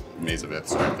deal with Maze of Ith,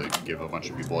 so I have to give a bunch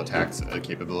of people attacks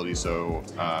capability. So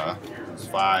it's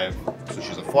 5. So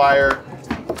she's a flyer.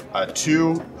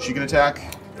 2, she can attack.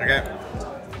 Okay.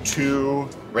 2,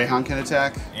 Rayhan can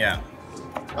attack. Yeah.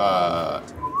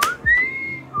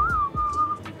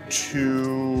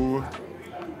 2.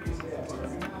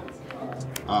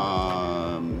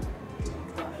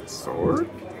 Sword.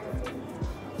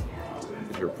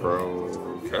 Your pro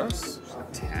Kess.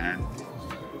 10.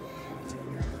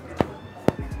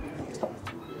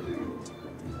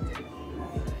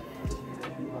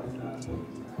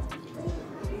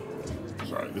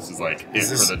 Sorry, this is like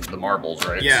it for the marbles,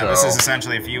 right? Yeah, so, this is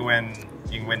essentially if you win,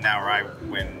 you can win now, or I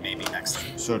win maybe next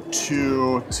time. So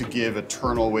 2 to give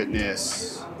Eternal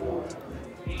Witness.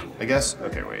 I guess.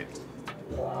 Okay, wait.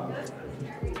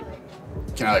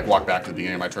 Can I like walk back to the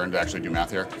beginning of my turn to actually do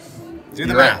math here? Do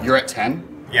the math. You're at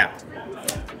 10. Yeah.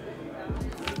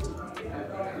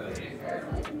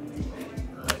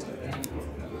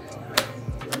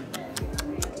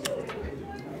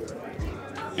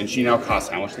 And she now costs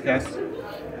how much to cast?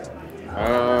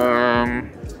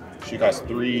 She costs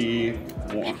 3.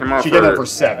 She came out for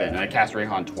 7, and I cast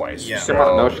Rayhan twice. Yeah. So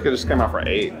No, she could just come out for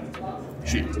 8.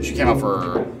 she came out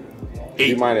for 8.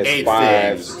 She minus 8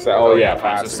 5. things. So, oh yeah,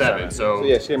 5. So 7. So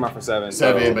yeah, she came out for 7.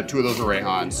 7, so. but 2 of those are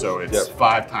Rayhan, so it's Yep.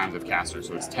 5 times of caster,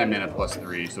 so it's 10 mana plus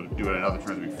 3. So to do it another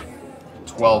turn, it would be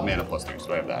 12 mana plus 3.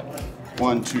 So I have that.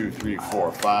 1, 2, 3,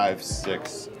 4, 5,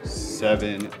 6,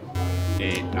 7,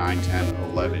 8, 9, 10,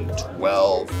 11,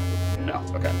 12. No,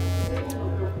 okay.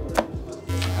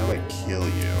 How do I kill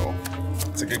you?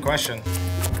 It's a good question.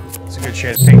 It's a good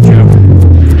shit paint joke.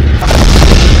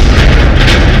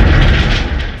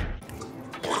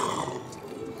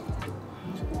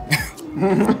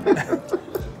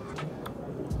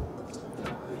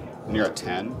 And you're at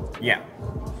 10? Yeah.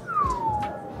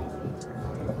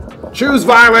 Choose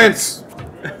violence!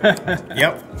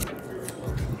 Yep.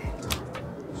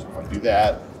 So if I do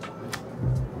that,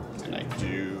 and I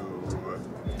do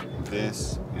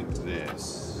this and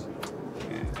this,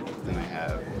 and then I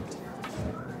have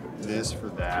this for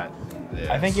that, and this.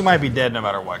 I think you might be dead no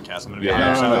matter what, Kess. I'm gonna be No,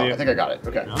 honest with you. I think I got it.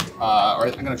 Okay. No? All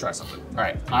right, I'm gonna try something. All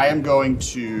right, I am going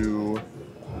to.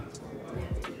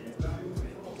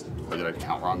 Or did I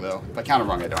count wrong though? If I counted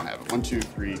wrong, I don't have it. 1, 2,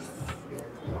 3.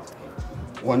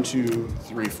 1, 2,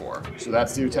 3, 4. So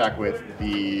that's the attack with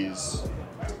these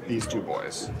two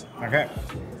boys. Okay.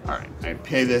 All right, I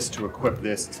pay this to equip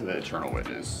this to the Eternal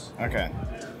Witness. Okay.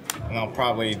 And I'll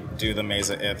probably do the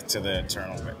Maze of Ith to the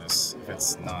Eternal Witness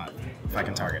if I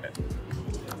can target it.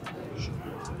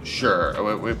 Sure.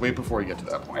 Oh, wait before you get to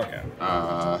that point. Okay. Then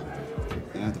I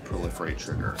have the proliferate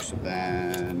trigger. So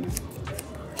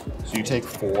you take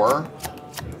 4.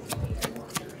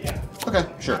 Okay,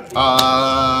 sure.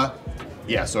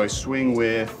 Yeah, so I swing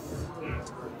with.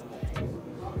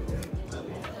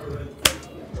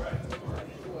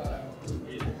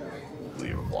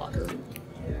 Leave a blocker.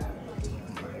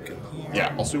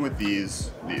 Yeah, I'll swing with these.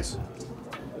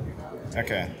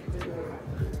 Okay.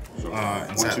 So is 1,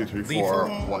 that 2, 3, 4,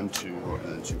 1, 2, and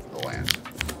then 2 for the land.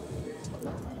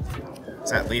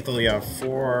 Is that lethal? You have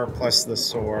 4 plus the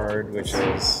sword, which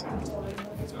is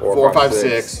 4, 5,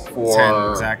 6, 4. 10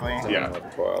 exactly. Yeah.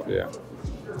 12, yeah.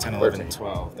 10, 11,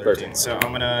 12, 13. So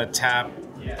I'm gonna tap.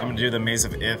 I'm gonna do the Maze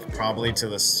of Ith probably to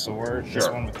the sword. This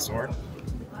Sure. one with the sword.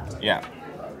 Yeah.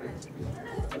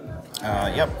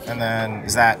 Yep. And then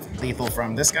is that lethal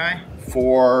from this guy?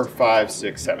 4, 5,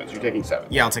 6, 7. So you're taking 7.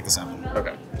 Yeah, I'll take the 7.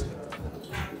 Okay.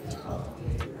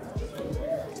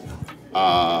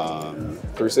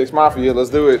 3-6 Mafia, let's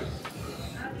do it.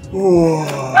 You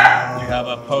have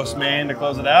a post main to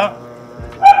close it out.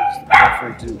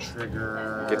 Perfect and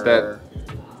trigger. Get that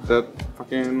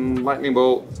fucking lightning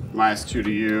bolt. -2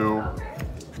 to you.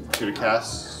 2 to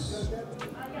Kess.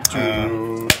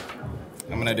 2.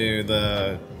 I'm gonna do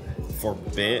the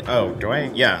forbid. Oh, do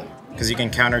I? Yeah, because you can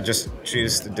counter. Just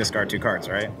choose to discard 2 cards,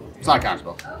 right? It's not a counter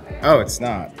spell. Oh, it's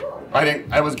not.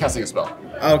 I wasn't casting a spell.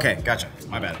 Oh, okay, gotcha.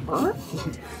 My bad.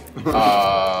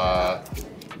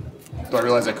 So I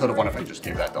realized I could have won if I just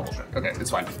gave that double check. Okay, it's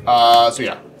fine. So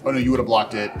yeah. Oh no, you would have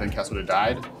blocked it, then Kess would have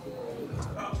died.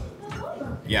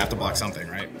 You have to block something,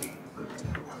 right?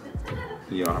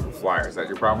 You don't have a flyer. Is that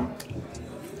your problem?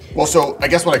 Well, so I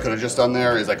guess what I could have just done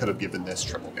there is I could have given this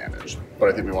triple damage. But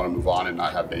I think we want to move on and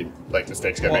not have any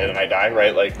mistakes get made and I die,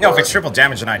 right? No, if it's triple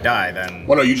damage and I die, then.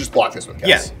 Well, no, you just block this with Kess.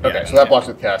 Yes. Okay, Yeah, so that blocks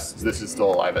with Kess. This is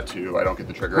still alive at 2. I don't get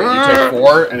the trigger. You take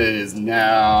 4, and it is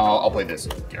now. I'll play this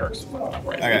with Garrick's.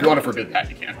 Right. Okay. If you want to forbid that,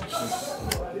 you can.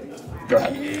 Go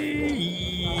ahead.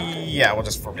 Yeah, we'll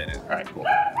just forbid it. All right, cool.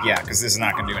 Yeah, because this is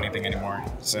not going to do anything anymore.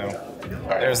 So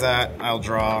right. There's that. I'll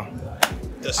draw.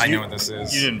 I know what this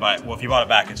is. You didn't buy it. Well, if you bought it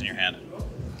back, it's in your hand.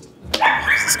 How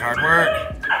does this card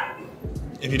work?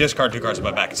 If you discard 2 cards and buy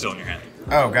it back, it's still in your hand.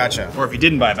 Oh, gotcha. Or if you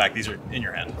didn't buy it back, these are in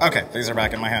your hand. Okay, these are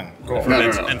back in my hand. Cool. No.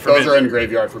 And Those are in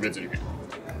graveyard. Forbids in your hand.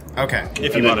 Okay. If And you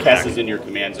then bought it Kess back. is in your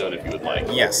command zone if you would like.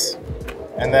 Yes.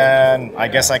 And then I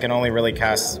guess I can only really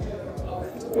cast. I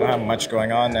don't have much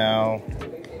going on now.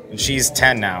 And she's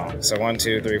 10 now. So 1,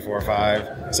 2, 3, 4, 5,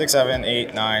 6, 7,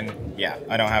 8, 9. Yeah,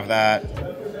 I don't have that.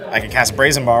 I can cast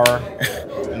Brazen Borrower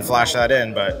and flash that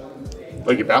in, but.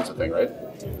 Well, you can bounce the thing, right?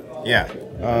 Yeah.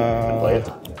 Play it.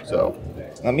 So.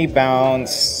 Let me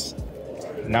bounce.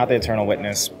 Not the Eternal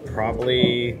Witness.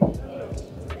 Probably.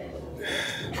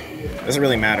 Doesn't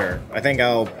really matter. I think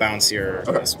I'll bounce here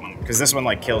this one because this one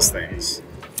kills things,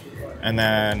 and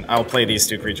then I'll play these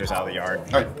 2 creatures out of the yard,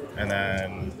 All right. and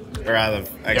then or out of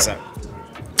exile.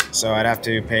 So I'd have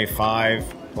to pay 5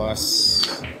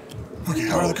 plus Okay,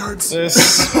 how are the cards?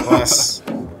 this plus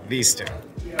these 2.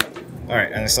 All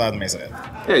right, and I still have the Maze of Ith.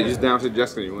 Yeah, you just down to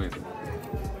Jessica, you win.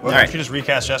 Well, Alright. you just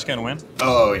recast Jessica and win.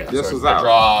 Oh, yeah. This so was if I out.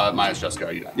 draw minus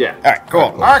Jessica, you die. Yeah. All right, cool.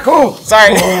 All right, cool.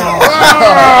 Sorry.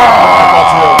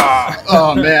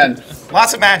 Oh, man.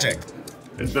 Lots of magic.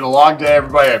 It's been a long day,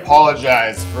 everybody. I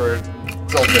apologize for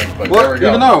tilting, but there we go.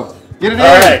 Even though. Get it in. All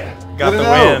right. Got Get the it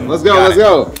out. win. Let's go, Got let's it.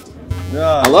 go.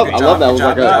 I love that. Was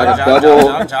like a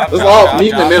double. Good job, Let's all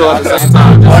meet in the middle at the same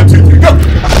time. 1, 2, 3, go.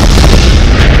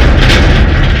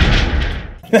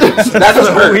 That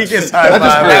just hurt. Weakest high That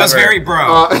just five hurt. That was very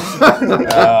bro.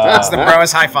 That's the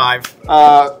broest high five.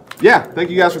 Yeah, thank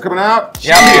you guys for coming out.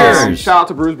 Cheers. Shout out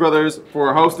to Bruise Brothers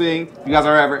for hosting. If you guys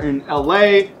are ever in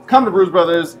LA, come to Bruise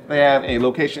Brothers. They have a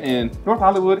location in North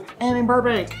Hollywood and in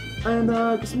Burbank. And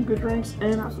get some good drinks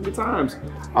and have some good times.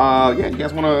 Yeah, you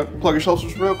guys want to plug your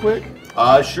socials real quick?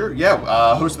 Sure,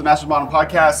 yeah. Host of the Masters of Modern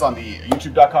podcast on the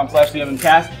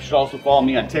youtube.com/TheMMcast. You should also follow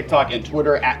me on TikTok and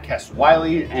Twitter at Kess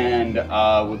Wiley, and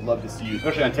would love to see you,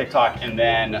 especially on TikTok. And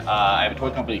then I have a toy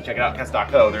company. Check it out,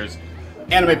 Kess.co. There's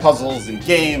anime puzzles and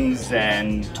games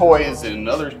and toys and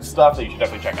other stuff that you should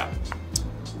definitely check out.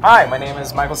 Hi, my name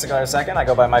is Michael Sinclair II. I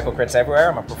go by Michael Crits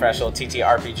everywhere. I'm a professional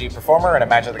TTRPG performer and a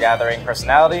Magic the Gathering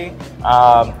personality.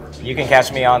 You can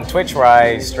catch me on Twitch where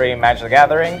I stream Magic the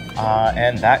Gathering,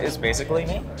 and that is basically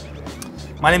me.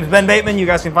 My name is Ben Bateman. You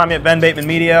guys can find me at Ben Bateman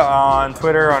Media on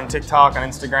Twitter, on TikTok, on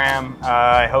Instagram.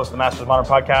 I host the Masters of Modern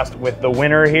podcast with the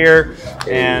winner here,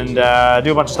 and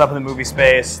do a bunch of stuff in the movie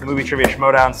space. The Movie Trivia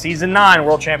Schmodown Season 9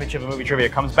 World Championship of Movie Trivia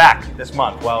comes back this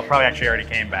month. Well, it probably actually already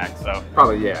came back, so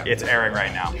Probably, yeah. it's airing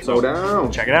right now. So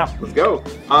down. Check it out. Let's go.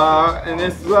 And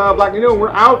this is Blackneto. We're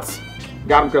out.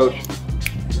 Got him, coach.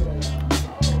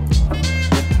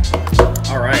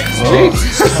 All right.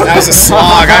 That was a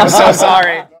slog. I'm so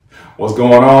sorry. What's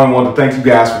going on? I want to thank you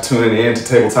guys for tuning in to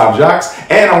Tabletop Jocks,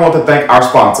 and I want to thank our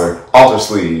sponsor,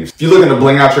 ALTERSLEEVES. If you're looking to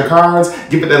bling out your cards,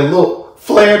 give it that little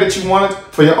flair that you wanted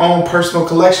for your own personal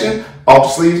collection,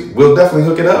 ALTERSLEEVES will definitely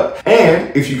hook it up. And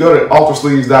if you go to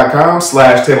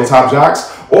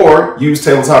altersleeves.com/tabletopjocks or use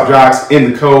Tabletop Jocks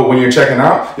in the code when you're checking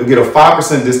out, you'll get a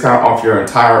 5% discount off your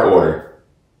entire order.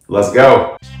 Let's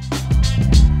go.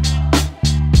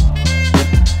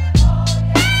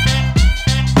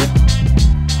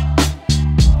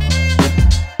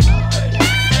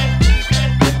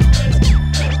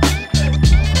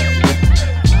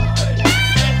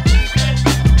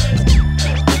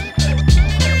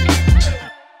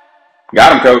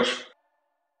 Got him, coach.